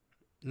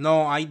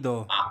 No, hay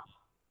dos.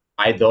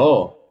 Hay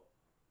dos.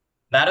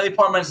 Natalie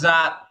Portman's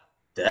not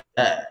dead.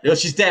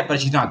 She's dead, but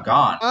she's not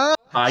gone.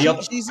 Hay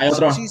otro.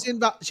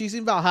 She's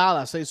in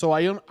Valhalla, so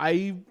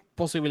hay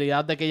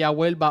posibilidad de que ella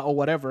vuelva o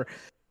whatever.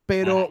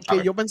 Pero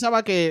que yo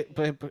pensaba que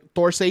pues,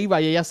 Thor se iba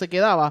y ella se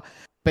quedaba,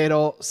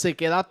 pero se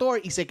queda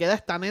Thor y se queda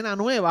esta nena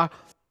nueva.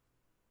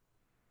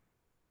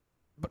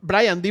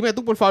 Brian, dime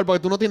tú por favor, porque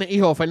tú no tienes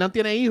hijos. Fernán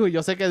tiene hijos y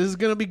yo sé que this is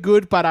gonna be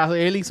good para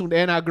él y su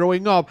nena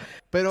growing up.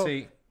 Pero,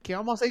 Sí. ¿qué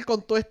vamos a hacer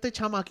con todo este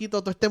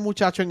chamaquito, todo este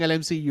muchacho en el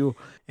MCU?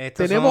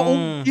 Estos Tenemos son-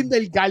 un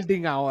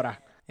kindergarten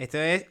ahora. Esto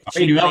es Papi,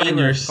 cheap New labor,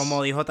 Avengers.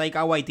 como dijo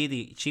Taika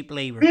Waititi, cheap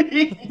labor.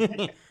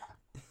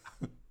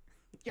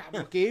 Ya,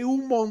 porque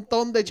un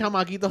montón de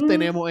chamaquitos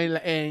tenemos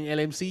en el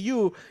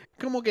MCU.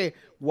 Como que,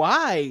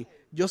 why?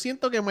 Yo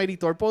siento que Mighty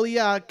Thor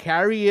podía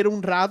carry it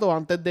un rato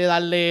antes de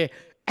darle...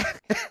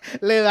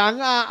 le dan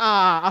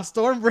a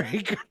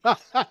Stormbreaker a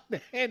la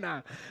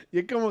nena. Y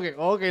es como que,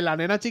 ok, la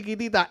nena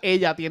chiquitita,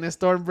 ella tiene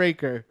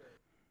Stormbreaker.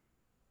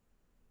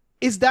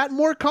 ¿Is that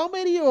more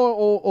comedy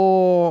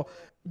o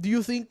do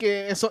you think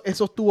que eso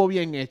estuvo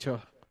bien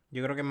hecho?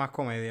 Yo creo que es más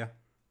comedia.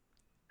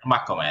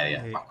 Más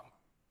comedia. Sí. Más comedia.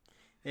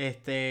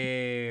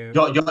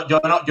 Yo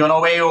Yo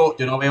no veo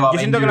siento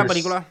que la Avengers,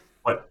 película...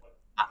 bueno,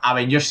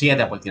 Avengers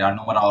 7 por tirar el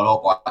número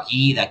loco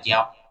aquí de aquí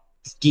a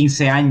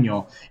 15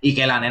 años y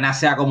que la nena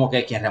sea como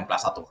que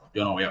reemplaza a todo.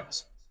 Yo no veo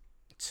eso.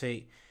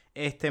 Sí.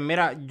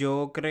 Mira,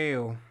 yo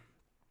creo...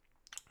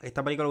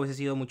 Esta película hubiese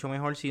sido mucho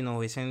mejor si nos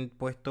hubiesen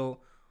puesto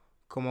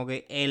como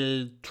que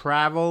el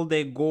travel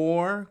de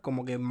Gore,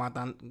 como que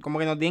matan, como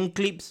que nos den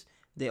clips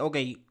de, ok,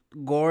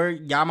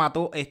 Gore ya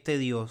mató a este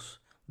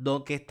dios.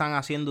 ¿Qué están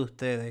haciendo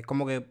ustedes?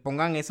 Como que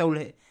pongan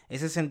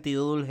ese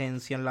sentido de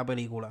urgencia en la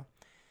película.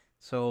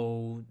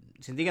 So,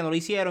 sentí que no lo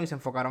hicieron y se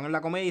enfocaron en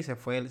la comedia y se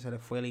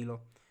les fue el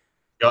hilo.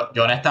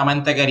 Yo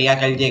honestamente quería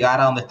que él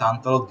llegara donde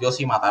estaban todos los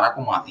dioses y matara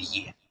como a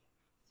 10.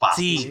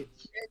 Fácil.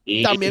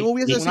 Sí. También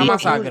hubiese Una sido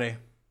masacre.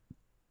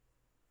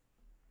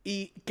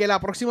 Y que la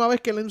próxima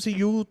vez que el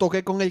MCU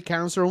toque con el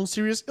cáncer o un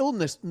serious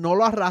illness, no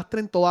lo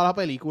arrastren toda la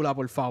película,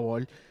 por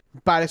favor.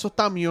 Para eso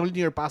está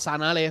Mjolnir, para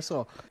sanar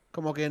eso.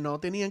 Como que no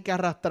tenían que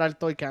arrastrar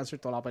todo el cáncer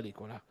toda la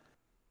película.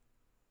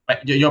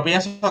 Yo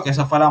pienso que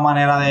esa fue la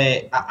manera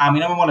de... A mí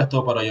no me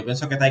molestó, pero yo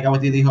pienso que Taika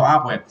Waititi dijo,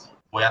 pues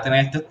voy a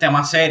tener este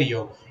tema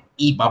serio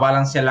y va a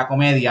balancear la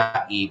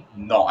comedia, y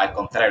no, al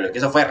contrario, que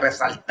eso fue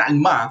resaltar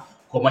más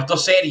como esto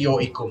es serio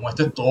y como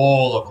esto es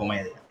todo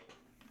comedia.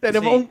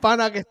 Tenemos Sí. un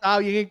pana que estaba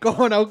bien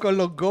encojonado con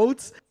los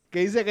GOATs, que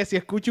dice que si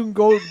escucha un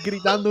GOAT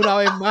gritando una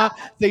vez más,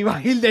 se iba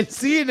a ir del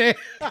cine.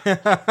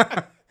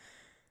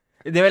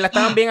 De verdad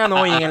estaban bien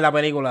annoying en la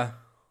película.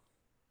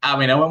 A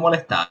mí no me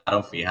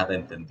molestaron, fíjate,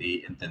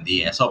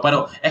 entendí eso,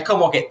 pero es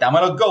como que dame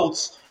los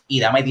GOATs y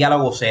dame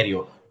diálogo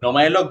serio. No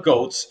me den los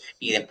GOATs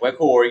y después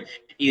Corey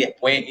y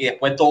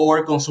después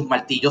Thor con sus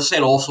martillos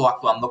celosos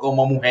actuando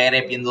como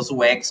mujeres viendo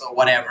su ex o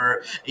whatever,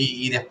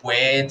 y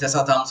después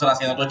Tessa Thompson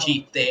haciendo otro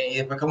chiste, y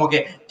después como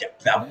que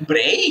dame un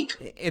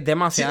break. Es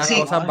demasiadas Sí,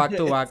 sí. cosas back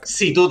to back.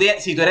 Si tú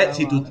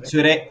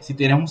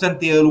tienes un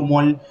sentido del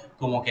humor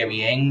como que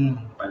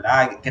bien,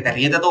 ¿verdad? Que te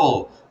ríes de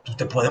todo, tú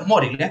te puedes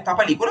morir en esta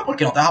película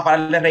porque no te vas a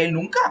parar de reír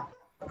nunca.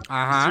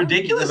 Ajá. It's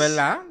ridiculous. De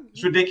verdad.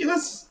 It's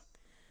ridiculous.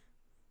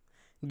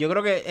 Yo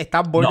creo que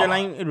está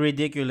borderline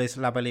ridiculous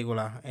la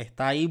película.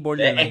 Está ahí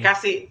borderline. Es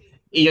casi,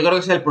 Y yo creo que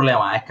ese es el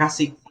problema, es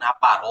casi una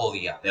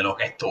parodia de lo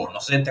que es Thor, no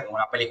se siente como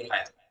una película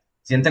de Thor.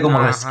 Siente como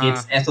los skits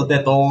Ajá. estos de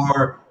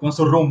Thor con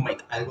su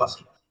roommate, algo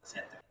así. Se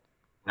siente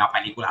una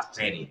película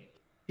serie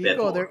de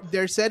Chico, Thor.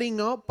 they're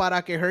setting up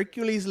para que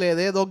Hercules le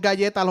dé 2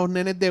 galletas a los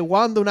nenes de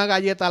Wanda, una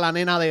galleta a la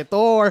nena de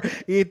Thor,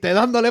 y esté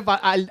dándole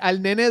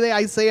al nene de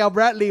Isaiah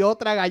Bradley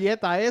otra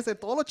galleta a ese.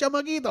 Todos los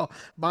chamaquitos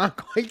van a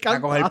coger A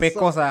coger cantazo.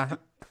 pescosas.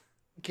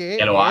 ¿Qué Que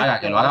es lo haga,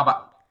 esto?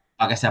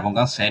 para que se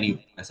pongan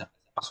serios.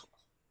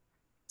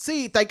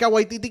 Sí, Taika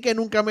Waititi que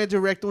nunca me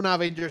directa una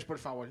Avengers, por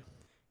favor.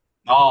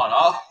 No,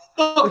 no.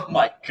 Oh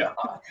my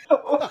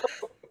God.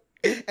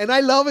 And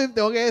I love him,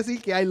 tengo que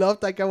decir que I love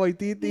Taika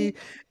Waititi.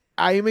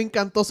 A mí me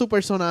encantó su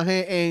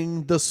personaje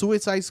en The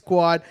Suicide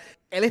Squad.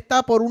 Él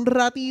está por un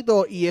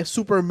ratito y es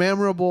super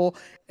memorable.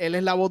 Él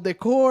es la voz de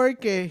Korg,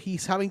 que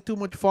he's having too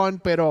much fun,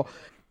 pero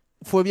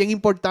fue bien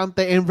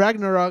importante. En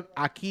Ragnarok,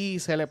 aquí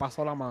se le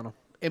pasó la mano,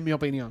 en mi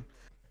opinión.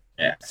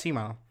 Yeah, Sí,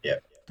 mano. yeah.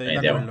 Estoy de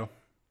Definitivamente.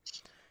 acuerdo.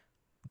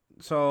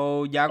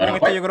 So, ya con Bueno,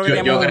 esto pues, yo creo que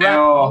yo tenemos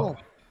un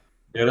wrap.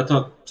 creo que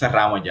esto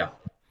cerramos ya.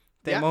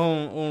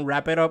 Tenemos un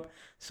wrap it up.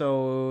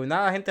 So,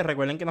 nada, gente,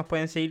 recuerden que nos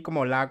pueden seguir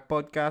como Lag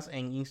Podcast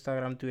en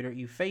Instagram, Twitter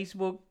y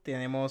Facebook.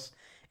 Tenemos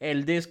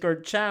el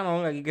Discord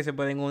channel, aquí que se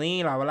pueden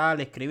unir,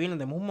 hablar, escribir.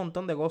 Tenemos un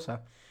montón de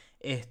cosas.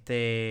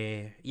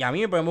 Y a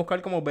mí me pueden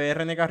buscar como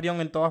BRN Carrión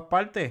en todas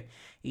partes.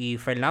 Y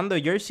Fernando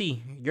y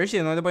Jersey. Jersey,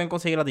 ¿dónde te pueden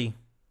conseguir a ti?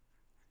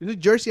 Yo soy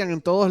Jerseyan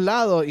en todos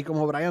lados y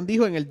como Brian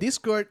dijo en el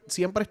Discord,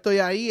 siempre estoy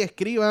ahí,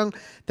 escriban.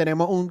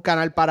 Tenemos un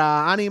canal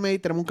para anime,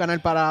 tenemos un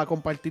canal para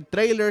compartir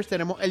trailers,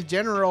 tenemos el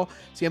General,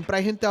 siempre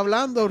hay gente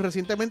hablando.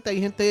 Recientemente hay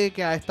gente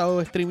que ha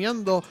estado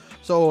streameando,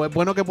 so es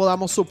bueno que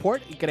podamos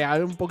support y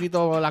crear un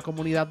poquito la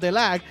comunidad de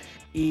Lag.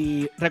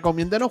 Y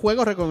recomiéndenos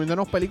juegos,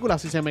 recomiéndenos películas.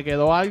 Si se me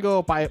quedó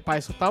algo, para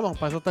eso estamos,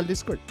 para eso está el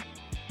Discord.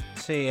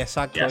 Sí,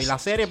 exacto. Yes. Y la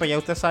serie, pues ya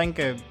ustedes saben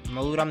que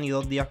no duran ni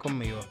 2 días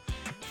conmigo.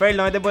 Fer,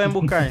 ¿dónde te pueden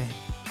buscar?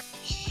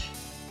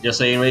 Yo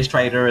soy Race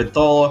Trader en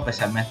todo,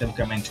 especialmente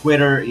búsquenme en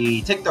Twitter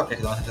y TikTok, que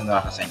es donde estoy haciendo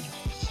las reseñas.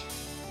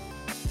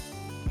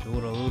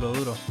 Duro, duro,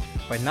 duro.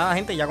 Pues nada,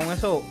 gente, ya con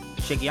eso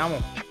chequeamos.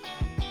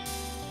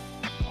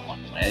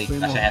 Vamos, ready.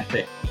 Gracias,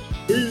 gente.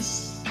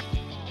 Peace.